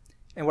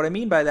 And what I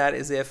mean by that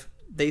is if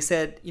they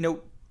said,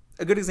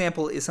 a good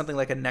example is something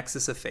like a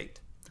Nexus of Fate,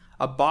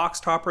 a box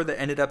topper that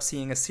ended up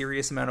seeing a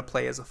serious amount of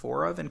play as a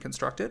 4 of and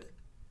constructed,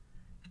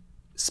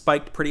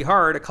 spiked pretty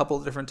hard a couple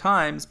of different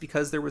times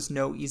because there was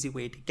no easy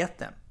way to get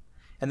them.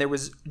 And there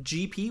was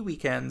GP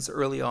weekends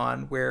early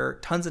on where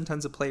tons and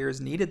tons of players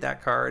needed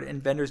that card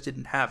and vendors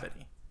didn't have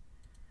any.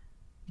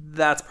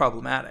 That's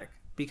problematic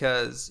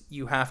because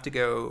you have to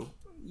go,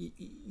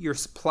 your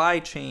supply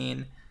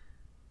chain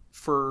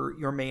for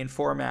your main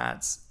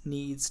formats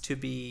needs to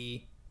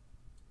be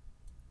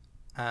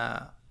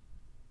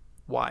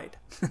wide.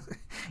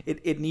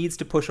 It needs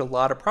to push a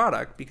lot of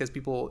product because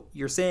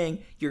you're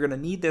saying you're going to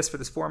need this for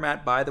this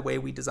format by the way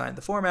we designed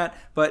the format,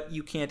 but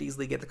you can't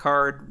easily get the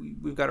card.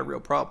 We've got a real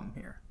problem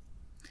here.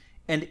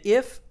 And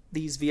if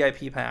these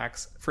VIP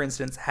packs, for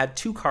instance, had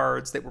 2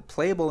 cards that were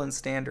playable in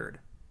standard,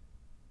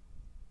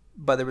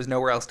 but there was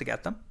nowhere else to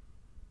get them,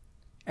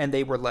 and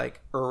they were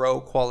like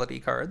Uro quality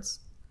cards,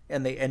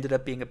 and they ended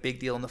up being a big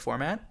deal in the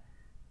format,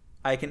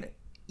 I can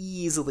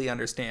easily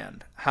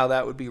understand how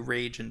that would be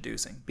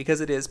rage-inducing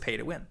because it is pay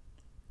to win.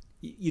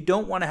 You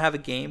don't want to have a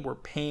game where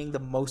paying the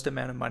most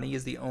amount of money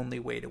is the only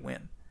way to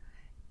win.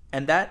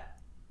 And that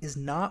is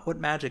not what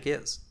Magic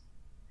is.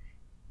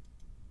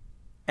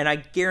 And I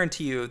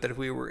guarantee you that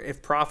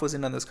if Prof was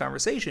in on this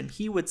conversation,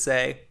 he would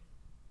say,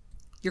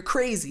 "You're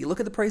crazy. Look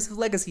at the price of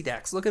legacy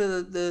decks. Look at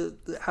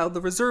how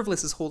the reserve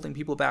list is holding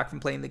people back from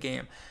playing the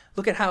game.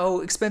 Look at how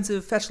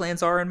expensive fetch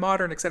lands are in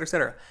Modern, etc.,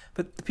 etc."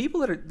 But the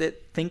people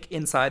that think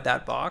inside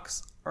that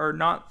box are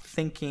not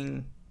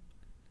thinking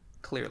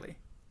clearly.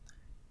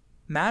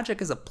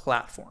 Magic is a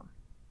platform.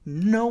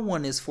 No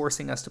one is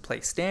forcing us to play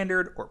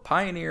Standard or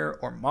Pioneer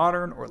or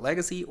Modern or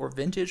Legacy or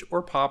Vintage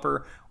or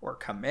Pauper or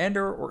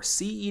Commander or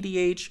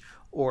CEDH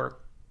or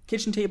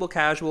Kitchen Table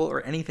Casual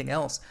or anything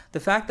else. The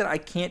fact that I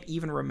can't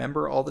even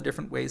remember all the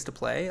different ways to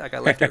play, like I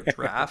left out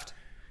Draft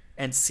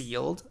and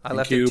Sealed, I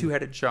left out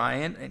Two-Headed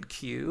Giant and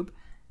Cube.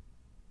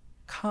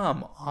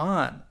 Come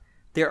on.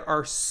 There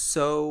are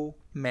so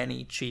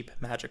many cheap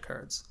Magic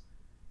cards.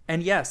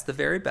 And yes, the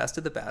very best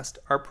of the best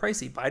are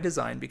pricey by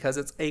design because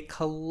it's a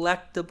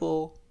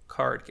collectible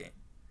card game.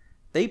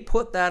 They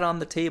put that on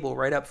the table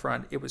right up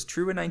front. It was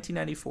true in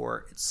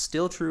 1994. It's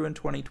still true in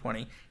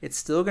 2020. It's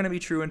still going to be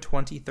true in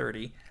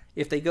 2030.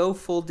 If they go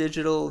full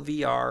digital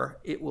VR,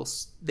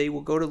 they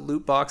will go to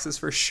loot boxes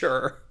for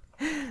sure.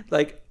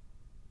 Like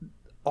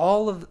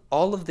all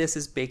of this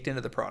is baked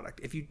into the product.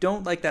 If you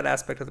don't like that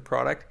aspect of the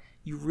product,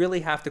 you really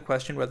have to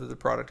question whether the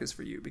product is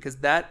for you because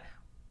that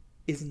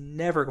is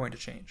never going to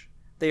change.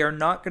 They are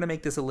not going to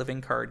make this a living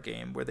card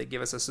game where they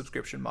give us a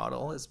subscription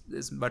model,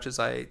 as much as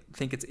I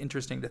think it's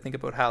interesting to think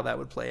about how that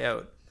would play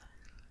out.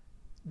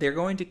 They're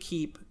going to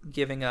keep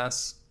giving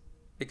us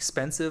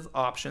expensive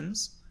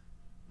options,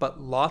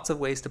 but lots of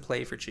ways to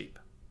play for cheap.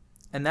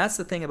 And that's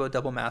the thing about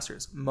Double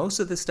Masters. Most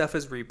of this stuff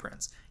is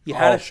reprints. You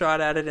had a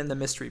shot at it in the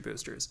mystery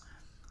boosters.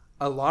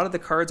 A lot of the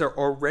cards are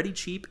already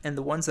cheap, and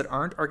the ones that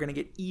aren't are going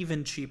to get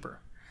even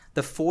cheaper.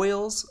 The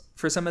foils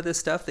for some of this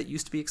stuff that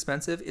used to be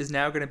expensive is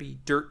now going to be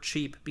dirt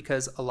cheap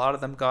because a lot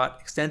of them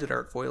got extended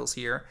art foils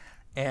here,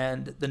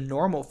 and the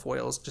normal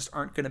foils just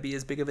aren't going to be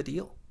as big of a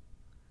deal.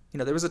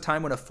 There was a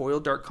time when a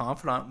foiled Dark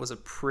Confidant was a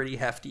pretty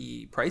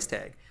hefty price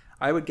tag.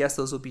 I would guess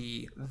those will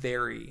be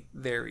very,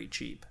 very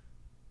cheap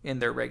in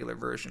their regular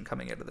version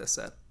coming out of this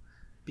set.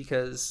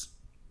 Because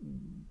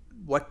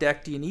what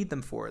deck do you need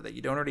them for that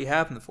you don't already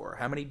have them for?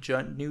 How many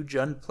new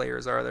Jund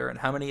players are there, and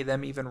how many of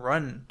them even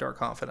run Dark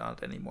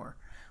Confidant anymore?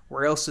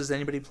 Where else does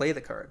anybody play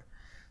the card?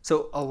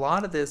 So a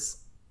lot of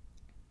this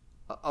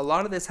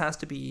has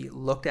to be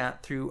looked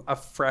at through a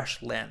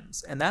fresh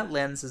lens. And that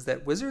lens is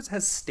that Wizards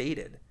has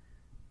stated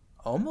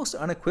almost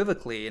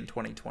unequivocally in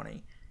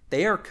 2020,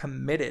 they are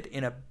committed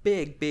in a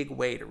big, big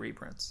way to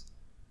reprints.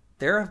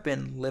 There have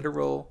been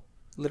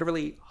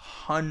literally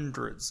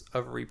hundreds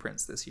of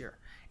reprints this year.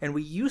 And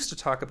we used to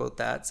talk about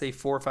that, say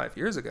 4 or 5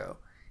 years ago,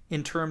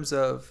 in terms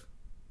of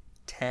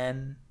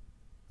 10,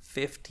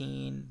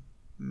 15,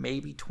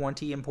 maybe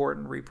 20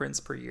 important reprints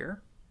per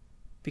year,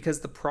 because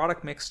the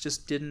product mix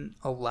just didn't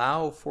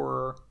allow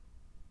for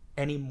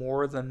any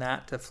more than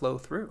that to flow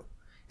through.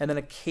 And then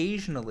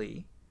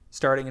occasionally,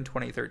 starting in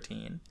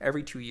 2013,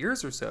 every 2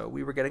 years or so,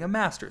 we were getting a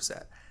master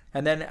set.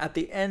 And then at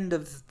the end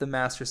of the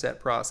master set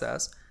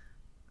process,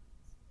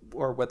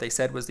 or what they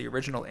said was the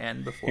original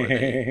end before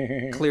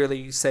they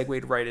clearly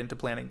segued right into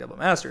planning Double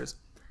Masters,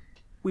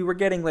 we were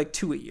getting like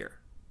 2 a year.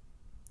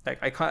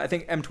 Like I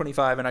think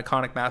M25 and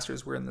Iconic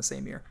Masters were in the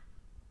same year.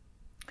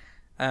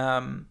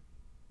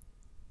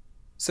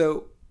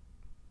 So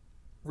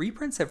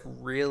reprints have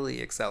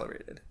really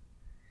accelerated.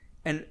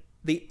 And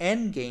the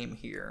end game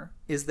here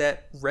is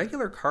that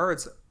regular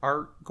cards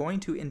are going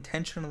to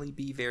intentionally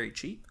be very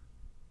cheap.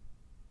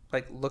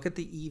 Like, look at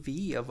the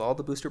EV of all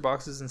the booster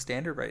boxes in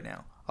Standard right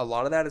now. A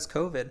lot of that is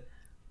COVID,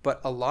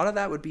 but a lot of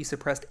that would be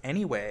suppressed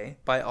anyway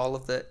by all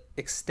of the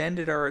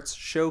extended arts,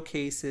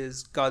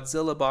 showcases,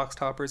 Godzilla box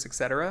toppers,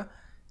 etc.,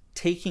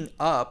 taking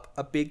up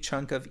a big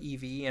chunk of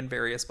EV and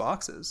various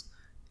boxes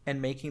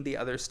and making the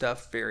other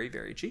stuff very,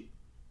 very cheap.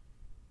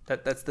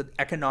 That's the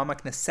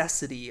economic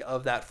necessity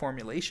of that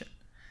formulation.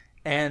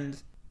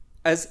 And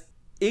as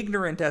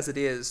ignorant as it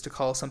is to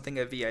call something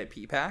a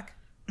VIP pack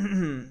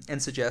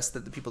and suggest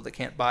that the people that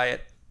can't buy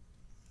it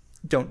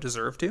don't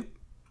deserve to,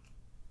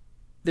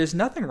 there's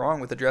nothing wrong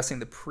with addressing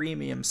the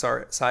premium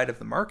side of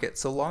the market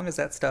so long as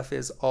that stuff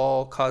is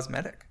all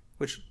cosmetic,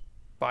 which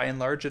by and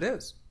large it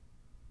is.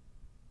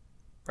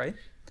 Right?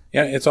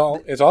 Yeah, it's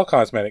all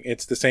cosmetic.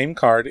 It's the same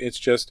card. It's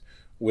just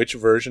which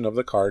version of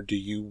the card do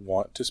you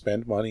want to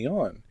spend money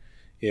on?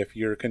 If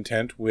you're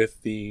content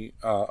with the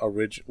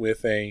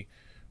with a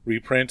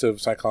reprint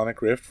of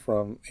Cyclonic Rift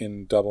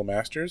in Double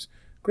Masters,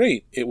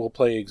 great. It will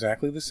play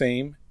exactly the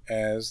same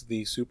as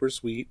the super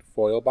sweet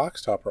foil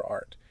box topper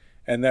art.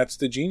 And that's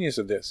the genius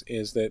of this,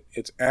 is that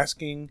it's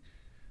asking,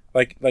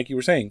 like you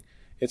were saying,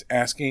 it's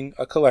asking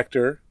a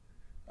collector,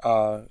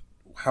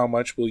 how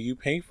much will you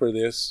pay for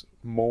this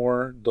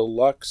more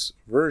deluxe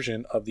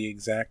version of the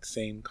exact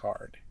same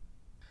card?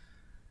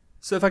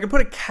 So if I can put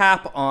a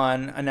cap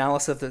on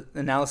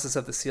analysis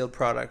of the sealed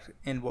product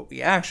and what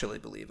we actually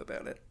believe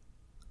about it,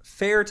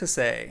 fair to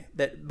say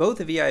that both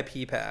the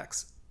VIP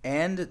packs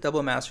and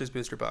Double Masters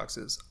booster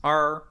boxes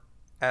are,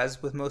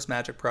 as with most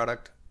Magic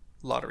product,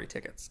 lottery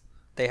tickets.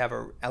 They have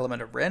an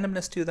element of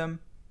randomness to them.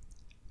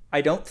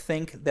 I don't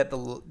think that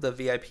the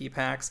VIP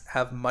packs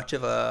have much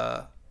of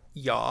a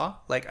yaw.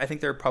 Like, I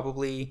think they're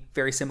probably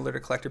very similar to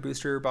collector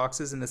booster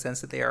boxes in the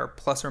sense that they are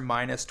plus or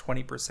minus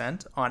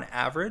 20% on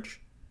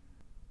average.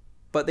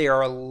 But they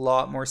are a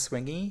lot more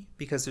swingy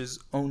because there's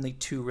only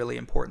 2 really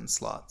important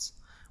slots.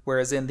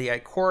 Whereas in the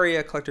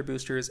Ikoria collector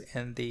boosters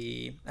and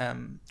the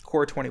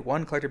Core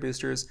 21 collector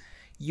boosters,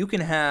 you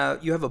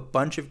have a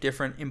bunch of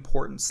different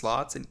important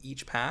slots in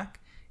each pack,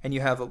 and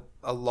you have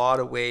a lot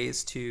of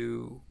ways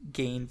to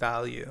gain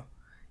value.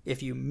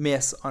 If you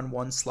miss on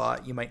one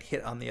slot, you might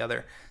hit on the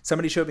other.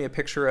 Somebody showed me a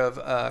picture of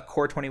a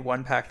Core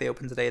 21 pack they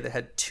opened today that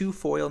had 2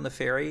 foil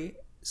Teferi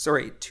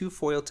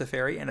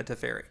and a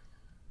Teferi.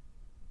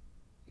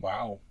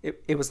 Wow.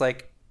 It was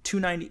like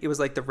 $290. It was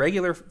like the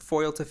regular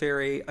foil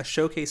Teferi, a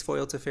showcase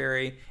foil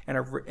Teferi, and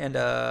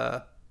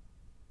a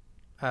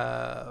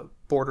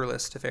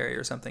borderless Teferi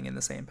or something in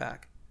the same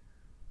pack.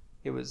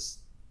 It was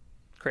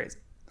crazy.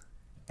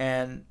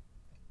 And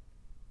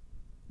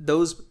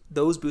those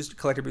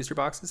collector booster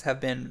boxes have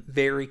been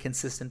very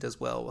consistent as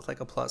well, with like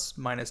a plus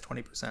minus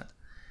 20%.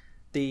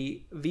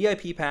 The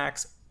VIP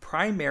packs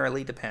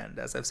primarily depend,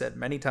 as I've said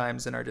many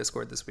times in our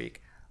Discord this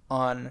week,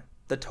 on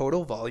the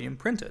total volume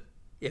printed.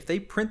 If they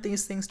print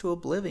these things to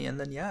oblivion,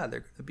 then yeah,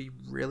 they're going to be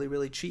really,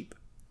 really cheap.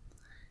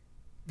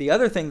 The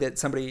other thing that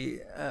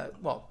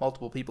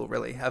multiple people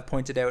really have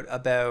pointed out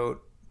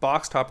about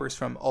box toppers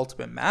from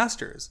Ultimate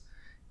Masters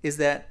is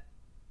that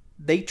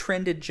they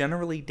trended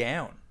generally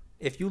down.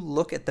 If you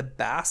look at the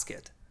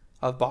basket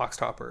of box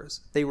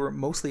toppers, they were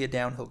mostly a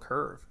downhill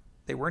curve.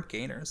 They weren't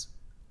gainers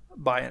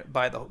by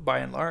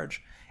and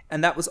large.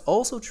 And that was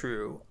also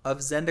true of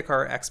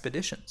Zendikar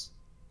Expeditions.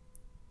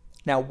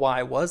 Now,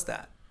 why was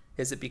that?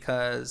 Is it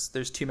because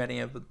there's too many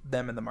of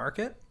them in the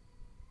market?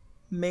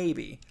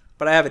 Maybe,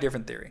 but I have a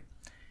different theory.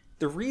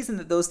 The reason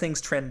that those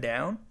things trend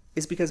down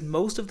is because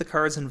most of the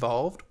cards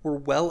involved were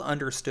well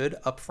understood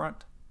up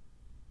front.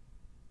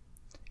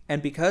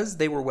 And because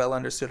they were well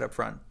understood up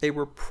front, they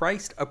were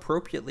priced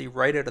appropriately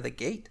right out of the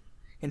gate.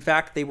 In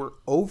fact, they were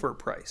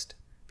overpriced.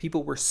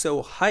 People were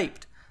so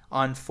hyped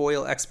on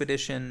Foil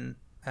Expedition,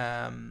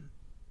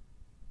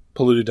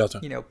 Polluted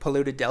Delta.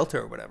 Polluted Delta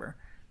or whatever,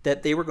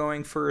 that they were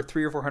going for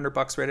 $300 or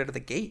 $400 right out of the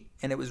gate.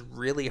 And it was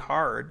really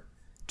hard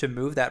to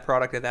move that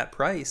product at that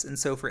price. And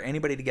so for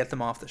anybody to get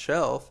them off the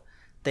shelf,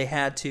 they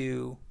had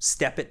to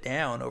step it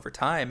down over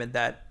time. And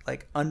that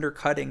like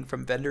undercutting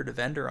from vendor to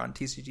vendor on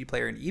TCG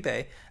Player and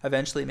eBay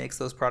eventually makes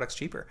those products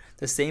cheaper.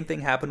 The same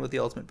thing happened with the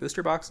Ultimate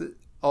Booster boxes,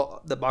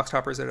 the box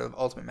toppers out of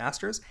Ultimate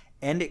Masters,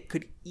 and it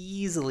could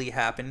easily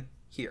happen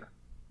here.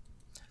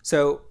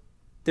 So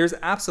there's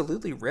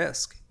absolutely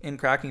risk in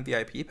cracking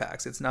VIP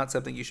packs. It's not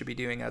something you should be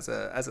doing as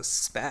a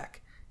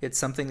spec. It's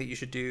something that you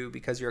should do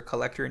because you're a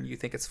collector and you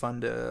think it's fun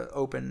to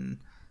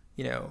open,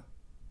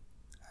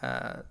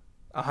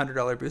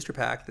 $100 booster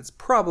pack that's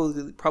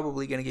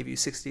probably going to give you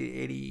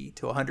 $60, $80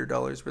 to $100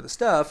 worth of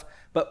stuff,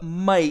 but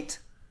might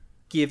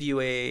give you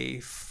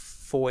a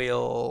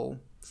foil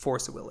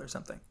Force of Will or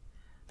something.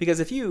 Because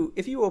if you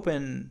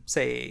open,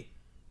 say,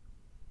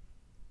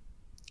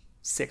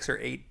 6 or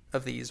 8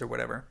 of these or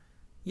whatever,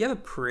 you have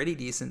a pretty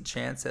decent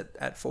chance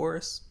at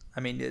Force. I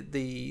mean,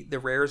 the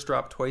rares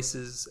drop twice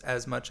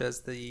as much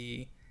as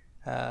the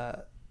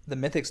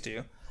mythics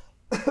do.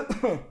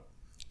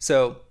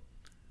 So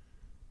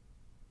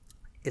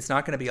it's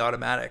not going to be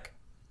automatic.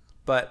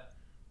 But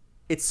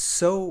it's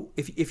so,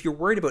 if you're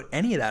worried about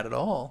any of that at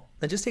all,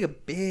 then just take a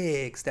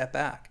big step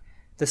back.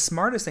 The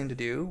smartest thing to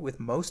do with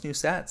most new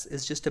sets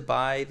is just to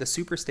buy the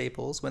super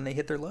staples when they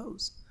hit their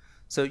lows.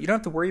 So you don't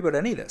have to worry about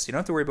any of this. You don't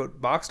have to worry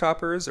about box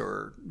toppers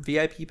or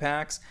VIP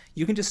packs.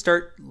 You can just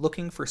start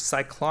looking for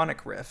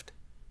Cyclonic Rift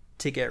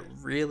to get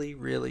really,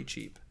 really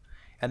cheap.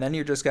 And then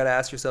you just got to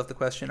ask yourself the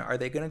question, are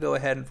they going to go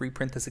ahead and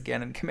reprint this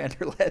again in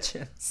Commander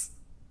Legends?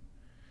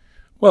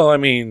 Well, I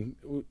mean,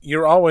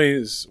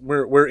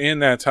 we're in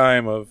that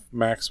time of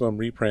maximum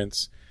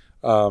reprints.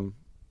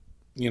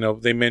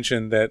 They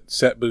mentioned that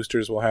set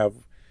boosters will have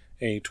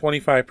a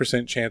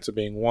 25% chance of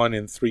being 1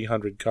 in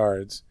 300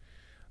 cards.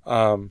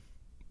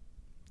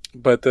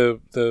 But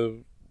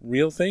the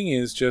real thing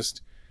is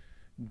just,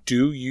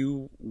 do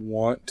you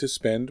want to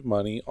spend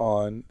money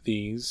on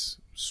these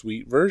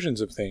sweet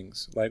versions of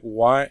things? Like,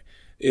 why?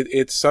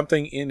 It's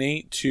something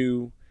innate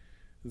to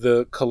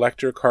the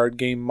collector card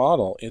game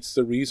model. It's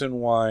the reason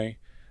why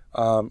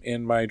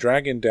in my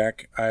Dragon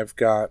deck I've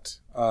got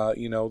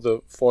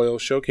the foil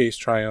showcase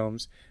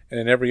triomes, and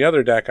in every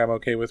other deck I'm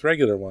okay with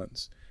regular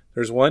ones.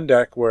 There's one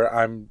deck where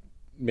I'm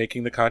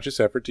making the conscious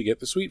effort to get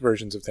the sweet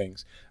versions of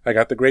things. I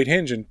got the Great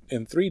Henge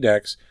in 3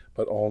 decks,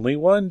 but only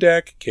one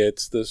deck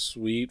gets the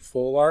sweet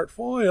full art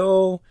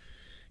foil.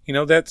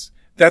 That's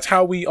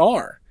how we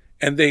are.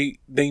 And they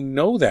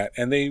know that,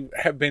 and they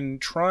have been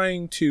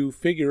trying to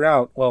figure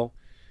out, well,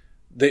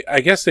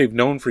 I guess they've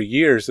known for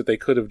years that they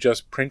could have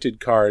just printed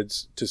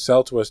cards to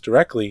sell to us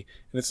directly,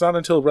 and it's not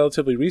until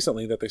relatively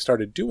recently that they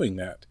started doing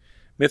that.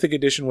 Mythic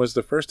Edition was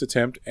the first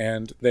attempt,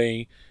 and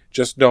they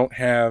just don't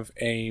have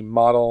a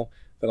model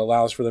that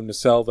allows for them to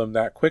sell them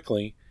that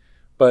quickly,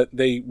 but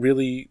they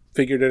really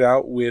figured it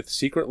out with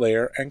Secret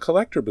Lair and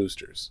collector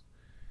boosters.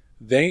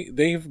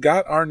 They've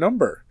got our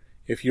number.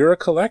 If you're a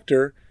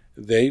collector,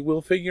 they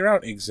will figure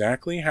out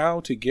exactly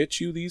how to get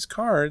you these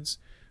cards,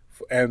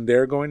 and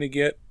they're going to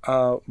get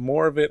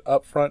more of it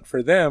up front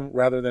for them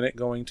rather than it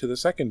going to the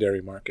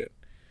secondary market.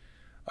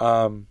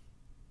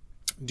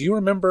 Do you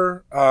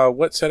remember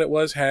what set it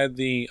was had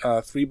the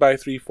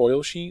 3x3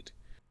 foil sheet?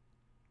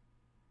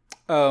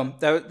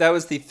 That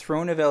was the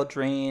Throne of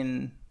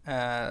Eldraine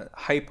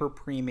hyper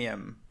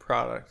premium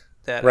product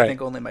that right. I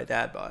think only my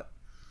dad bought.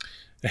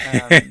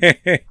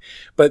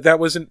 But that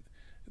wasn't.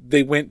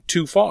 They went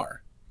too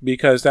far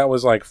because that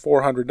was like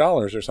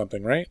 $400 or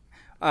something, right?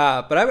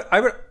 But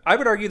I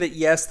would argue that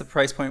yes, the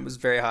price point was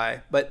very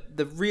high, but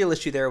the real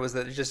issue there was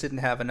that it just didn't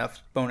have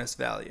enough bonus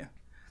value.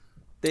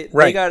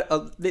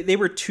 They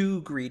were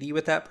too greedy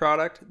with that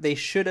product. They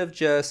should have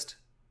just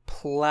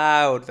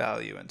plowed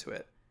value into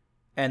it,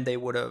 and they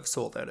would have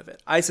sold out of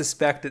it. I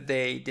suspect that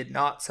they did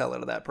not sell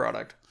out of that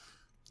product,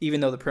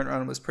 even though the print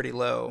run was pretty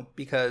low,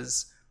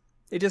 because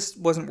it just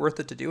wasn't worth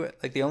it to do it.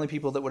 Like, the only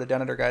people that would have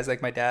done it are guys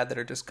like my dad that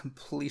are just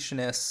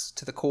completionists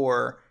to the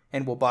core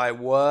and will buy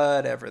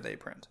whatever they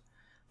print.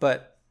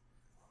 But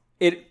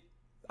I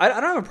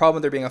don't have a problem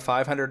with there being a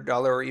 $500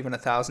 or even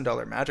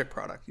 $1,000 Magic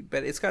product,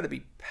 but it's got to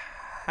be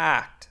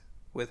packed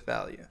with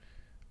value.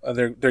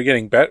 They're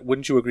getting better.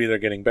 Wouldn't you agree they're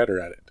getting better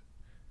at it?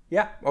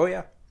 Yeah. Oh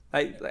yeah.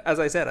 As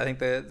I said, I think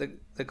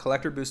the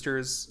collector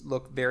boosters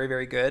look very,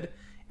 very good.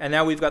 And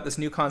now we've got this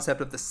new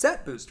concept of the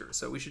set booster.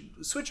 So we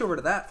should switch over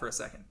to that for a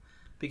second,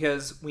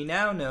 because we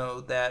now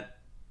know that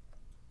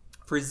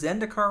for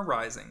Zendikar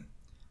Rising,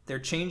 they're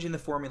changing the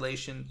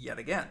formulation yet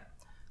again.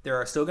 There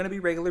are still going to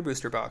be regular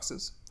booster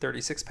boxes,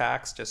 36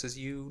 packs, just as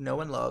you know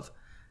and love.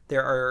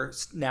 There are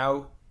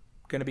now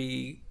going to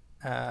be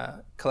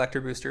collector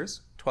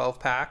boosters, 12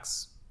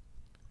 packs,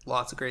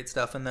 lots of great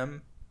stuff in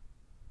them.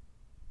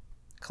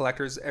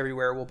 Collectors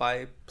everywhere will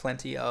buy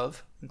plenty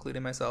of,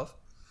 including myself.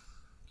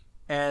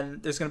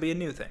 And there's going to be a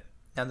new thing.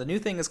 Now, the new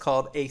thing is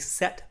called a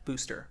set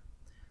booster.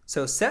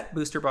 So set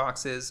booster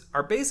boxes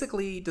are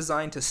basically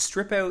designed to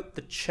strip out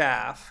the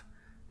chaff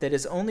that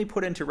is only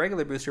put into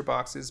regular booster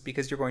boxes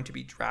because you're going to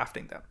be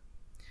drafting them.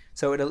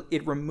 So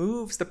it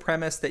removes the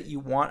premise that you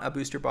want a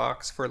booster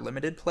box for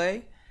limited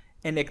play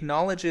and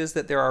acknowledges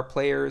that there are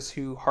players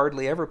who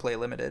hardly ever play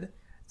limited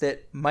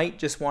that might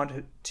just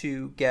want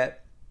to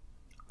get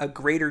a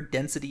greater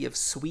density of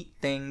sweet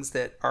things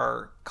that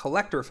are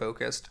collector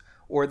focused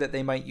or that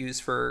they might use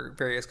for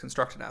various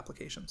constructed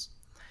applications.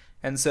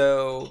 And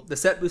so the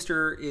set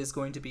booster is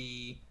going to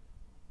be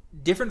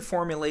different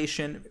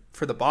formulation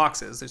for the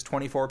boxes. There's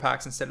 24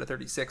 packs instead of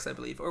 36, I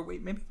believe. Or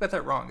wait, maybe I got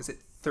that wrong. Is it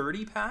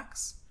 30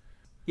 packs?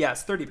 Yeah,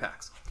 it's 30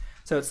 packs.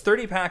 So it's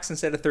 30 packs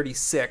instead of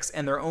 36,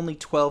 and there are only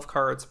 12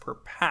 cards per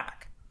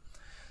pack.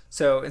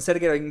 So instead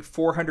of getting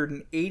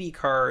 480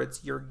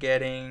 cards, you're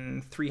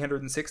getting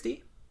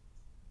 360.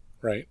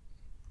 Right.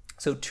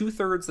 So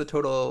 2/3 the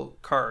total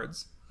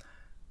cards.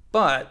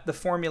 But the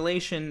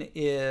formulation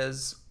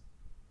is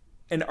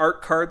an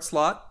art card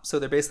slot. So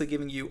they're basically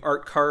giving you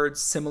art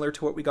cards similar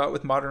to what we got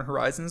with Modern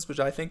Horizons, which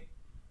I think,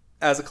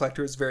 as a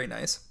collector, is very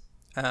nice.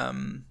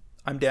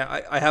 I'm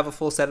down. I have a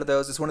full set of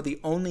those. It's one of the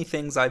only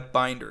things I've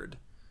bindered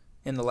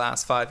in the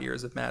last 5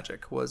 years of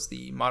Magic was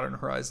the Modern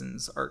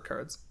Horizons art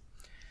cards.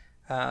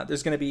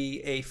 There's going to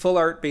be a full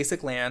art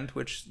basic land,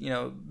 which,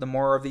 the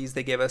more of these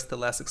they give us, the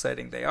less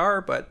exciting they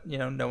are, but,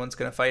 no one's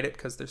going to fight it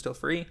because they're still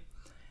free.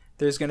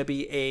 There's going to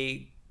be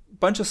a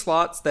bunch of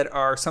slots that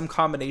are some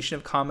combination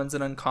of commons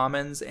and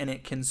uncommons, and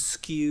it can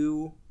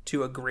skew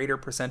to a greater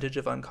percentage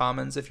of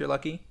uncommons if you're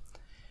lucky.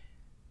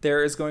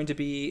 There is going to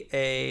be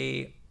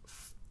a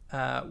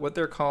what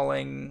they're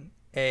calling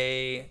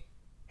a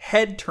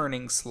head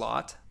turning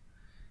slot,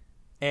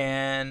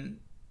 and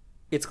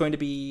it's going to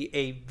be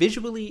a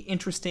visually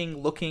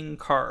interesting looking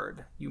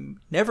card. You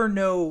never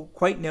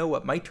quite know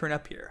what might turn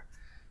up here.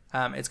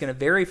 It's going to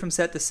vary from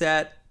set to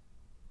set,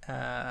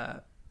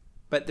 but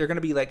they're going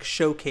to be like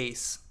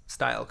showcase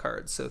style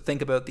cards. So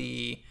think about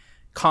the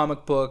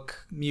comic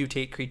book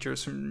mutate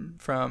creatures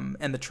from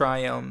and the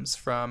triomes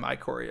from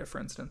Ikoria, for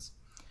instance.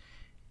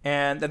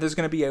 And then there's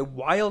going to be a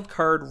wild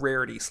card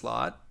rarity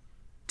slot,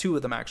 2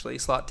 of them actually,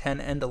 slot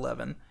 10 and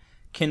 11,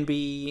 can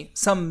be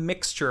some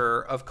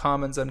mixture of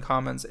commons,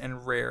 uncommons,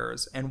 and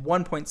rares, and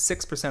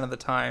 1.6% of the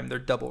time they're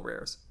double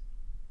rares.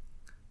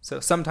 So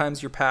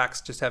sometimes your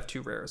packs just have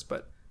 2 rares,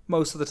 but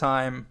most of the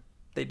time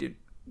they do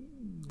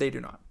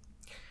not.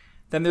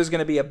 Then there's going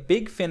to be a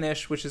big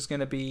finish, which is going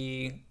to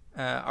be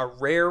a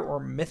rare or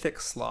mythic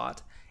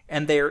slot,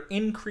 and they are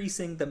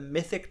increasing the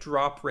mythic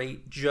drop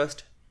rate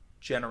just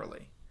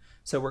generally.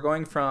 So we're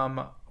going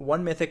from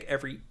 1 mythic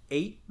every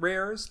 8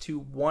 rares to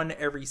 1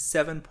 every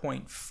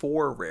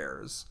 7.4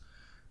 rares.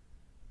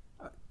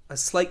 A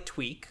slight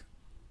tweak,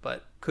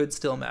 but could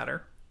still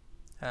matter.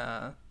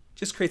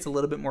 Just creates a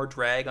little bit more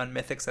drag on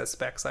mythics as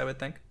specs, I would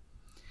think.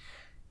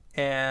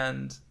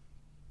 And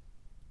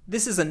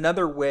this is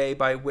another way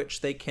by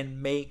which they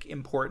can make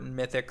important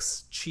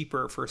mythics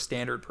cheaper for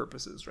standard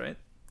purposes, right?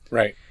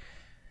 Right.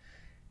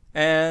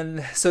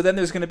 And so then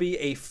there's going to be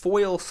a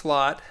foil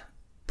slot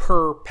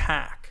per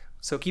pack.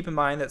 So keep in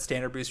mind that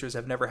standard boosters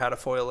have never had a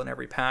foil in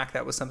every pack.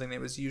 That was something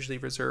that was usually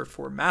reserved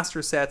for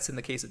master sets. In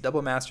the case of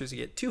double masters, you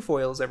get 2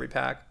 foils every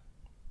pack,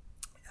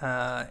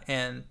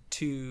 and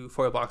 2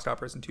 foil box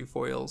toppers and 2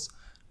 foils,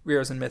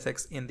 rares and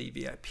mythics in the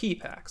VIP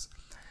packs.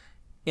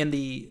 In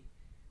the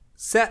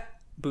set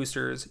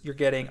boosters, you're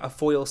getting a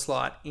foil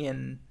slot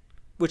in,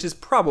 which is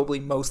probably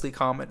mostly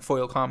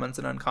foil commons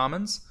and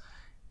uncommons,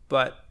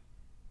 but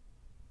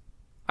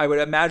I would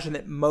imagine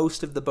that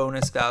most of the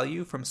bonus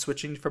value from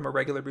switching from a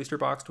regular booster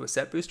box to a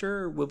set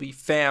booster will be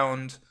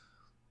found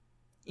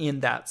in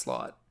that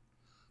slot,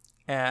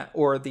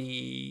 or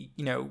the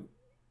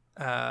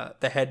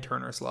head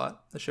turner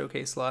slot, the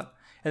showcase slot.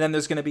 And then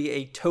there's going to be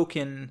a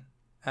token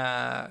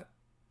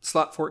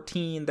slot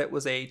 14 that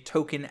was a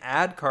token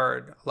ad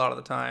card a lot of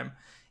the time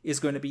is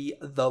going to be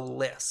the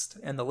list,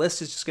 and the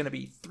list is just going to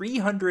be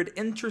 300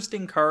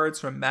 interesting cards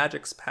from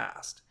Magic's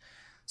past.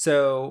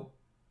 So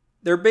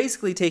they're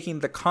basically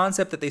taking the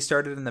concept that they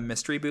started in the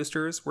mystery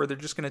boosters, where they're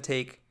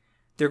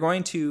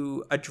going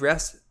to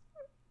address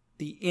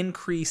the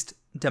increased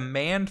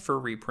demand for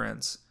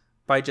reprints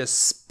by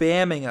just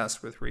spamming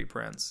us with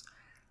reprints,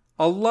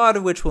 a lot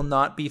of which will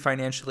not be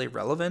financially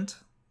relevant.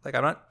 Like,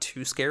 I'm not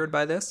too scared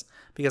by this,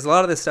 because a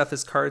lot of this stuff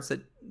is cards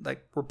that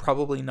we're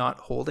probably not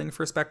holding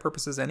for spec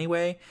purposes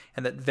anyway,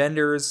 and that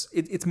vendors,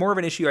 it's more of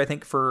an issue, I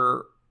think,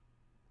 for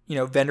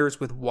vendors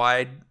with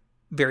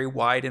very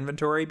wide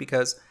inventory,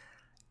 because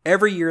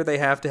every year they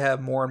have to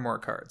have more and more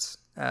cards.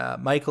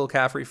 Michael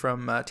Caffrey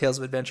from Tales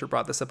of Adventure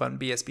brought this up on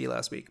BSB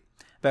last week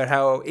about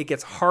how it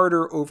gets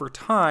harder over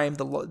time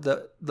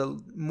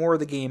the more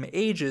the game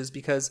ages,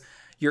 because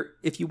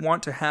if you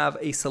want to have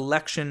a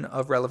selection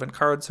of relevant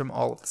cards from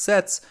all of the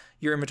sets,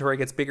 your inventory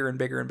gets bigger and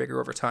bigger and bigger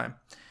over time.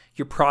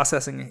 Your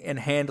processing and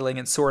handling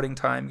and sorting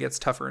time gets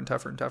tougher and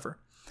tougher and tougher.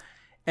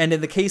 And in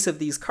the case of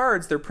these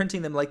cards, they're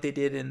printing them like they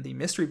did in the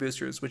mystery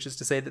boosters, which is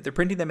to say that they're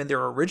printing them in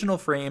their original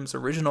frames,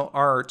 original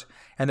art,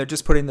 and they're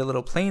just putting the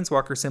little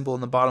planeswalker symbol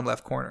in the bottom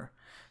left corner.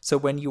 So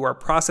when you are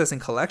processing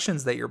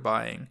collections that you're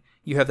buying,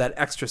 you have that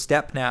extra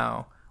step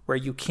now where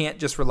you can't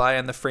just rely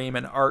on the frame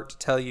and art to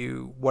tell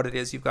you what it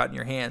is you've got in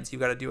your hands.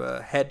 You've got to do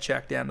a head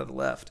check down to the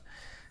left.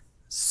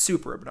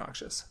 Super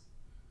obnoxious.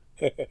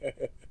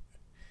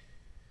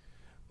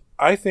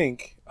 I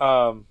think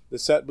the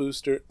set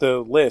booster, the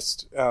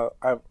list,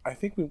 I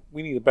think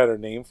we need a better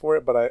name for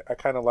it, but I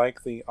kind of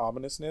like the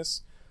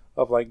ominousness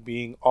of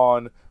being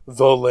on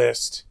the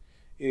list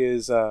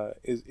is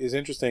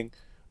interesting.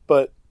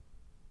 But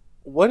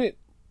what it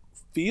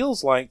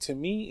feels like to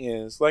me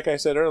is, like I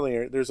said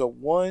earlier,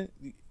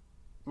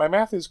 my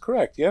math is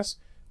correct, yes?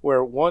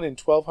 Where 1 in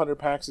 1,200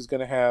 packs is going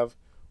to have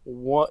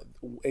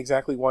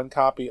exactly 1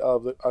 copy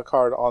of a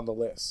card on the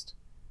list.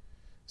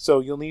 So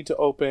you'll need to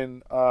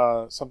open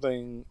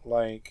something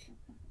like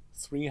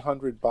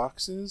 300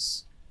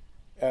 boxes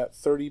at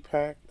 30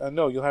 pack.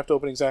 No, you'll have to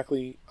open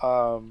exactly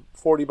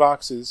 40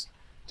 boxes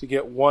to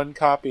get 1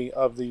 copy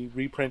of the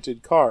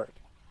reprinted card.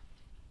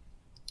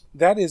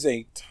 That is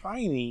a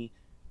tiny,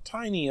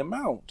 tiny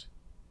amount.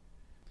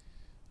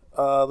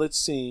 Let's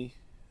see.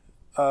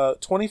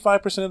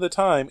 25% of the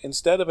time,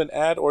 instead of an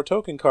ad or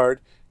token card,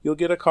 you'll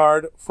get a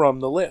card from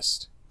the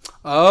list.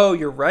 Oh,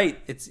 you're right.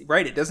 It's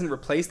right. It doesn't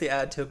replace the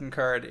ad token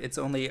card. It's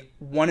only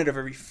 1 out of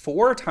every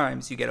 4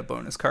 times you get a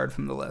bonus card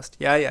from the list.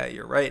 Yeah,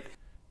 you're right.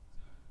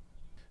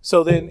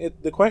 So then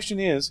the question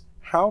is,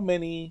 how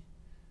many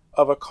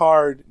of a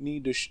card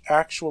need to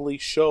actually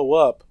show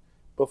up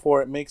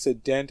before it makes a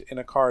dent in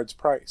a card's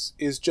price?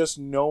 Is just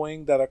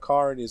knowing that a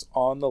card is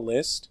on the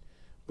list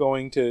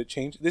going to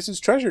change? This is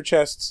treasure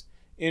chests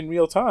in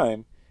real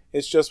time.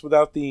 It's just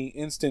without the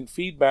instant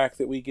feedback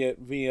that we get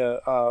via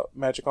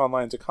Magic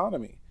Online's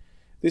economy.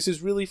 This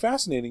is really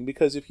fascinating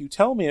because if you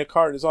tell me a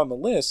card is on the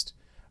list,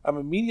 I'm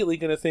immediately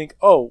going to think,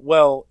 oh,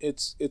 well,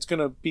 it's going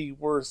to be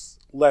worth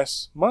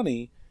less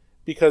money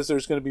because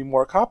there's going to be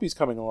more copies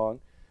coming along,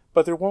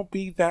 but there won't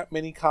be that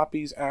many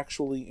copies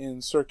actually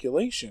in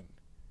circulation.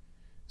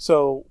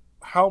 So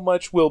how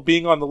much will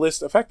being on the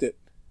list affect it?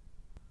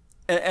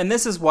 And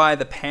this is why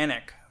the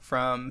panic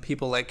from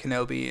people like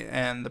Kenobi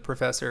and the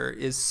Professor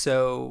is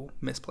so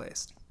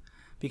misplaced.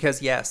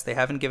 Because yes, they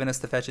haven't given us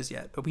the fetches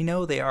yet, but we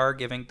know they are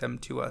giving them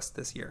to us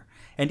this year.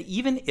 And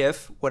even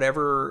if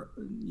whatever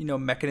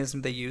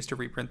mechanism they use to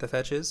reprint the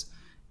fetches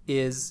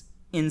is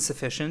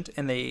insufficient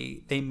and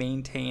they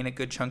maintain a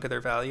good chunk of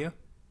their value,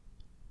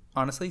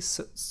 honestly,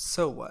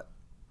 so what?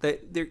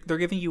 They're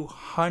giving you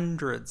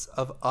hundreds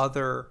of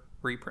other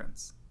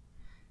reprints.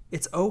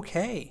 It's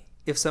okay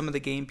if some of the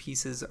game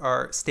pieces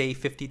stay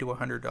 $50 to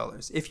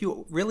 $100. If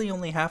you really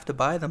only have to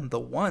buy them the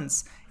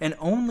once, and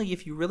only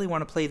if you really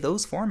want to play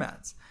those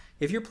formats.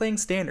 If you're playing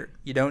Standard,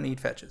 you don't need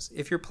fetches.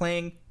 If you're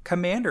playing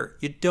Commander,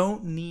 you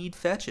don't need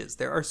fetches.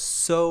 There are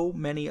so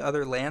many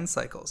other land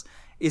cycles.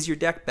 Is your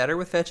deck better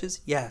with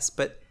fetches? Yes,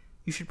 but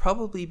you should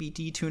probably be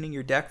detuning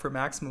your deck for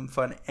maximum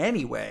fun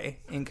anyway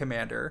in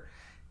Commander.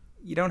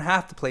 You don't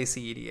have to play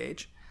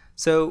CEDH.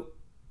 So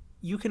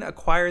you can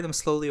acquire them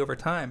slowly over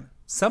time.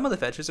 Some of the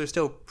fetches are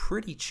still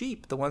pretty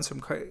cheap, the ones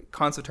from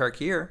Khans of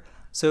Tarkir,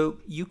 so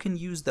you can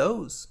use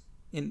those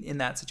in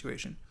that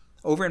situation.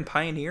 Over in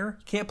Pioneer,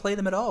 you can't play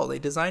them at all. They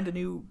designed a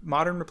new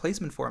modern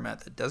replacement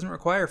format that doesn't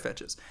require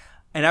fetches.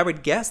 And I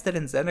would guess that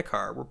in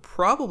Zendikar, we're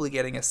probably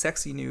getting a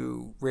sexy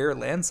new rare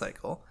land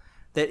cycle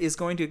that is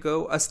going to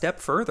go a step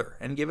further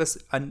and give us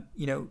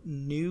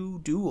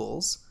new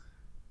duels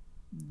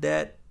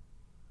that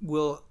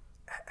will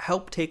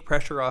help take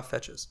pressure off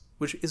fetches,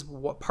 which is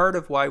part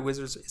of why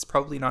Wizards is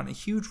probably not in a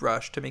huge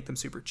rush to make them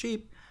super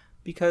cheap,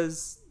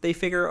 because they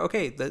figure,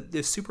 okay,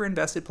 the super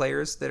invested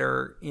players that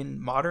are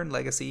in Modern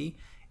Legacy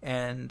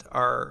and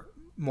are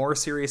more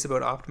serious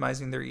about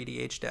optimizing their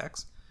EDH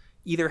decks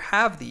either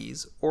have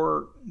these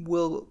or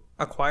will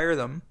acquire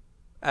them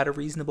at a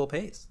reasonable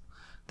pace.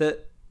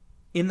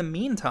 In the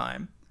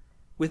meantime,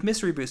 with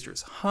Mystery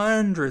Boosters,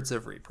 hundreds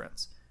of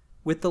reprints.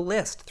 With the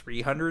list,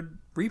 300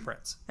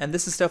 reprints. And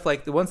this is stuff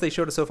like the ones they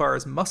showed us so far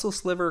is Muscle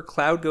Sliver,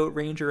 Cloud Goat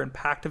Ranger, and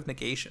Pact of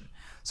Negation.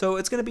 So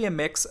it's going to be a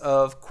mix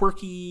of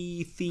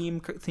quirky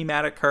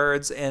thematic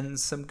cards and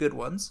some good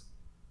ones.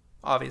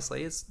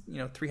 Obviously, it's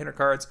 300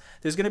 cards.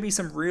 There's going to be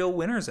some real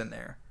winners in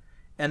there.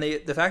 And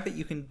the fact that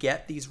you can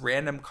get these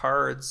random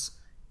cards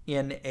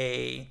in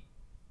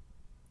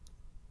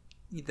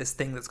this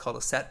thing that's called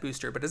a set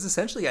booster, but is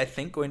essentially, I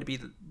think, going to be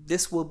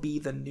this will be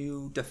the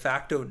new de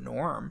facto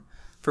norm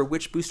for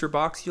which booster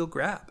box you'll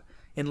grab.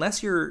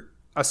 Unless you're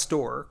a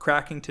store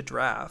cracking to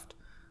draft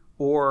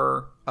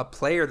or a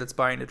player that's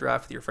buying to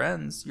draft with your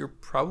friends, you're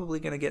probably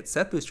going to get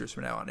set boosters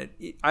from now on.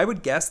 I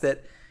would guess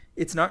that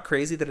it's not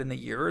crazy that in a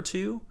year or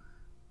two,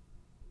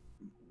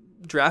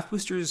 draft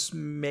boosters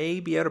may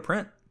be out of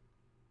print.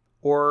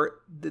 Or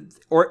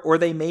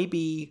they may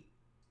be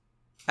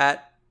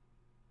at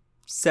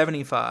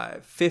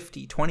 75,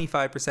 50,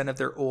 25% of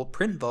their old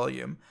print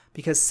volume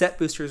because set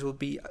boosters will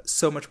be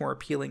so much more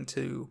appealing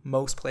to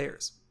most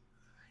players.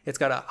 It's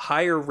got a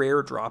higher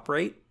rare drop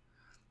rate.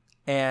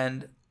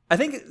 And I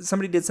think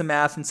somebody did some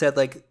math and said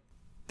like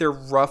they're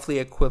roughly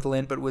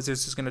equivalent, but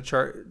Wizards is going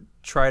to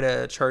try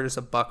to charge us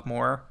 $1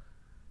 more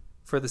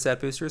for the set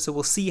booster. So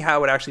we'll see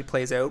how it actually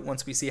plays out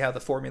once we see how the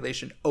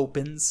formulation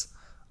opens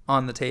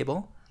on the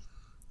table.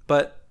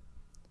 But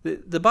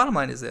the bottom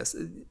line is this.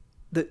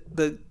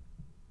 The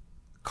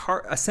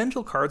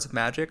essential cards of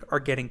Magic are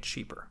getting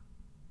cheaper.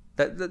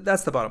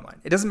 That's the bottom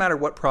line. It doesn't matter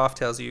what Prof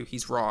tells you,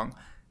 he's wrong.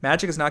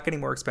 Magic is not getting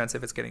more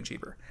expensive, it's getting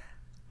cheaper.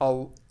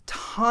 A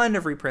ton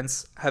of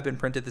reprints have been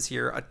printed this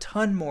year. A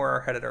ton more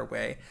are headed our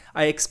way.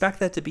 I expect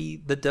that to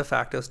be the de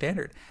facto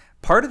standard.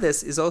 Part of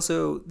this is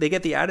also they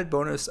get the added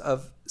bonus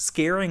of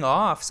scaring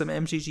off some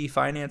MGG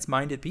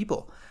finance-minded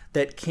people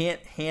that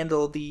can't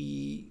handle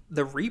the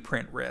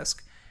reprint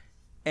risk.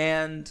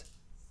 And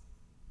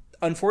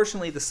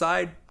unfortunately, the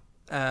side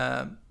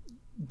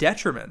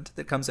detriment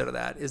that comes out of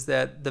that is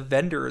that the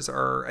vendors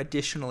are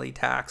additionally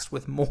taxed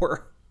with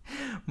more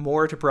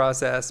to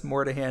process,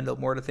 more to handle,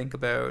 more to think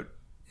about,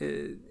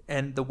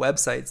 and the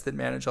websites that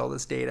manage all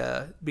this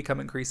data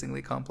become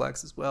increasingly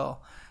complex as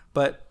well.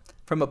 But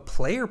from a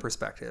player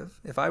perspective,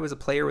 if I was a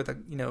player with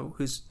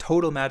whose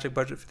total Magic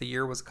budget for the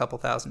year was a couple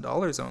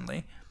 $1,000s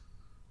only,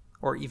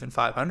 or even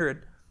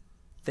 $500,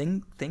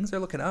 things are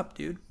looking up,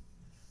 dude.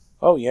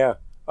 Oh yeah.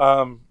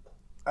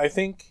 I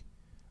think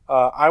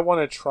I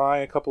want to try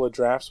a couple of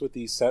drafts with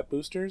these set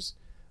boosters,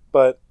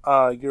 but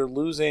you're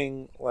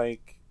losing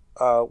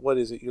what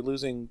is it? You're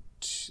losing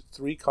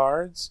 3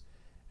 cards,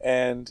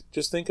 and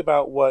just think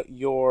about what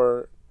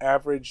your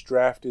average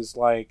draft is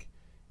like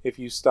if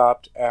you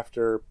stopped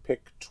after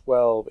pick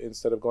 12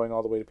 instead of going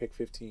all the way to pick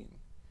 15.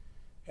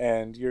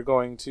 And you're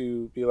going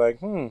to be like,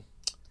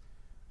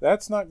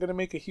 that's not going to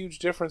make a huge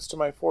difference to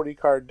my 40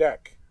 card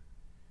deck.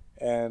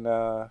 And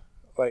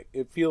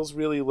it feels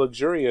really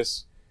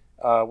luxurious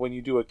when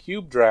you do a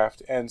cube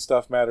draft and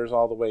stuff matters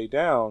all the way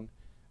down,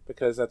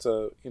 because that's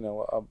a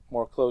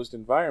more closed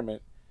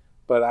environment.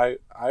 But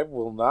I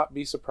will not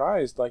be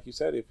surprised, like you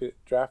said, if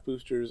draft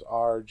boosters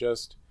are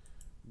just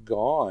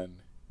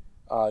gone.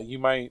 You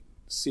might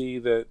see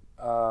that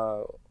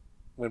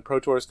when Pro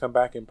Tours come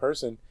back in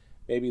person,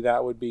 maybe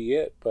that would be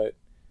it. But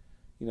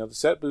the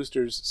set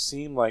boosters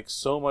seem like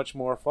so much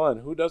more fun.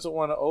 Who doesn't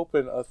want to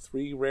open a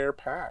 3 rare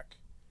pack?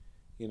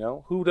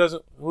 Who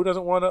doesn't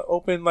want to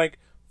open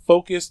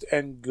focused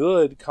and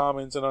good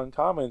commons and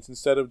uncommons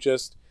instead of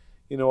just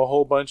a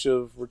whole bunch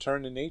of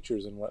return to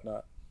natures and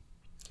whatnot?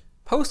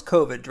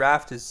 Post-COVID,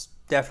 draft is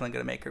definitely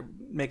going to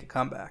make a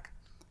comeback.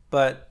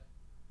 But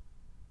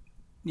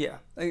yeah,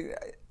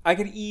 I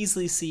could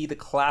easily see the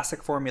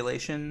classic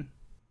formulation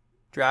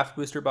draft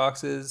booster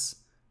boxes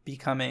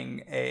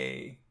becoming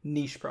a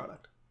niche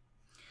product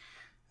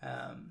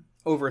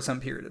over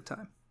some period of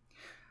time.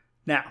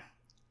 Now,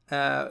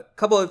 a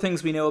couple of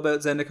things we know about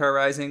Zendikar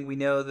Rising. We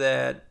know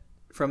that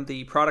from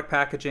the product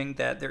packaging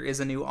that there is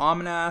a new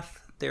Omnath,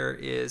 there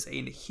is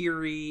a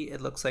Nahiri. It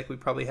looks like we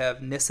probably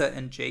have Nissa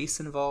and Jace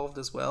involved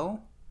as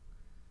well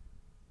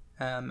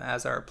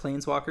as our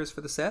planeswalkers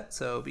for the set.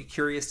 So be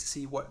curious to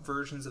see what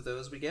versions of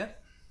those we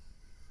get.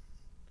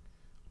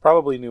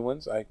 Probably new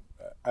ones. I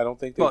don't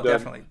think they've done...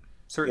 definitely.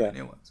 Certainly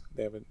new ones.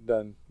 They haven't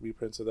done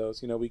reprints of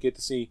those. We get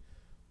to see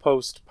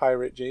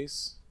post-Pirate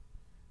Jace.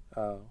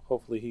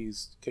 Hopefully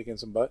he's kicking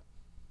some butt.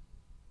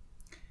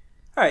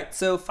 All right,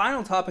 so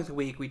final topic of the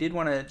week. We did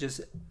want to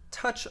just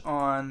touch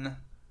on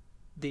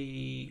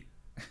the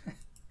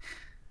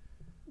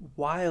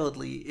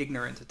wildly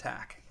ignorant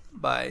attack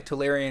by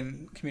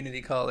Tolarian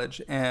Community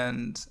College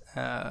and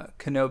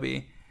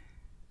Kenobi,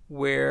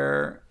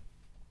 where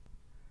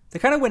they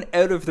kind of went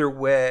out of their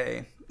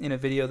way in a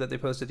video that they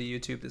posted to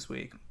YouTube this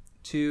week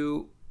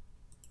to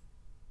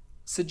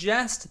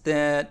suggest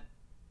that,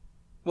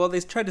 well, they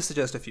tried to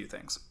suggest a few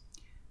things.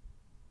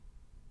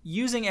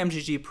 Using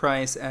MTG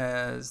Price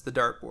as the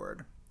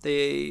dartboard,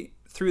 they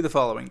threw the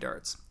following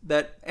darts.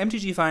 That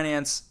MTG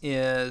Finance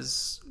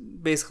is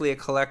basically a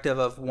collective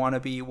of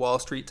wannabe Wall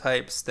Street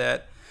types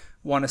that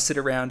want to sit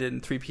around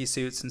in 3-piece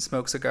suits and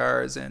smoke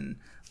cigars and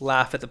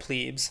laugh at the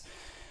plebes,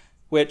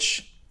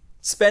 which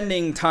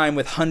spending time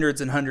with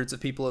hundreds and hundreds of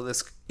people of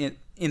this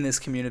in this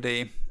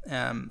community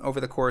over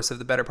the course of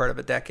the better part of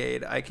a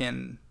decade, I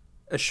can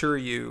assure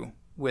you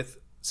with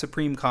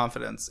supreme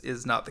confidence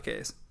is not the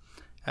case.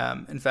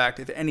 In fact,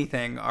 if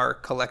anything, our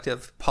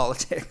collective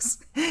politics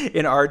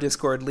in our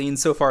Discord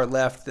leans so far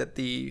left that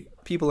the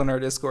people in our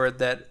Discord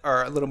that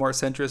are a little more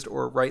centrist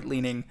or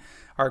right-leaning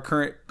are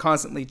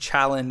constantly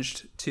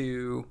challenged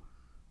to,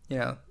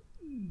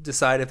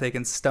 decide if they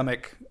can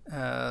stomach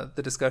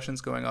the discussions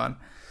going on.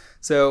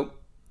 So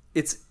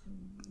it's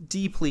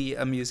deeply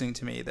amusing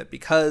to me that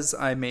because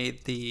I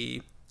made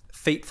the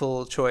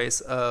fateful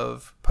choice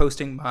of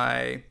posting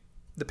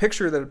the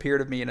picture that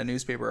appeared of me in a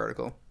newspaper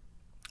article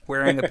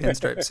wearing a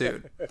pinstripe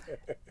suit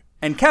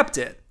and kept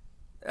it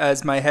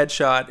as my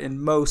headshot in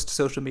most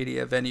social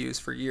media venues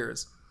for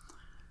years,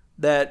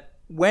 that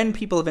when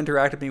people have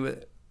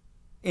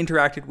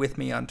interacted with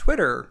me on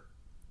Twitter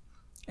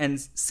and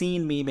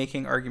seen me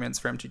making arguments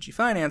for MTG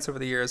Finance over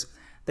the years,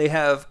 they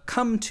have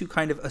come to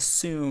kind of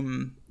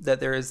assume that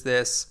there is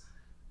this,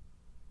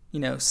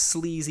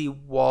 sleazy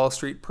Wall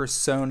Street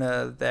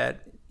persona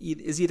that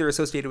is either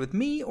associated with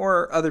me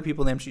or other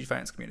people in the MTG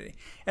Finance community.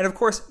 And of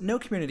course, no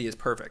community is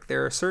perfect.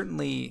 There are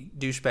certainly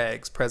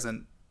douchebags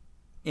present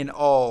in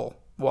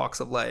all walks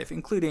of life,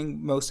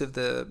 including most of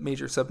the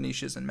major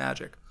sub-niches in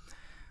Magic.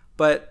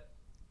 But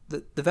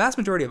the vast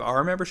majority of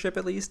our membership,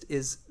 at least,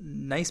 is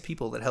nice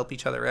people that help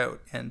each other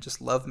out and just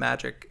love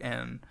Magic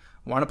and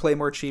want to play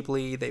more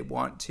cheaply. They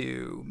want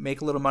to make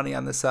a little money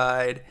on the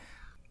side.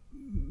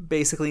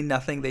 Basically,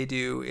 nothing they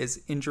do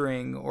is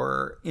injuring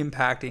or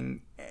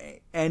impacting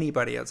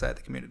anybody outside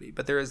the community.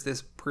 But there is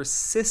this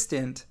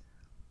persistent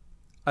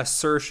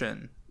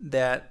assertion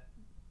that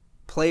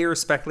players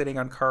speculating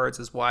on cards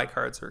is why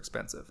cards are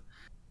expensive.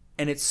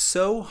 And it's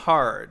so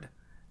hard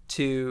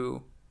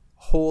to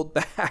hold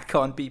back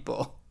on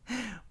people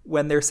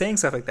when they're saying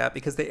stuff like that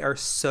because they are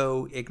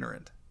so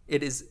ignorant.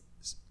 It is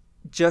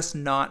just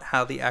not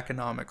how the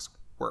economics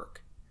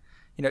work.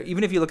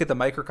 Even if you look at the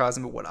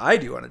microcosm of what I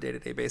do on a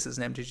day-to-day basis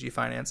in MTG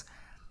Finance,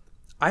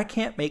 I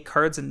can't make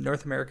cards in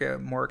North America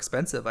more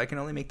expensive. I can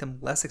only make them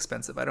less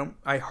expensive.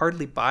 I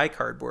hardly buy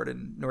cardboard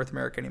in North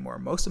America anymore.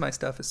 Most of my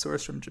stuff is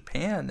sourced from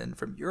Japan and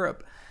from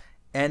Europe.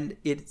 and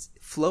it's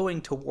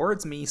flowing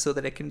towards me so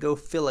that it can go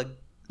fill a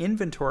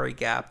inventory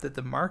gap that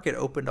the market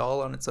opened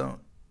all on its own.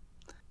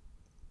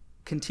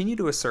 Continue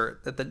to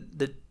assert that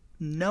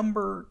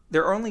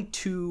there are only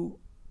two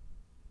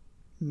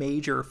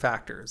major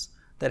factors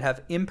that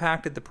have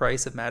impacted the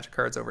price of Magic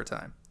cards over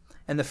time.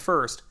 And the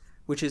first,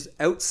 which is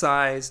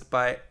outsized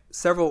by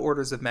several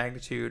orders of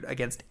magnitude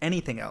against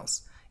anything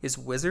else, is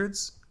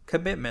Wizards'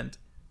 commitment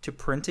to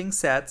printing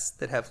sets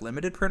that have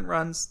limited print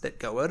runs, that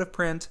go out of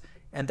print,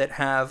 and that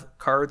have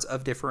cards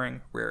of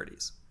differing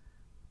rarities.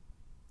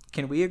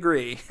 Can we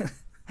agree?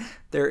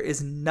 There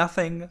is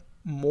nothing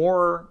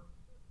more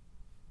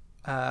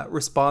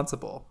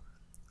responsible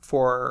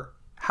for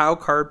how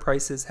card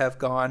prices have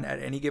gone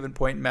at any given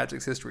point in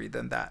Magic's history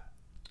than that.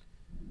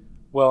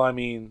 Well, I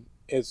mean,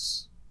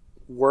 it's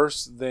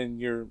worse than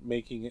you're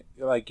making it.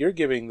 Like, you're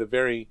giving the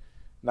very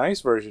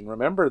nice version.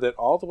 Remember that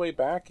all the way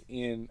back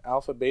in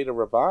Alpha Beta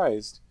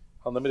Revised,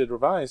 Unlimited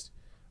Revised,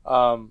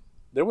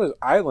 there was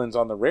islands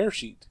on the rare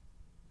sheet.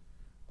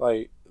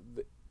 Like,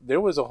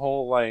 there was a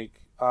whole,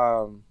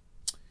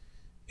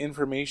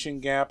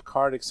 information gap,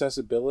 card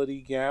accessibility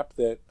gap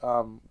that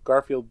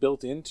Garfield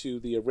built into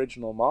the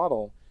original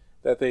model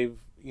that they've,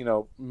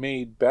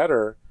 made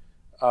better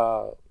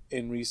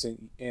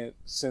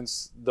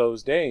since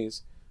those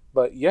days.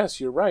 But yes,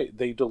 you're right.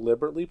 They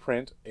deliberately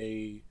print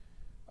a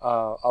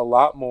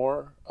lot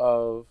more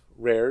of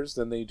rares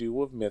than they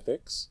do of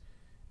mythics,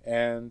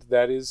 and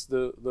that is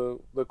the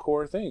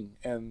core thing.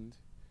 And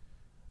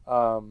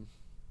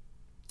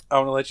I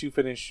want to let you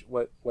finish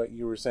what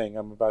you were saying.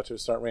 I'm about to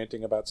start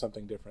ranting about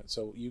something different.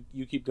 So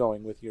you keep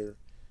going with your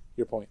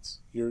points.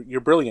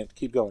 You're brilliant.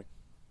 Keep going.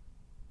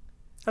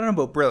 I don't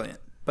know about brilliant,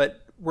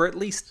 but we're at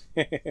least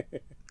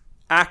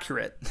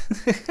accurate,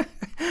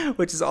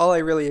 which is all I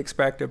really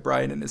expect of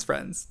Brian and his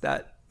friends,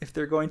 that if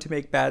they're going to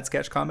make bad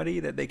sketch comedy,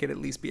 that they could at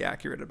least be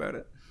accurate about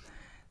it.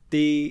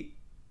 The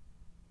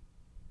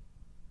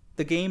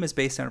game is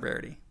based on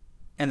rarity,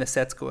 and the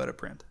sets go out of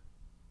print.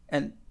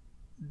 And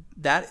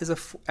that is an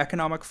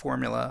economic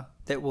formula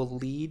that will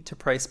lead to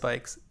price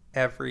spikes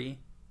every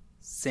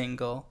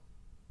single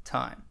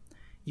time.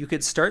 You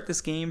could start this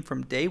game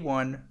from day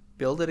one,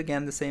 build it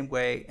again the same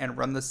way, and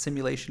run the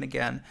simulation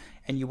again,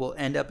 and you will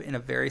end up in a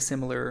very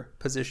similar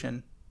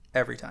position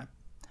every time.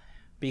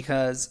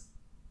 Because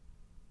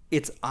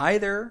it's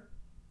either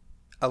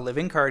a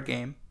living card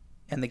game,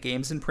 and the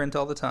game's in print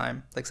all the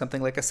time, like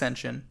something like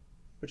Ascension,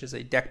 which is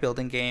a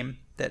deck-building game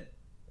that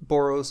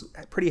borrows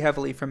pretty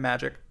heavily from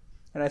Magic,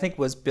 and I think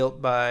was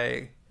built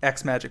by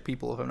ex-Magic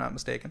people, if I'm not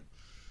mistaken.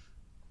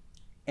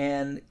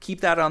 And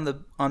keep that on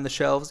the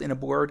shelves in a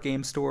board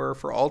game store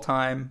for all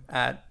time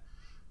at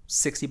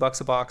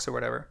 $60 a box or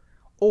whatever.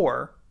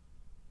 Or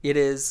it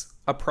is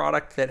a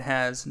product that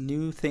has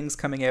new things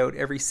coming out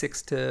every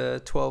 6 to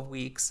 12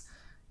 weeks,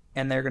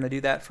 and they're going to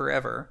do that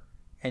forever.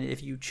 And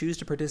if you choose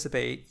to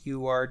participate,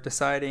 you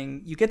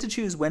get to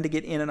choose when to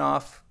get in and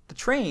off the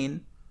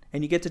train,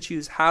 and you get to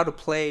choose how to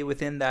play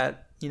within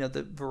that,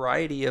 the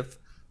variety of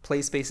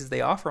play spaces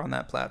they offer on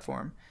that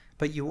platform.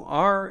 But you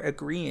are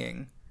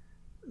agreeing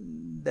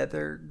that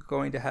they're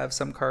going to have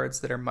some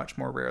cards that are much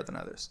more rare than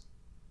others.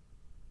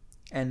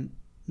 And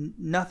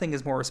nothing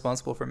is more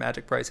responsible for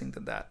Magic pricing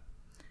than that.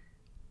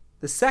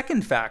 The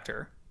second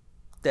factor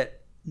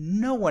that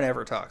no one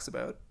ever talks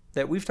about,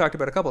 that we've talked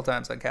about a couple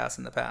times on Cast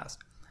in the past,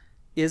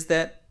 is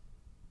that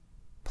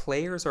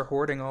players are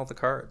hoarding all the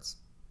cards.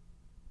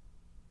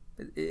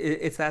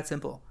 It's that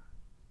simple.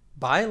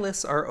 Buy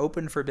lists are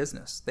open for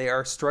business. They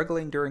are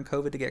struggling during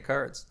COVID to get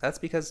cards. That's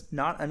because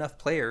not enough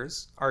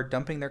players are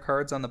dumping their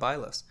cards on the buy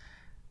list.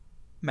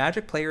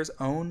 Magic players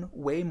own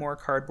way more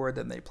cardboard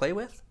than they play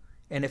with,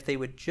 and if they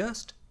would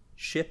just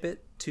ship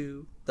it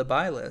to the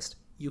buy list,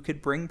 you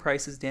could bring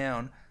prices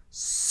down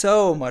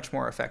so much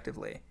more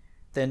effectively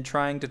than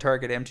trying to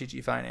target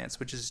MTG Finance,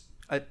 which is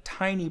a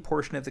tiny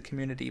portion of the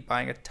community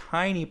buying a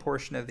tiny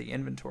portion of the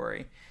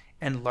inventory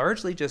and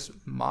largely just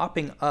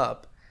mopping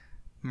up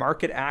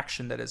market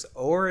action that is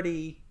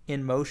already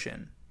in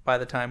motion by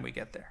the time we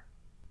get there.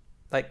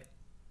 Like,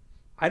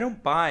 I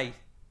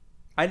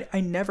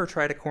never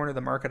try to corner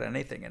the market on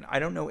anything, and I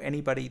don't know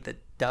anybody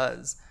that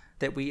does,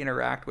 that we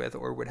interact with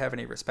or would have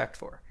any respect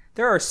for.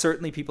 There are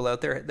certainly people out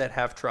there that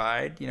have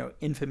tried,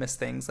 infamous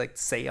things like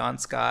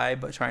Seance Guy,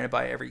 but trying to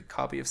buy every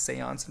copy of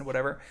Seance and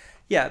whatever.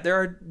 Yeah, there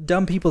are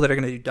dumb people that are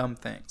going to do dumb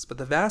things, but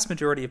the vast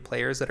majority of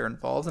players that are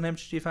involved in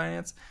MTG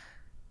Finance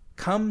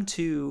come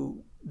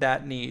to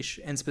that niche,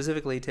 and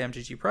specifically to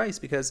MTG Price,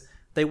 because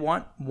they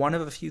want one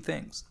of a few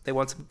things. They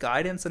want some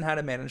guidance on how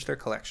to manage their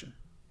collection.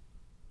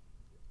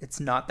 It's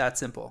not that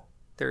simple.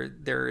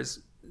 There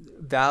is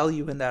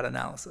value in that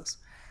analysis.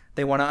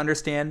 They want to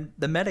understand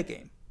the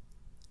metagame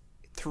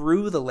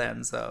through the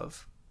lens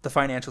of the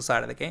financial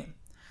side of the game.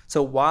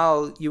 So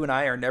while you and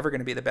I are never going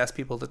to be the best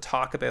people to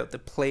talk about the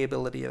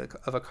playability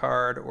of a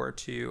card or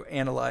to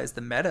analyze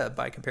the meta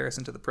by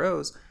comparison to the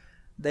pros,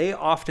 they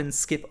often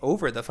skip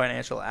over the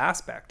financial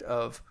aspect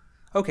of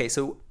okay,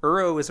 so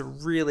Uro is a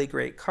really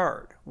great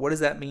card. What does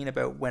that mean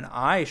about when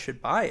I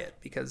should buy it?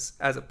 Because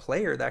as a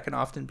player, that can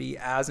often be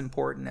as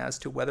important as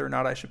to whether or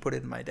not I should put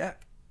it in my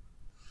deck.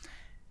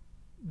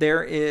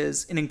 There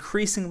is an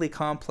increasingly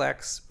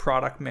complex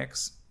product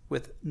mix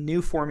with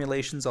new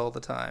formulations all the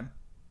time.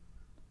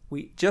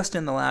 We just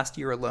in the last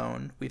year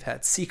alone, we've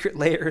had secret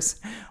layers,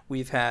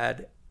 we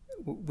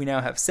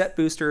now have set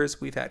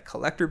boosters, we've had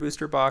collector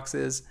booster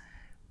boxes,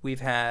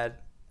 we've had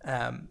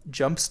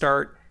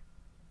Jumpstart.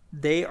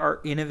 They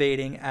are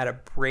innovating at a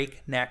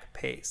breakneck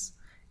pace.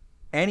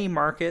 Any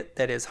market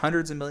that is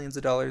hundreds of millions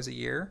of dollars a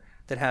year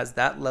that has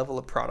that level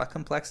of product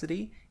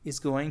complexity is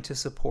going to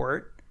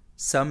support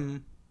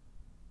some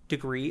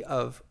degree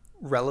of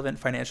relevant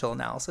financial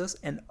analysis.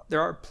 And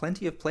there are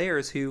plenty of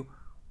players who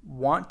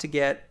want to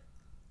get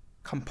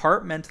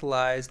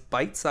compartmentalized,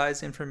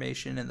 bite-sized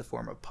information in the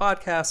form of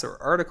podcasts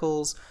or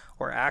articles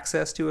or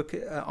access to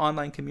an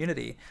online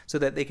community so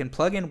that they can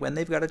plug in when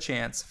they've got a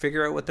chance,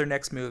 figure out what their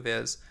next move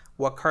is,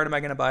 what card am I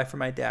going to buy for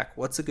my deck,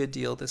 what's a good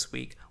deal this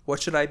week,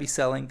 what should I be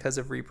selling because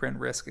of reprint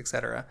risk,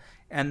 etc.,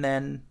 and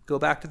then go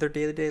back to their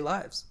day-to-day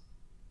lives.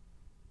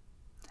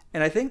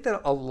 And I think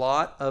that a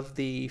lot of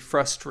the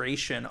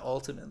frustration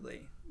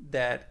ultimately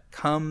that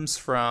comes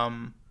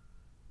from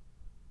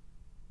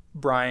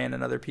Brian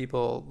and other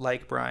people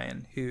like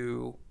Brian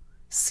who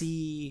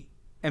see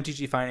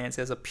MTG Finance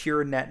as a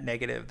pure net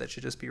negative that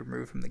should just be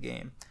removed from the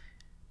game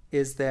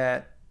is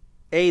that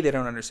A, they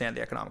don't understand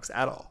the economics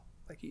at all.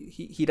 Like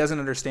he doesn't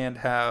understand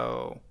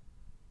how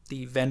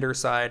the vendor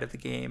side of the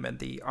game and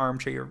the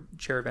armchair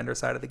vendor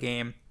side of the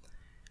game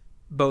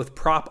both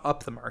prop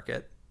up the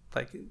market.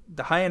 Like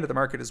the high end of the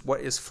market is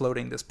what is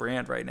floating this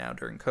brand right now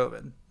during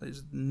COVID.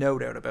 There's no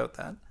doubt about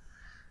that.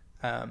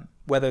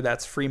 Whether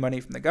that's free money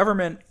from the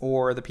government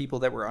or the people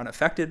that were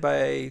unaffected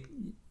by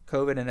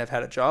COVID and have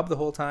had a job the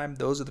whole time,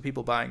 those are the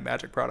people buying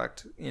Magic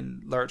product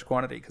in large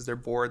quantity because they're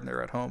bored and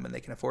they're at home and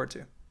they can afford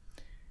to.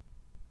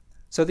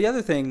 So the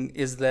other thing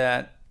is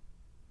that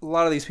a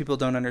lot of these people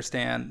don't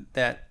understand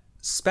that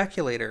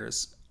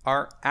speculators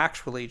are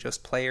actually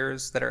just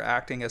players that are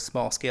acting as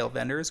small-scale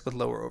vendors with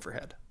lower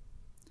overhead.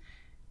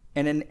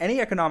 And in any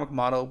economic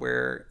model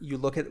where you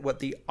look at what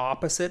the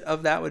opposite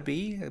of that would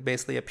be,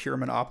 basically a pure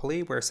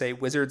monopoly, where, say,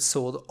 Wizards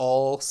sold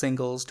all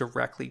singles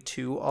directly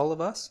to all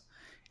of us,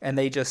 and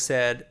they just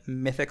said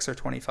mythics are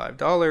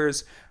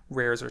 $25,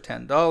 rares are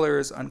 $10,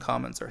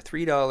 uncommons are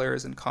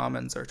 $3, and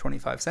commons are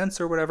 25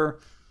 cents or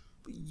whatever,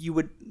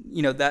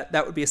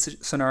 that would be a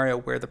scenario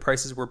where the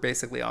prices were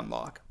basically on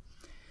lock.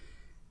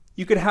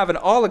 You could have an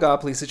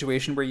oligopoly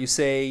situation where you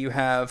say you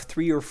have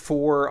 3 or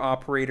 4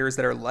 operators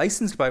that are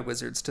licensed by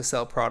Wizards to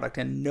sell product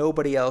and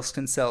nobody else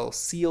can sell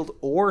sealed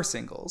or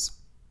singles.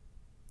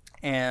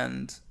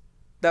 And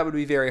that would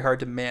be very hard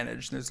to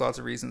manage. There's lots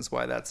of reasons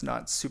why that's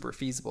not super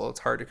feasible. It's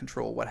hard to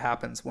control what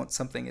happens once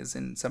something is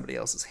in somebody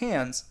else's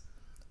hands.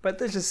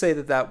 But let's just say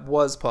that that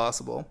was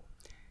possible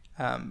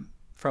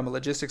from a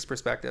logistics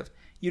perspective.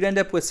 You'd end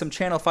up with some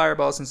Channel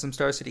Fireballs and some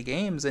Star City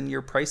Games, and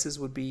your prices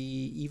would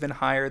be even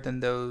higher than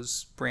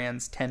those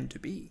brands tend to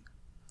be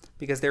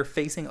because they're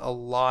facing a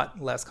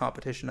lot less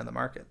competition in the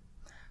market.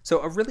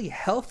 So a really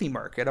healthy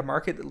market, a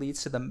market that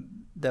leads to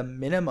the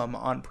minimum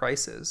on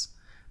prices,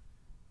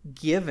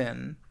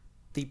 given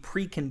the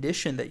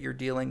precondition that you're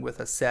dealing with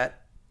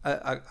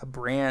a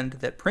brand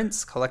that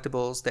prints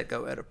collectibles that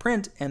go out of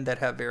print and that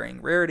have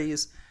varying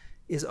rarities,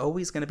 is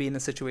always going to be in a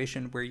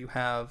situation where you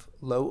have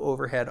low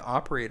overhead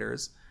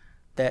operators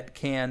that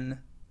can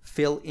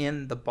fill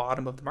in the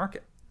bottom of the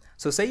market.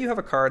 So say you have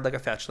a card like a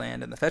fetch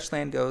land, and the fetch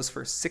land goes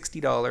for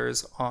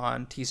 $60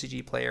 on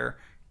TCG Player,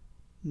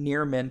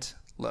 near mint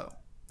low.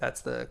 That's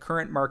the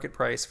current market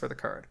price for the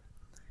card.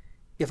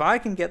 If I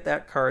can get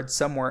that card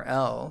somewhere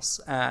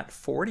else at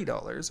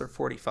 $40 or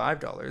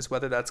 $45,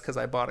 whether that's because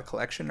I bought a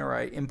collection or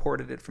I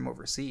imported it from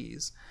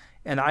overseas,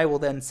 and I will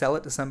then sell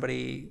it to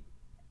somebody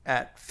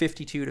at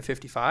 $52 to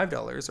 $55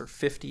 or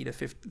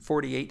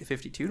 $48 to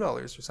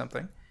 $52 or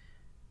something,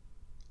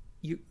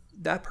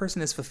 that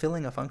person is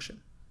fulfilling a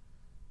function.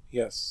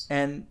 Yes.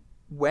 And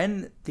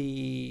when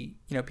the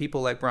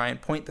people like Brian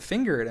point the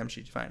finger at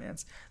MTG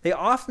Finance, they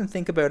often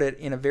think about it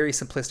in a very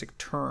simplistic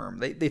term.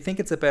 They think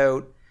it's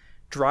about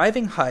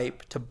driving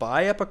hype to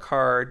buy up a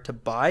card, to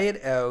buy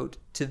it out,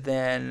 to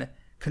then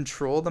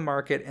control the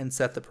market and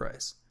set the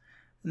price.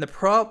 And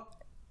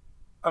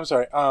I'm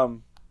sorry.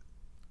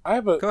 I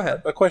have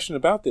a question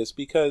about this,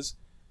 because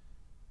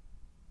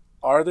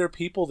are there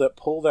people that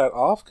pull that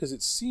off? Because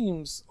it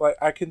seems like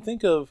I can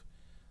think of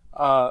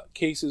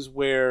cases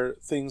where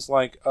things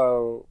like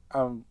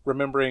I'm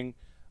remembering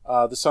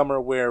the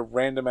summer where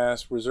random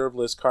ass reserve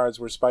list cards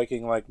were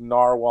spiking, like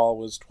Narwhal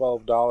was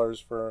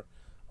 $12 for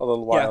a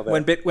little while. Yeah,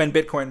 when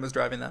Bitcoin was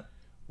driving that.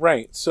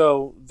 Right.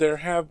 So there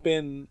have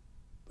been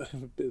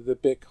the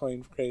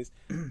Bitcoin craze.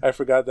 I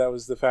forgot that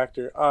was the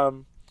factor.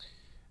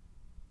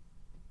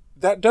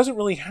 That doesn't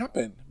really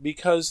happen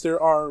because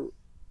there's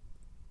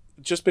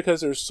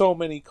so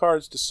many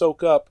cards to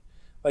soak up.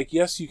 Like,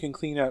 yes, you can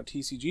clean out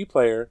TCG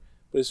Player,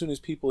 but as soon as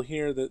people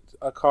hear that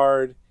a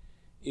card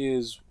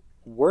is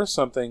worth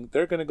something,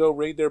 they're going to go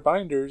raid their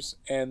binders,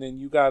 and then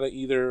you got to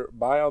either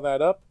buy all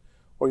that up,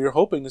 or you're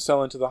hoping to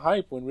sell into the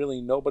hype when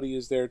really nobody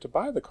is there to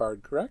buy the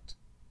card, correct?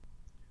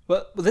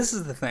 Well, this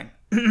is the thing.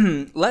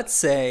 Let's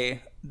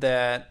say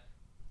that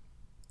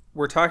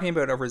we're talking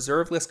about a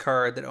reserve list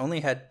card that only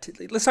had...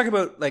 let's talk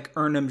about like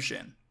Urnam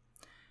Jin.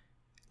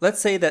 Let's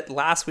say that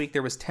last week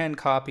there was 10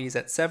 copies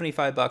at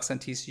 $75 on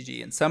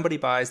TCG, and somebody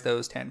buys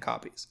those 10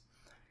 copies.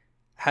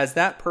 Has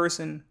that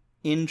person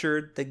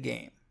injured the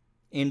game?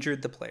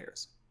 Injured the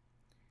players?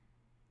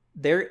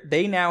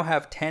 They now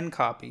have 10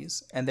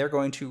 copies, and they're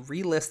going to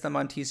relist them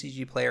on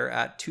TCG Player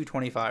at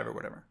 $225 or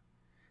whatever.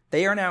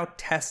 They are now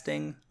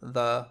testing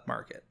the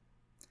market.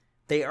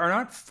 They are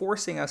not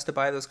forcing us to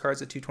buy those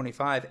cards at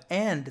 $225,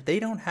 and they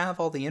don't have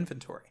all the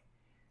inventory.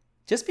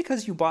 Just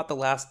because you bought the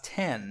last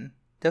 10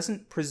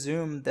 doesn't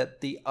presume that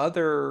the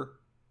other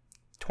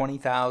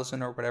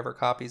 20,000 or whatever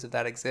copies of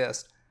that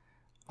exist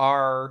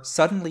are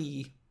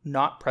suddenly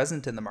not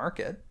present in the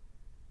market.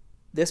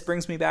 This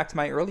brings me back to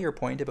my earlier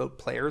point about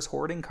players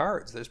hoarding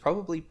cards. There's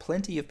probably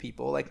plenty of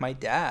people like my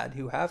dad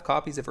who have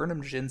copies of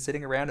Urnam Jin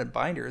sitting around in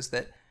binders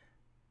that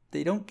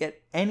they don't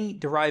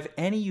derive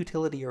any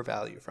utility or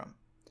value from.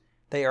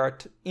 They are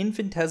an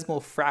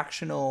infinitesimal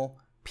fractional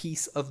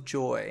piece of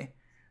joy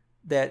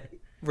that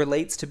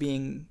relates to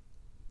being,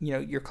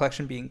 your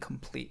collection being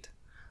complete.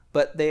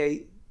 But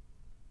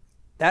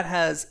that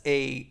has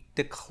a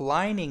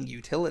declining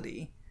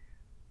utility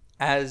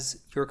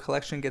as your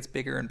collection gets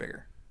bigger and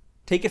bigger.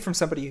 Take it from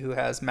somebody who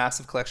has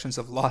massive collections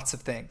of lots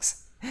of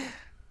things.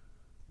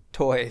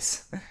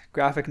 Toys,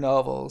 graphic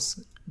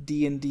novels,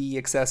 D&D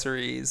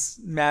accessories,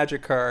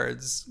 magic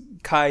cards,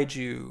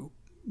 kaiju,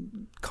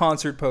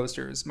 concert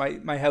posters.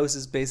 My house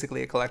is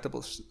basically a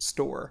collectible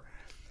store.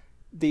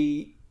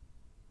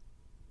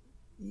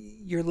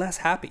 You're less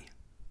happy.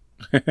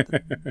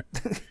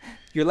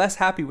 You're less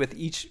happy with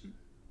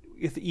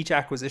each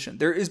acquisition.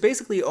 There is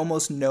basically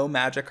almost no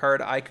magic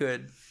card I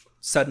could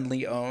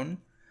suddenly own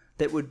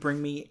that would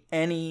bring me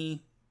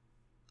any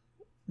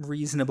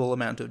reasonable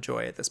amount of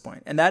joy at this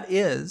point. And that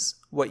is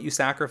what you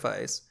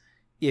sacrifice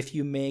if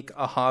you make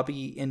a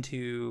hobby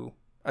into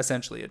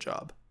essentially a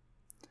job.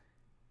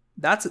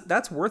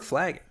 That's worth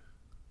flagging.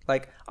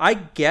 Like, I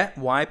get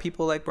why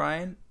people like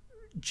Brian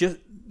just,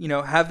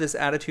 have this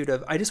attitude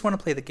of, I just want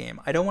to play the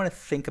game. I don't want to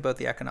think about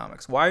the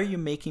economics. Why are you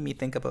making me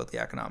think about the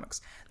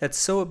economics? That's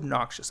so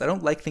obnoxious. I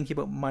don't like thinking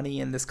about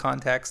money in this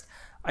context.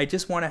 I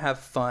just want to have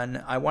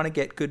fun. I want to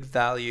get good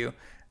value.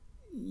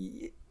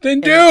 Then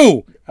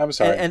do! I'm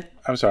sorry.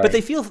 I'm sorry. But they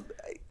feel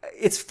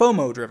it's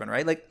FOMO driven,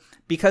 right? Like,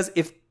 because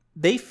if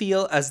they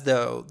feel as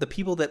though the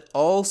people that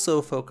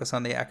also focus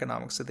on the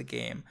economics of the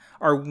game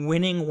are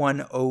winning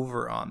one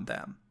over on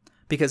them,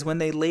 because when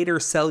they later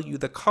sell you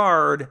the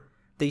card,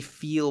 they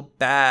feel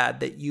bad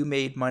that you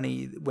made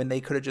money when they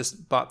could have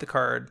just bought the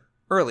card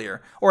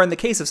earlier. Or in the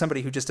case of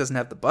somebody who just doesn't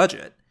have the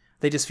budget,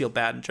 they just feel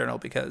bad in general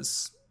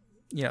because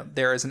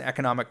there is an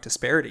economic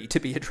disparity to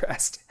be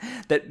addressed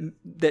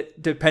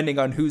that depending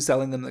on who's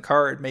selling them the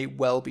card may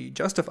well be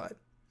justified.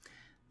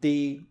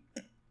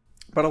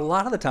 But a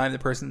lot of the time, the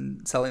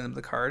person selling them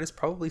the card is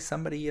probably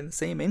somebody in the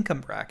same income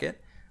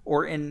bracket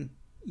or in,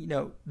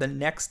 the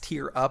next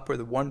tier up or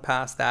the one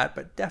past that,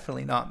 but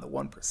definitely not in the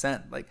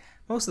 1%. Like,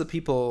 most of the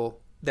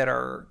people that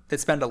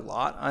spend a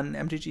lot on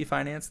MTG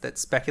Finance, that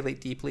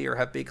speculate deeply or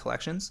have big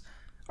collections,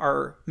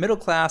 are middle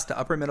class to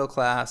upper middle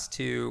class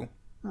to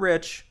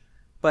rich,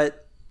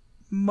 but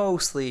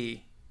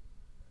mostly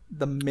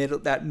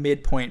that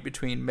midpoint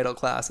between middle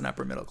class and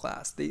upper middle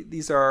class.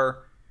 These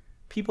are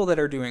people that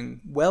are doing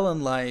well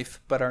in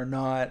life, but are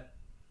not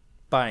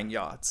buying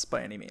yachts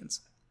by any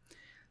means.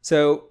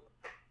 So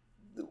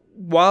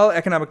while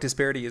economic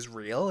disparity is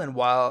real, and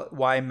while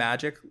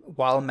Magic,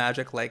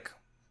 like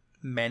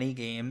many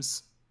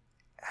games,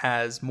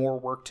 has more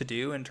work to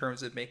do in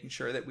terms of making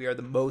sure that we are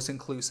the most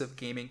inclusive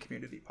gaming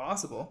community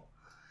possible,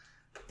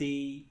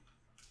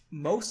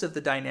 most of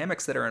the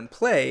dynamics that are in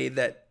play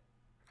that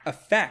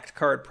affect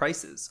card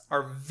prices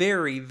are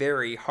very,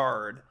 very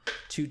hard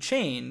to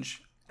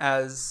change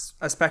as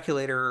a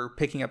speculator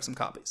picking up some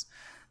copies.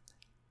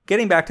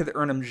 Getting back to the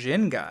Urnam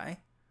Jin guy,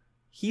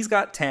 he's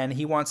got 10,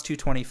 he wants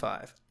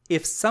 225.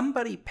 If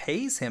somebody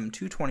pays him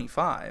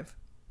 225,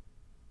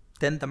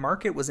 then the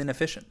market was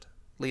inefficient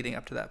leading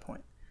up to that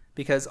point.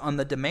 Because on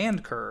the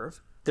demand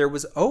curve, there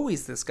was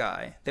always this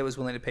guy that was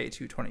willing to pay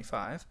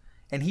 225,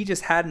 and he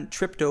just hadn't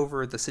tripped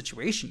over the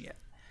situation yet.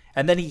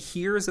 And then he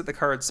hears that the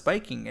card's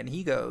spiking, and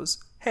he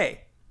goes,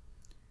 hey,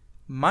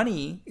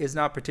 money is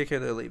not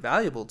particularly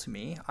valuable to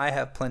me. I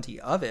have plenty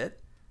of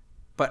it,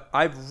 but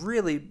I've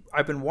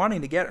been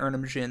wanting to get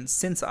Urnam Jin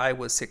since I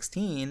was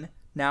 16.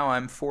 Now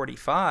I'm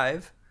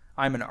 45.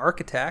 I'm an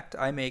architect.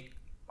 I make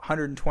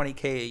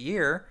 $120K a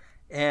year,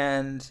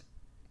 and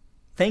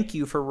thank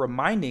you for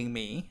reminding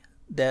me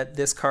that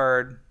this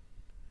card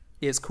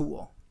is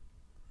cool.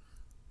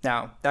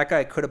 Now, that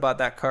guy could have bought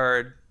that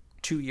card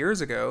 2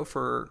 years ago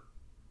for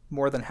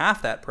more than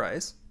half that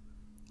price,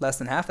 less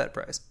than half that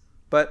price,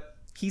 but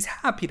he's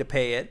happy to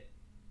pay it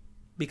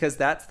because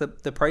that's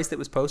the price that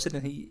was posted,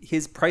 and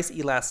his price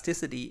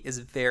elasticity is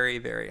very,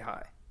 very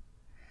high.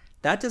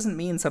 That doesn't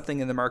mean something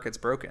in the market's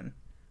broken.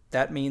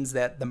 That means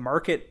that the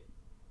market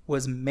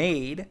was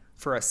made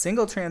for a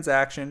single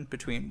transaction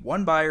between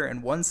one buyer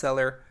and one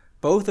seller,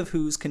 both of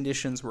whose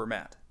conditions were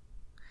met.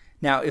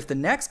 Now, if the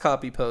next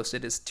copy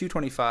posted is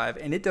 $225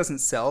 and it doesn't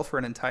sell for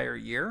an entire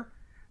year,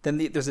 then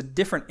there's a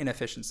different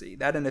inefficiency.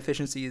 That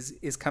inefficiency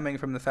is coming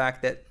from the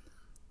fact that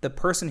the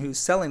person who's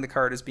selling the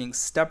card is being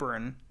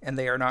stubborn, and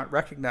they are not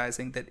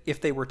recognizing that if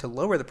they were to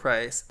lower the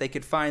price, they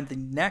could find the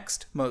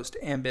next most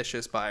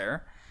ambitious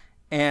buyer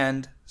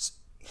and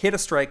hit a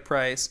strike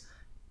price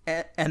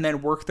and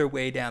then work their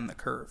way down the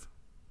curve.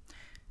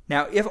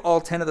 Now, if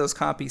all 10 of those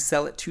copies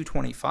sell at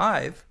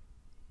 $225,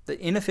 the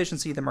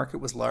inefficiency of the market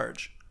was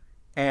large,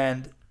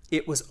 and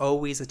it was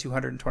always a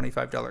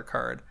 $225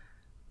 card.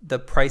 The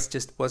price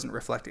just wasn't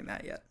reflecting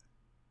that yet.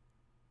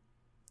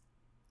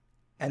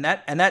 And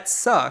that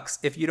sucks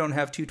if you don't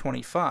have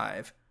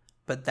 $225,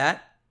 but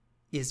that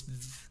is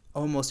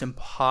almost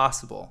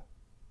impossible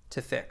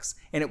to fix.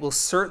 And it will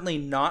certainly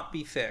not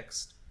be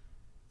fixed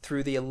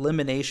through the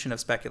elimination of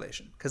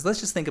speculation. Because let's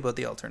just think about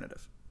the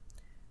alternative.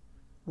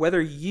 Whether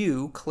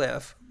you,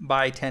 Cliff,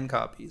 buy 10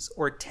 copies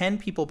or 10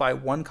 people buy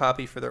one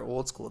copy for their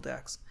old school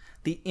decks,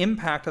 the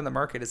impact on the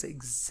market is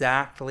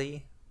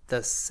exactly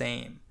the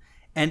same.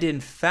 And in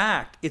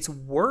fact, it's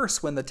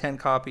worse when the 10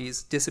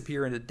 copies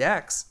disappear into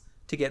decks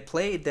to get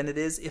played than it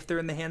is if they're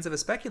in the hands of a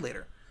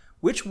speculator.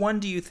 Which one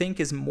do you think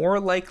is more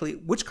likely,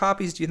 which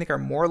copies do you think are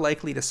more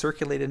likely to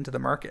circulate into the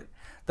market?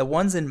 The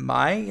ones in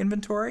my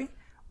inventory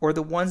or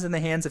the ones in the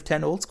hands of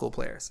 10 old school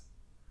players?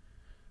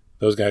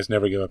 Those guys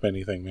never give up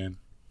anything, man.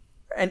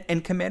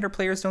 And Commander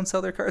players don't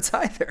sell their cards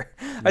either.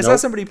 Nope. I saw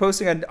somebody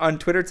posting on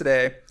Twitter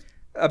today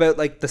about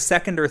like the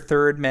second or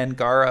third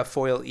Mangara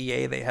foil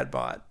EA they had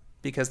bought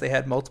because they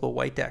had multiple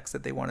white decks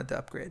that they wanted to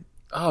upgrade.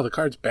 Oh, the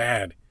card's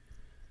bad.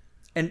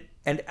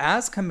 And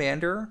as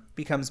Commander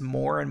becomes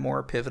more and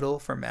more pivotal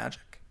for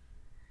Magic,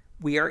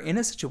 we are in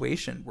a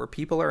situation where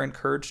people are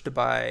encouraged to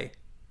buy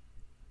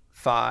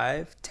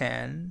 5,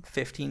 10,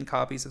 15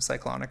 copies of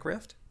Cyclonic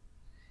Rift.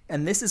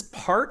 And this is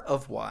part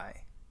of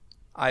why,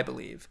 I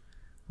believe,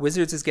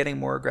 Wizards is getting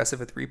more aggressive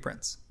with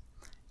reprints.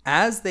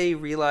 As they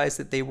realized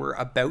that they were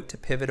about to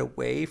pivot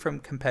away from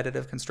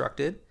competitive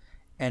constructed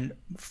and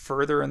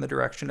further in the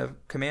direction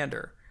of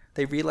Commander,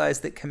 they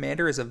realized that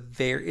Commander is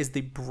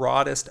the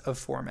broadest of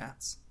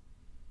formats.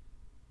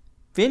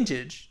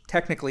 Vintage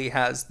technically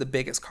has the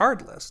biggest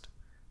card list,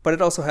 but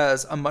it also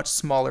has a much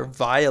smaller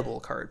viable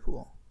card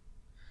pool.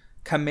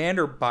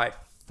 Commander by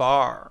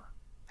far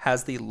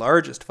has the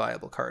largest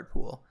viable card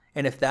pool,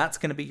 and if that's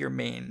going to be your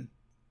main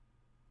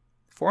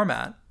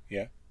format,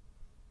 yeah,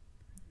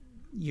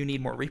 you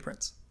need more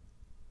reprints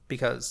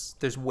because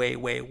there's way,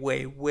 way,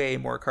 way, way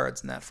more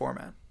cards in that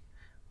format.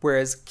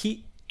 Whereas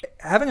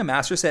having a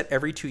master set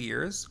every 2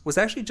 years was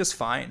actually just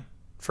fine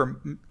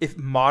for if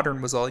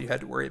Modern was all you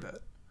had to worry about.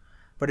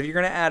 But if you're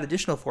going to add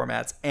additional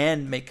formats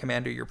and make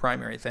Commander your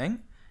primary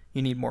thing,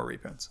 you need more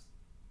reprints.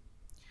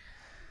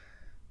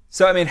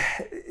 So, I mean,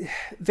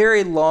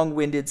 very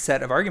long-winded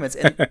set of arguments.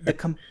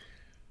 And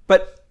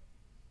but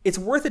it's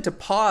worth it to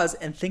pause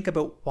and think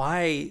about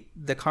why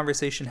the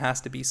conversation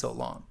has to be so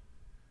long.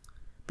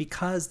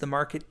 Because the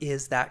market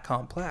is that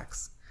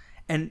complex.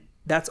 And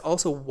that's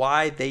also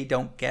why they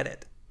don't get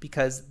it.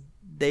 Because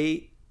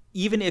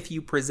even if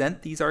you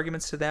present these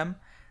arguments to them,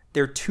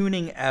 they're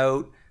tuning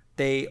out.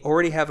 They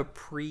already have a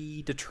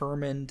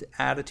predetermined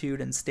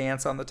attitude and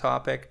stance on the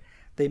topic.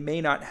 They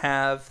may not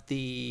have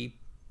the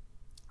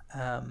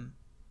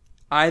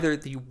either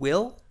the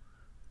will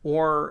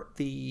or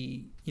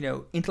the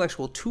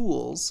intellectual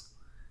tools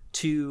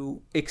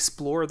to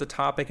explore the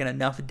topic in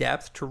enough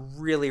depth to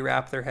really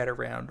wrap their head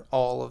around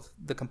all of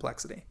the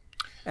complexity.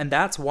 And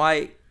that's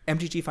why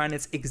MTG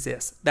Finance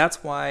exists.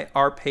 That's why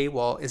our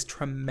paywall is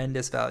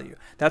tremendous value.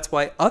 That's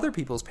why other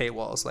people's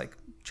paywalls, like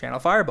Channel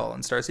Fireball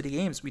and Star City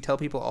Games, we tell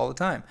people all the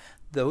time,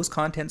 those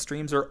content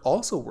streams are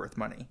also worth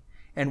money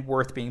and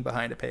worth being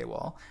behind a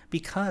paywall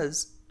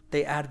because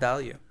they add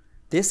value.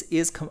 This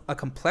is a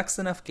complex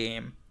enough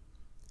game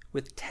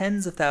with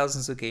tens of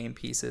thousands of game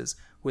pieces,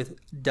 with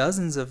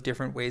dozens of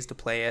different ways to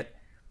play it,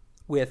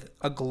 with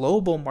a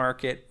global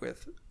market,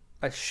 with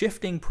a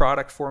shifting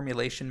product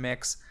formulation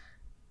mix.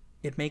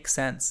 It makes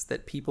sense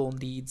that people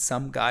need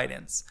some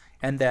guidance,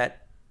 and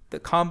that the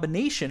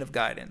combination of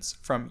guidance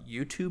from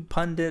YouTube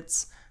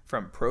pundits,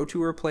 from Pro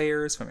Tour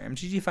players, from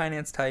MTG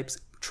Finance types,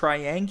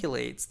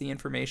 triangulates the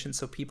information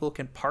so people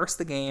can parse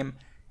the game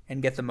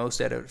and get the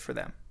most out of it for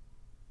them.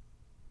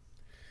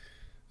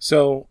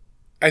 So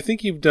I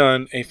think you've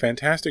done a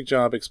fantastic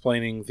job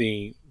explaining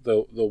the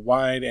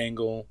wide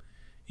angle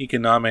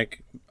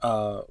economic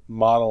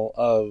model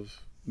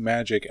of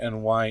Magic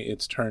and why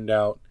it's turned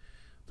out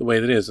the way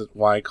that it is,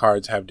 why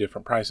cards have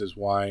different prices,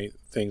 why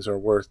things are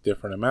worth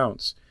different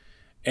amounts.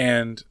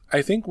 And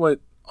I think what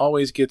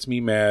always gets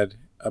me mad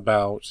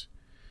about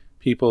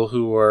people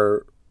who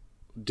are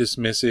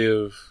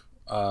dismissive,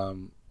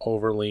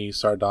 overly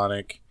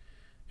sardonic,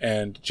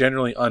 and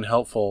generally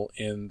unhelpful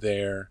in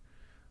their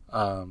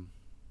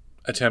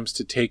attempts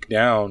to take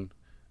down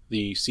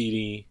the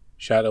seedy,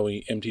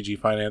 shadowy MTG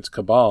Finance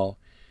cabal,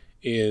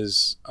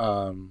 is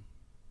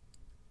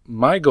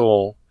my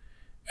goal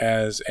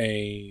as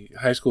a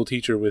high school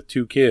teacher with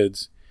 2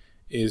 kids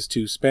is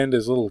to spend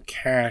as little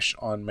cash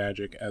on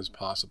Magic as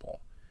possible.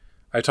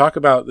 I talk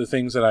about the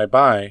things that I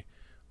buy,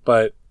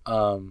 but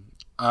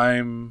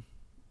I'm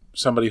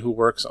somebody who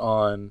works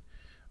on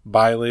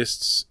buy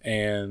lists,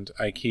 and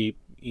I keep,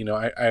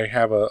 I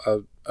have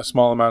a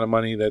small amount of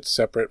money that's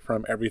separate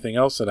from everything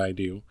else that I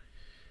do,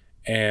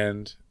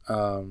 and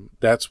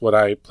that's what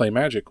I play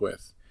Magic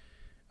with.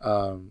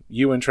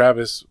 You and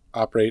Travis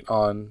operate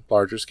on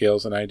larger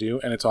scales than I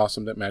do, and it's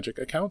awesome that Magic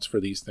accounts for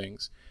these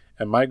things.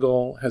 And my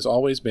goal has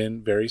always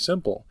been very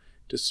simple,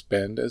 to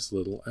spend as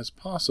little as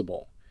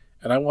possible.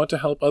 And I want to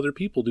help other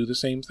people do the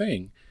same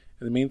thing.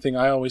 And the main thing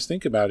I always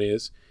think about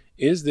is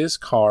this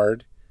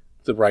card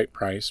the right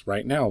price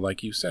right now,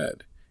 like you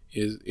said?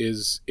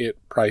 Is it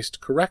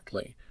priced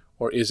correctly?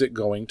 Or is it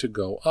going to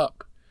go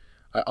up?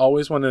 I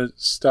always want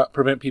to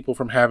prevent people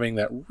from having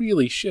that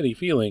really shitty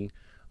feeling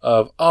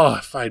of,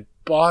 if I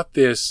bought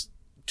this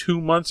 2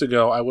 months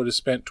ago, I would have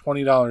spent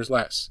 $20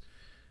 less.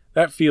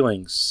 That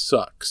feeling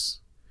sucks.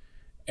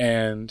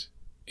 And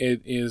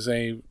it is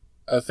a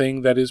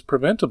thing that is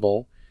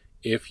preventable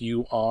if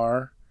you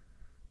are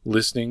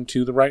listening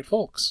to the right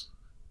folks.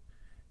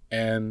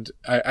 And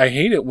I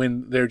hate it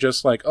when they're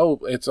just like,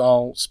 it's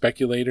all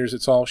speculators,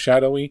 it's all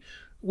shadowy.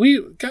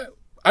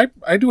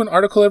 I do an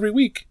article every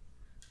week.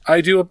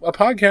 I do a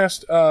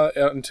podcast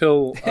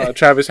until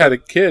Travis had a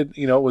kid,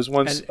 it was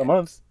once a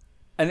month.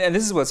 And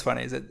this is what's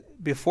funny, is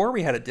that before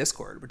we had a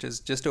Discord, which is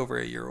just over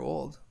a year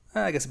old,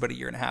 I guess about a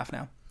year and a half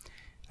now,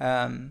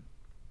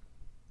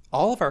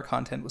 all of our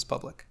content was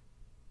public.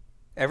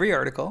 Every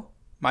article,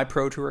 my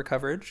Pro Tour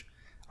coverage,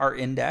 our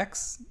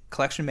index,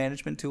 collection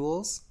management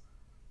tools,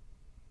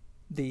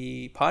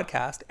 the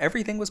podcast,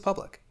 everything was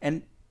public.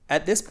 And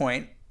at this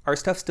point, our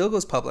stuff still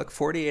goes public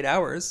 48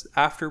 hours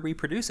after we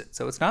produce it.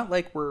 So it's not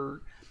like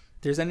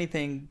there's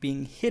anything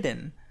being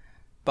hidden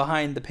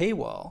behind the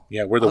paywall.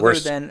 Yeah, we're the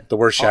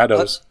worst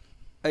shadows.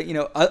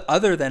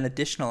 Other than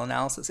additional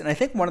analysis. And I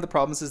think one of the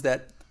problems is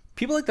that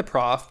people like the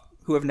Prof,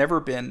 who have never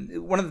been,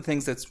 one of the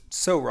things that's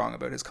so wrong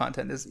about his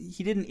content is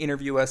he didn't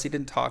interview us, he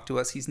didn't talk to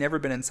us, he's never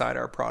been inside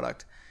our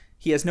product.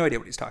 He has no idea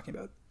what he's talking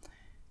about.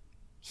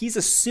 He's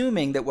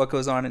assuming that what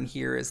goes on in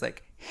here is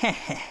like,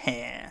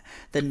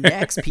 the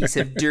next piece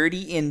of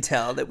dirty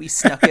intel that we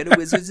snuck out of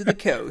Wizards of the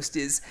Coast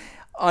is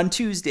on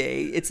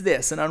Tuesday it's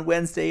this, and on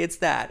Wednesday it's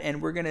that,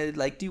 and we're gonna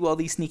do all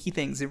these sneaky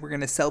things, and we're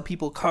gonna sell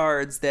people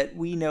cards that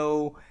we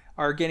know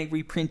are getting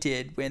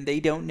reprinted when they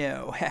don't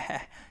know.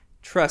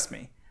 Trust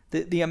me,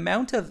 the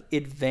amount of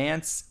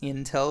advance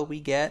intel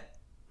we get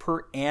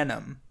per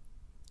annum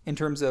in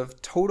terms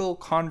of total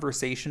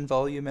conversation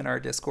volume in our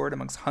Discord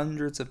amongst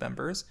hundreds of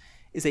members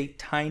is a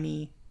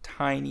tiny,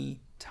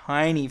 tiny,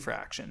 tiny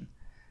fraction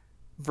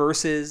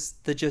versus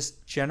the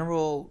just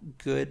general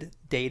good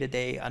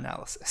day-to-day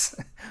analysis.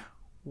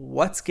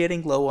 What's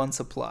getting low on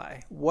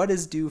supply? What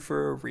is due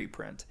for a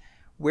reprint?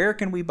 Where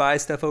can we buy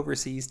stuff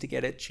overseas to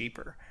get it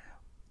cheaper?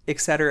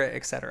 Etc.,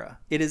 etc.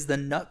 It is the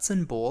nuts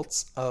and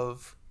bolts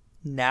of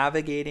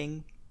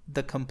navigating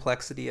the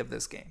complexity of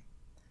this game.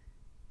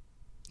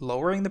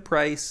 Lowering the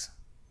price,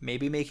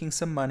 maybe making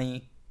some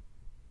money.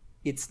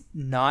 It's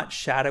not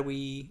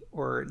shadowy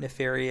or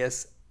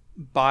nefarious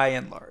by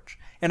and large.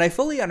 And I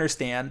fully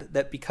understand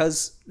that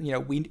because,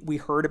 we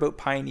heard about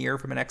Pioneer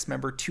from an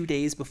ex-member 2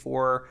 days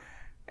before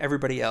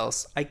everybody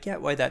else. I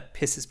get why that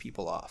pisses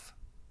people off.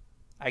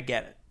 I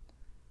get it.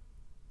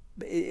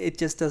 It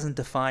just doesn't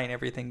define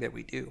everything that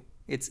we do.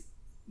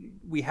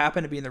 We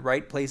happen to be in the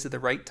right place at the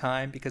right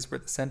time because we're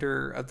at the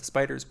center of the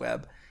spider's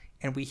web,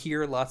 and we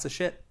hear lots of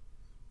shit.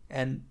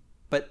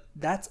 But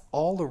that's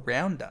all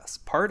around us.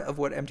 Part of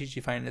what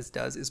MTG Finance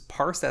does is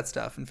parse that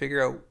stuff and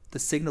figure out the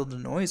signal to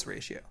noise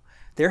ratio.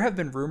 There have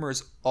been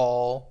rumors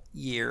all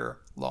year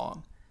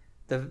long.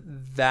 The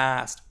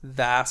vast,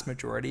 vast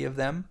majority of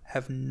them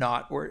have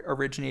not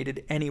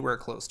originated anywhere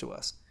close to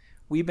us.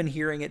 We've been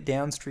hearing it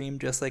downstream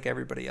just like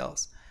everybody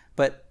else.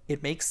 But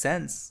it makes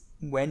sense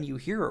when you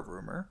hear a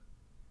rumor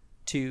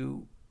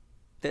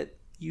that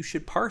you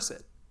should parse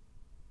it,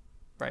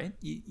 right?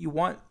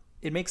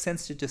 It makes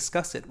sense to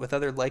discuss it with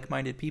other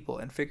like-minded people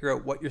and figure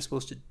out what you're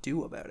supposed to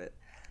do about it.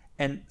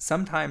 And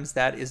sometimes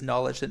that is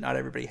knowledge that not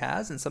everybody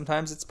has, and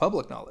sometimes it's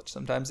public knowledge.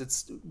 Sometimes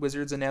it's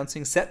Wizards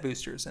announcing set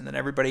boosters, and then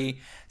everybody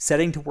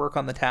setting to work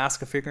on the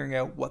task of figuring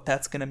out what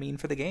that's going to mean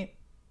for the game.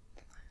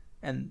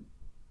 And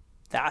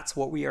that's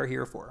what we are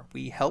here for.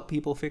 We help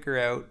people figure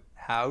out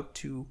how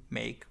to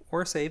make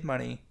or save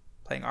money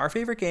playing our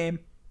favorite game,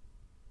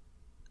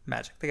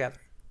 Magic the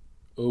Gathering.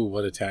 Oh,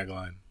 what a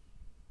tagline.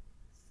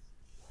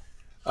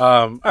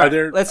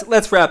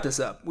 Let's wrap this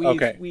up.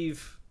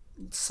 We've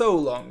so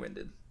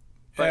long-winded.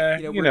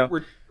 But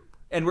we're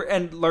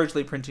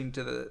largely preaching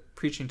to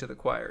the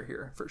choir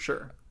here for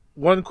sure.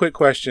 One quick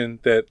question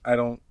that I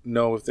don't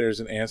know if there's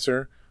an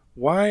answer.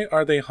 why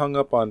are they hung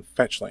up on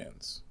fetch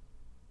lands?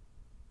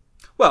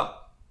 Well,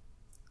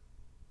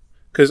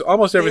 because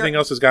almost everything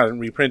else has gotten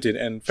reprinted,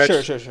 and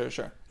fetch.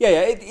 Sure.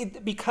 Yeah.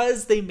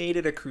 Because they made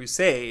it a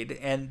crusade,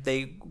 and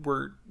they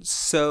were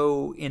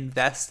so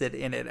invested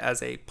in it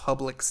as a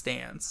public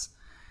stance.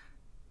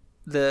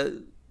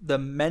 The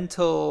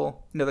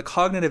mental, the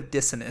cognitive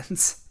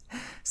dissonance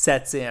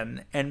sets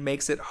in and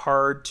makes it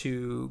hard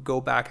to go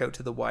back out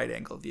to the wide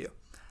angle view.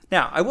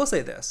 Now, I will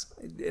say this,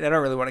 and I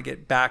don't really want to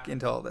get back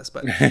into all this,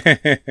 but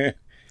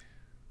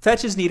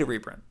fetches need a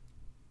reprint.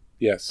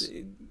 Yes.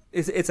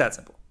 It's that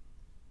simple.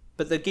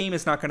 But the game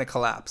is not going to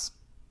collapse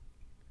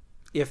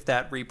if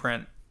that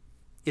reprint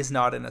is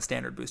not in a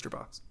standard booster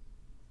box.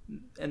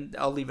 And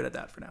I'll leave it at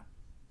that for now.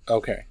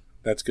 Okay.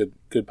 That's good.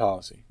 Good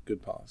policy.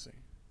 Good policy.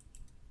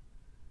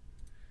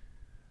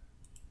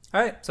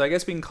 All right. So I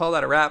guess we can call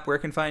that a wrap. Where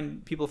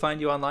can people find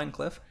you online,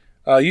 Cliff?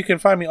 You can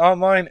find me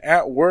online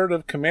at Word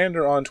of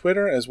Commander on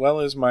Twitter, as well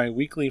as my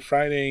weekly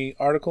Friday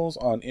articles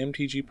on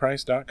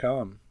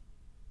mtgprice.com.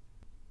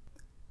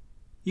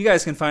 You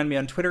guys can find me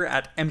on Twitter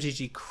at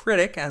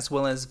MGGCritic, as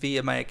well as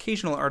via my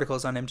occasional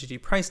articles on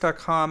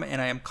mtgprice.com, and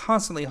I am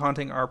constantly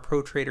haunting our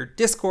Pro Trader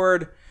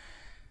Discord.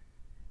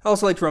 I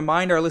also like to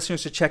remind our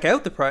listeners to check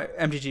out the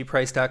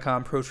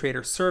mtgprice.com Pro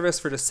Trader service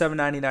for just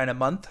 $7.99 a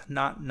month,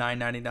 not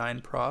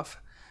 $9.99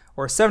 prof,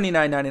 or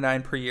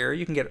 $79.99 per year.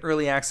 You can get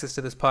early access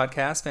to this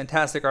podcast,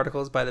 fantastic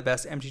articles by the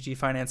best MTG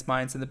finance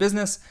minds in the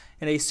business,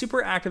 and a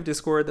super active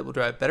Discord that will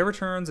drive better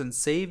returns and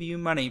save you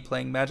money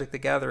playing Magic the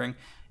Gathering.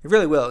 It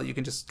really will. You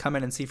can just come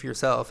in and see for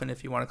yourself, and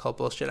if you want to call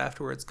bullshit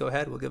afterwards, go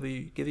ahead. We'll give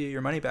you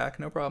your money back,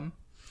 no problem.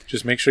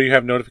 Just make sure you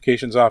have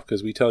notifications off,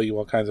 because we tell you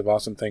all kinds of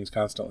awesome things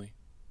constantly.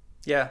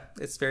 Yeah,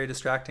 it's very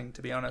distracting,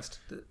 to be honest.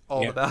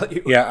 All the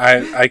value. Yeah,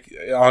 I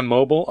on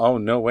mobile. Oh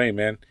no way,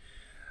 man.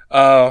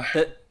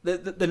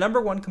 The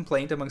number one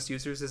complaint amongst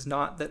users is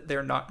not that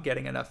they're not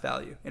getting enough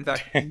value. In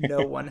fact,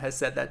 no one has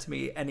said that to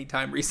me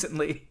anytime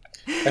recently.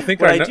 I think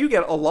what I do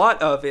get a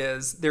lot of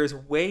is there's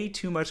way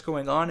too much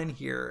going on in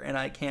here, and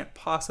I can't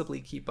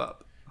possibly keep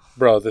up.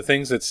 Bro, the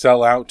things that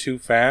sell out too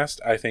fast,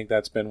 I think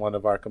that's been one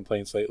of our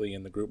complaints lately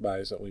in the group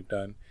buys that we've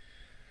done.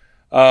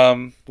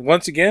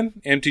 Once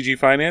again, MTG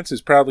Finance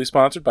is proudly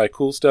sponsored by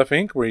Cool Stuff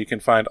Inc., where you can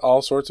find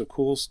all sorts of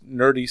cool,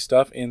 nerdy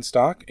stuff in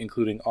stock,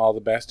 including all the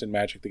best in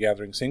Magic the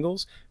Gathering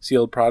singles,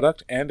 sealed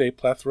product, and a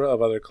plethora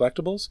of other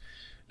collectibles.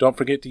 Don't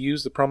forget to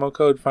use the promo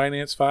code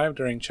FINANCE5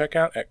 during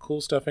checkout at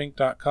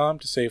CoolStuffInc.com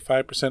to save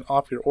 5%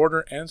 off your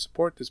order and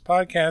support this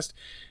podcast.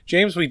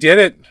 James, we did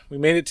it. We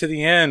made it to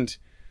the end.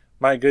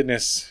 My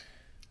goodness.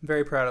 I'm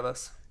very proud of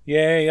us.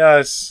 Yay,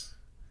 us.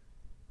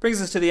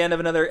 Brings us to the end of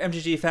another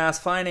MTG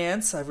Fast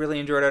Finance. I've really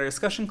enjoyed our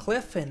discussion,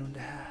 Cliff, and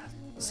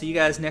see you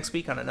guys next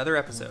week on another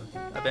episode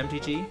of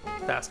MTG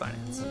Fast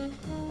Finance.